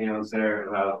there's something else there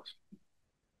about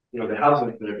the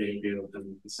houses that are being built and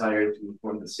the desire to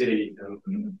form the city and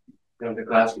the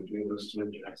clash between those two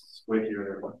interests with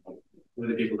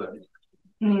the people that.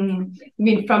 I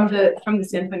mean, from the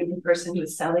standpoint of the person who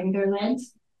is selling their land.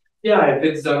 Yeah, if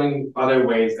it's done in other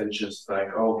ways than just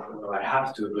like, oh, well, I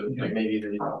have to, but like maybe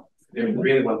they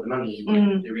really want the money,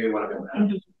 they really want to build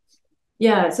that.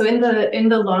 Yeah, so in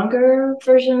the longer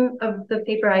version of the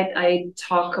paper, I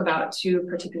talk about two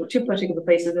particular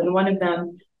places, and one of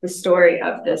them, the story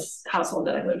of this household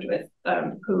that I lived with,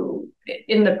 who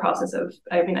in the process of,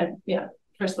 I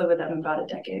first lived with them about a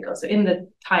decade ago. So in the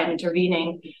time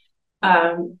intervening,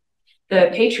 the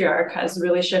patriarch has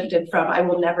really shifted from I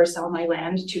will never sell my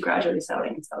land to gradually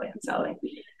selling and selling and selling.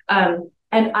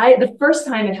 And the first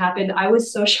time it happened, I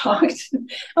was so shocked.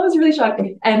 I was really shocked.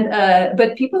 And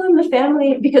but people in the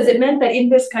family, because it meant that in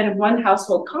this kind of one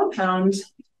household compound,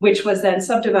 which was then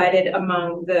subdivided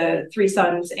among the three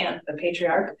sons and the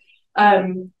patriarch, that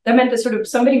meant that sort of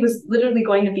somebody was literally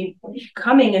going to be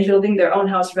coming and building their own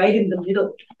house right in the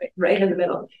middle.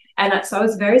 And so I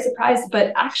was very surprised,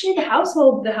 but actually the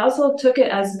household took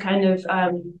it as kind of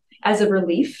as a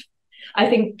relief. I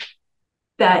think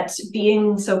that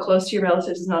being so close to your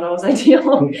relatives is not always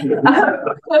ideal.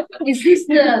 Is this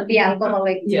the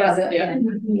alcoholic brother? Yeah.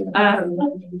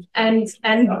 And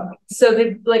so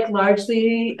they like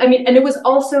largely, I mean, and it was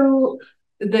also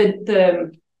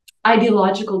the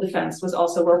ideological defense was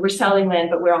also where we're selling land,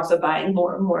 but we're also buying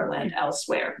more and more land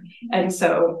elsewhere. And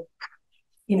so,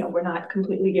 we're not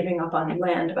completely giving up on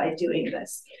land by doing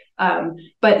this.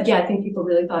 But yeah, I think people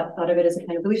really thought of it as a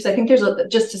kind of belief. So I think there's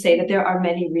just to say that there are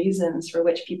many reasons for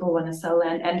which people want to sell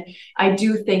land. And I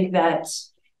do think that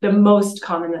the most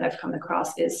common that I've come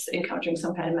across is encountering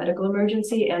some kind of medical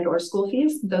emergency and or school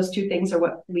fees. Those two things are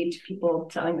what lead to people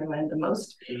selling their land the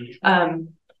most.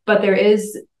 But there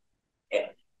is,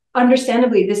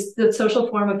 understandably, the social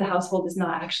form of the household is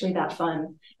not actually that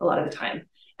fun a lot of the time.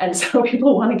 And so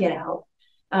people want to get out.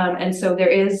 And so there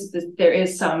is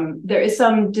some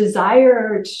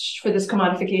desire for this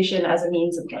commodification as a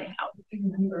means of getting out. I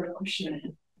remember a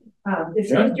question.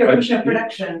 It's your question of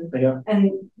production,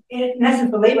 and in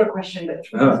essence the labor question, but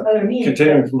through other means.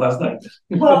 Continuing from last night.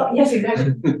 Well, yes,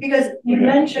 exactly. Because you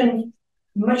mentioned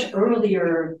much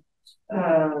earlier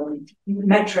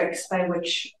metrics by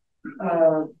which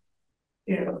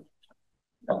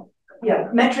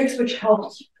metrics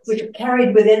which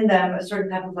carried within them a certain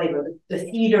type of labor, the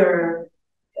theater,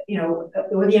 or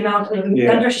the amount of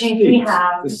gun exchange we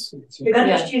have, the gun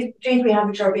exchange we have,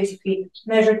 which are basically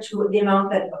measured to the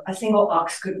amount that a single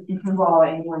ox could draw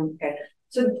in one. Okay.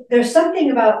 So there's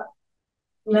something about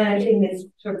land in its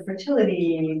sort of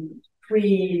fertility, even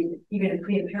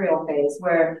pre-imperial phase,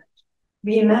 where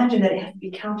we imagine that it has to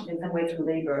be counted in some way through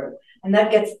labor, and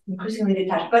that gets increasingly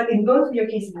detached. But in both of your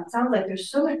cases, it sounds like there's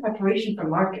so much preparation for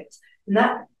markets, and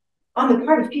that on the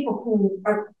part of people who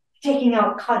are taking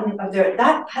out cotton of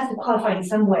that has to qualify in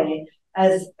some way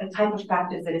as a type of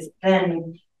practice that is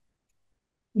then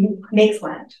makes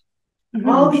land.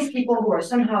 All these people who are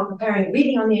somehow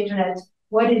reading on the internet,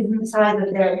 what is the size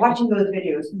of their, watching those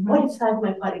videos, what is the size of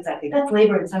my plot exactly? That's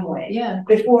labor in some way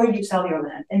before you sell your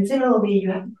land. And similarly,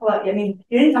 you have to pull out, I mean,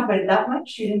 you didn't talk about it that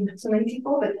much, you didn't have so many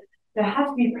people, but there have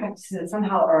to be practices that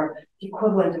somehow are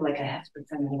equivalent to like a half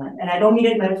percent of land. And I don't mean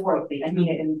it metaphorically, I mean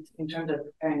it in terms of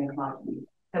preparing a commodity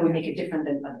that would make it different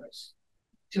than others.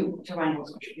 To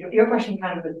Reinhold's question. Your question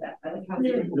kind of is that. I like how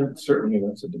certainly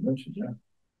that's a dimension,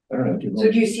 I don't know. So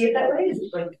do you see it that way? Is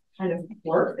it like kind of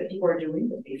work that people are doing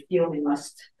that they feel they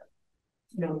must,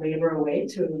 labor away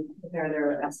to prepare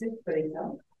their asset for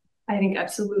themselves? I think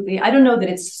absolutely. I don't know that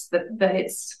it's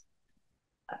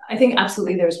I think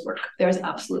absolutely there's work. There's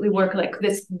absolutely work like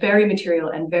this, very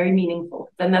material and very meaningful.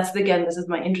 And that's, again, this is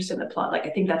my interest in the plot. Like, I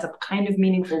think that's a kind of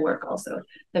meaningful work also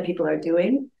that people are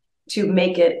doing to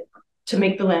make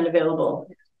the land available.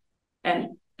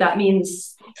 And that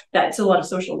means that it's a lot of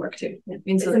social work too. It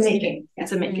means it's a making.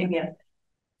 It's a making, yeah.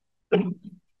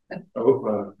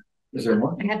 Is there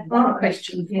more? I had one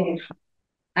question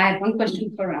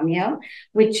for Amiel,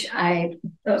 which I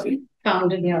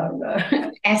found in your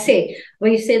essay,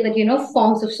 where you say that,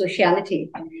 forms of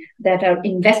sociality that are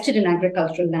invested in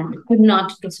agricultural land could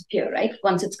not disappear, right?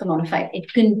 Once it's commodified,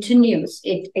 it continues,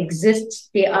 it exists,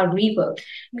 they are reworked.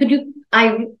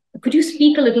 Could you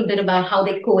speak a little bit about how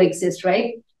they coexist,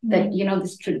 right? That,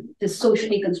 this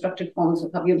socially constructed forms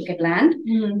of how you look at land,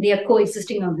 they are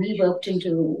coexisting or reworked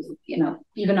into,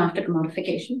 even after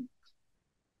commodification.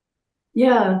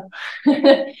 Yeah.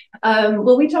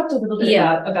 Well, we talked a little bit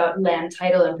about land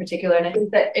title in particular, and I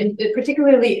think that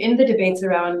particularly in the debates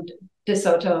around De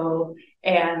Soto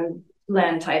and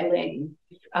land titling,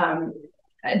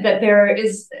 that there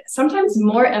is sometimes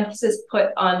more emphasis put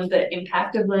on the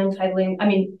impact of land titling. I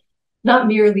mean, not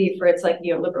merely for its like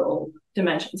neoliberal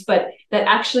dimensions, but that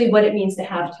actually what it means to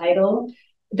have title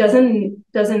doesn't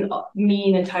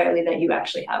mean entirely that you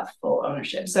actually have full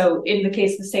ownership. So in the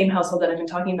case of the same household that I've been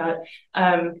talking about,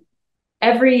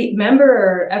 every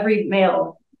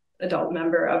male adult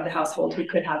member of the household who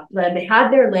could have land, they had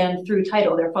their land through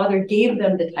title. Their father gave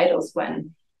them the titles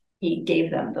when he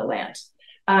gave them the land.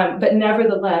 But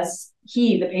nevertheless,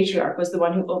 he, the patriarch, was the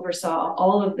one who oversaw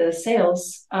all of the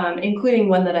sales, including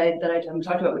one that I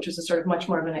talked about, which was a sort of much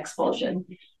more of an expulsion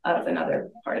of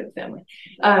another part of the family.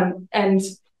 And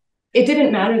it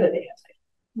didn't matter that they had title.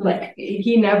 Like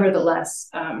he nevertheless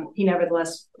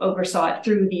oversaw it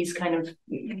through these kind of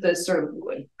the sort of,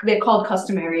 they're called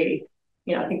customary,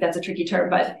 I think that's a tricky term,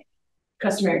 but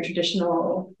customary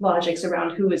traditional logics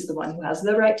around who is the one who has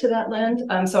the right to that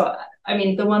land. So I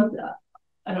mean,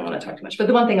 I don't want to talk too much, but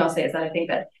the one thing I'll say is that I think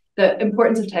that the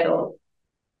importance of title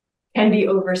can be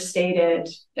overstated.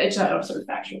 It's not sort of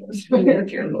factual, it's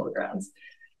empirical grounds.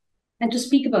 And to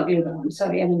speak about labor, I'm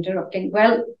sorry, I'm interrupting.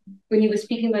 Well, when you were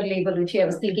speaking about labor, Lucia, I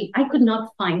was thinking I could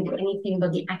not find anything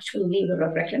about the actual labor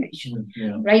of reclamation.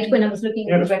 Right? When I was looking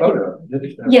at the photo.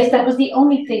 Yes, that was the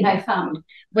only thing I found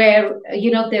where,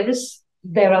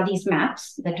 there are these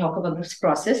maps that talk about this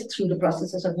process through the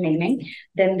processes of naming.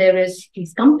 Then there is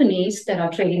these companies that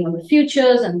are trading on the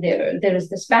futures, and there is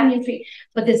this banyan tree,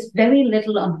 but there's very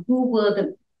little on who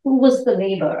was the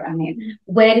labor. I mean,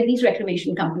 where did these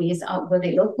reclamation companies were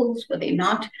they locals? Were they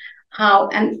not? How?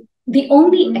 And the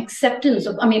only acceptance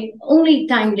of, only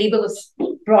time labor was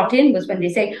brought in was when they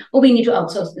say, oh, we need to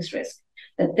outsource this risk.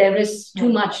 That there is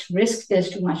too much risk, there's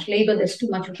too much labor, there's too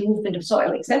much movement of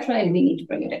soil, etc., and we need to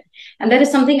bring it in. And that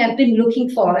is something I've been looking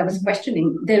for. I was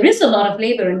questioning. There is a lot of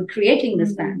labor in creating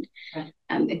this land,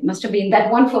 and it must have been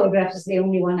that one photograph is the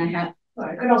only one I have.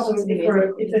 I could also,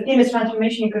 if the theme is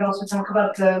transformation, you could also talk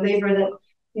about the labor that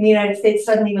in the United States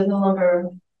suddenly was no longer,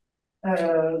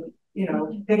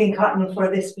 picking cotton for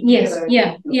this particular.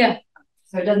 Yes, yeah.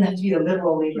 So it doesn't have to be the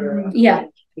liberal labor. Yeah.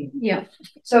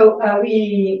 So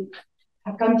we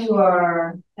have come to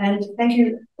our end. Thank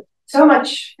you so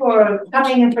much for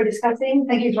coming and for discussing.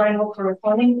 Thank you, Reinhold, for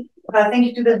responding. Thank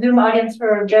you to the Zoom audience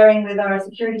for bearing with our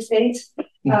security state.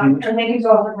 And thank you to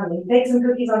all for coming. Take some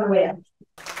cookies on the way out.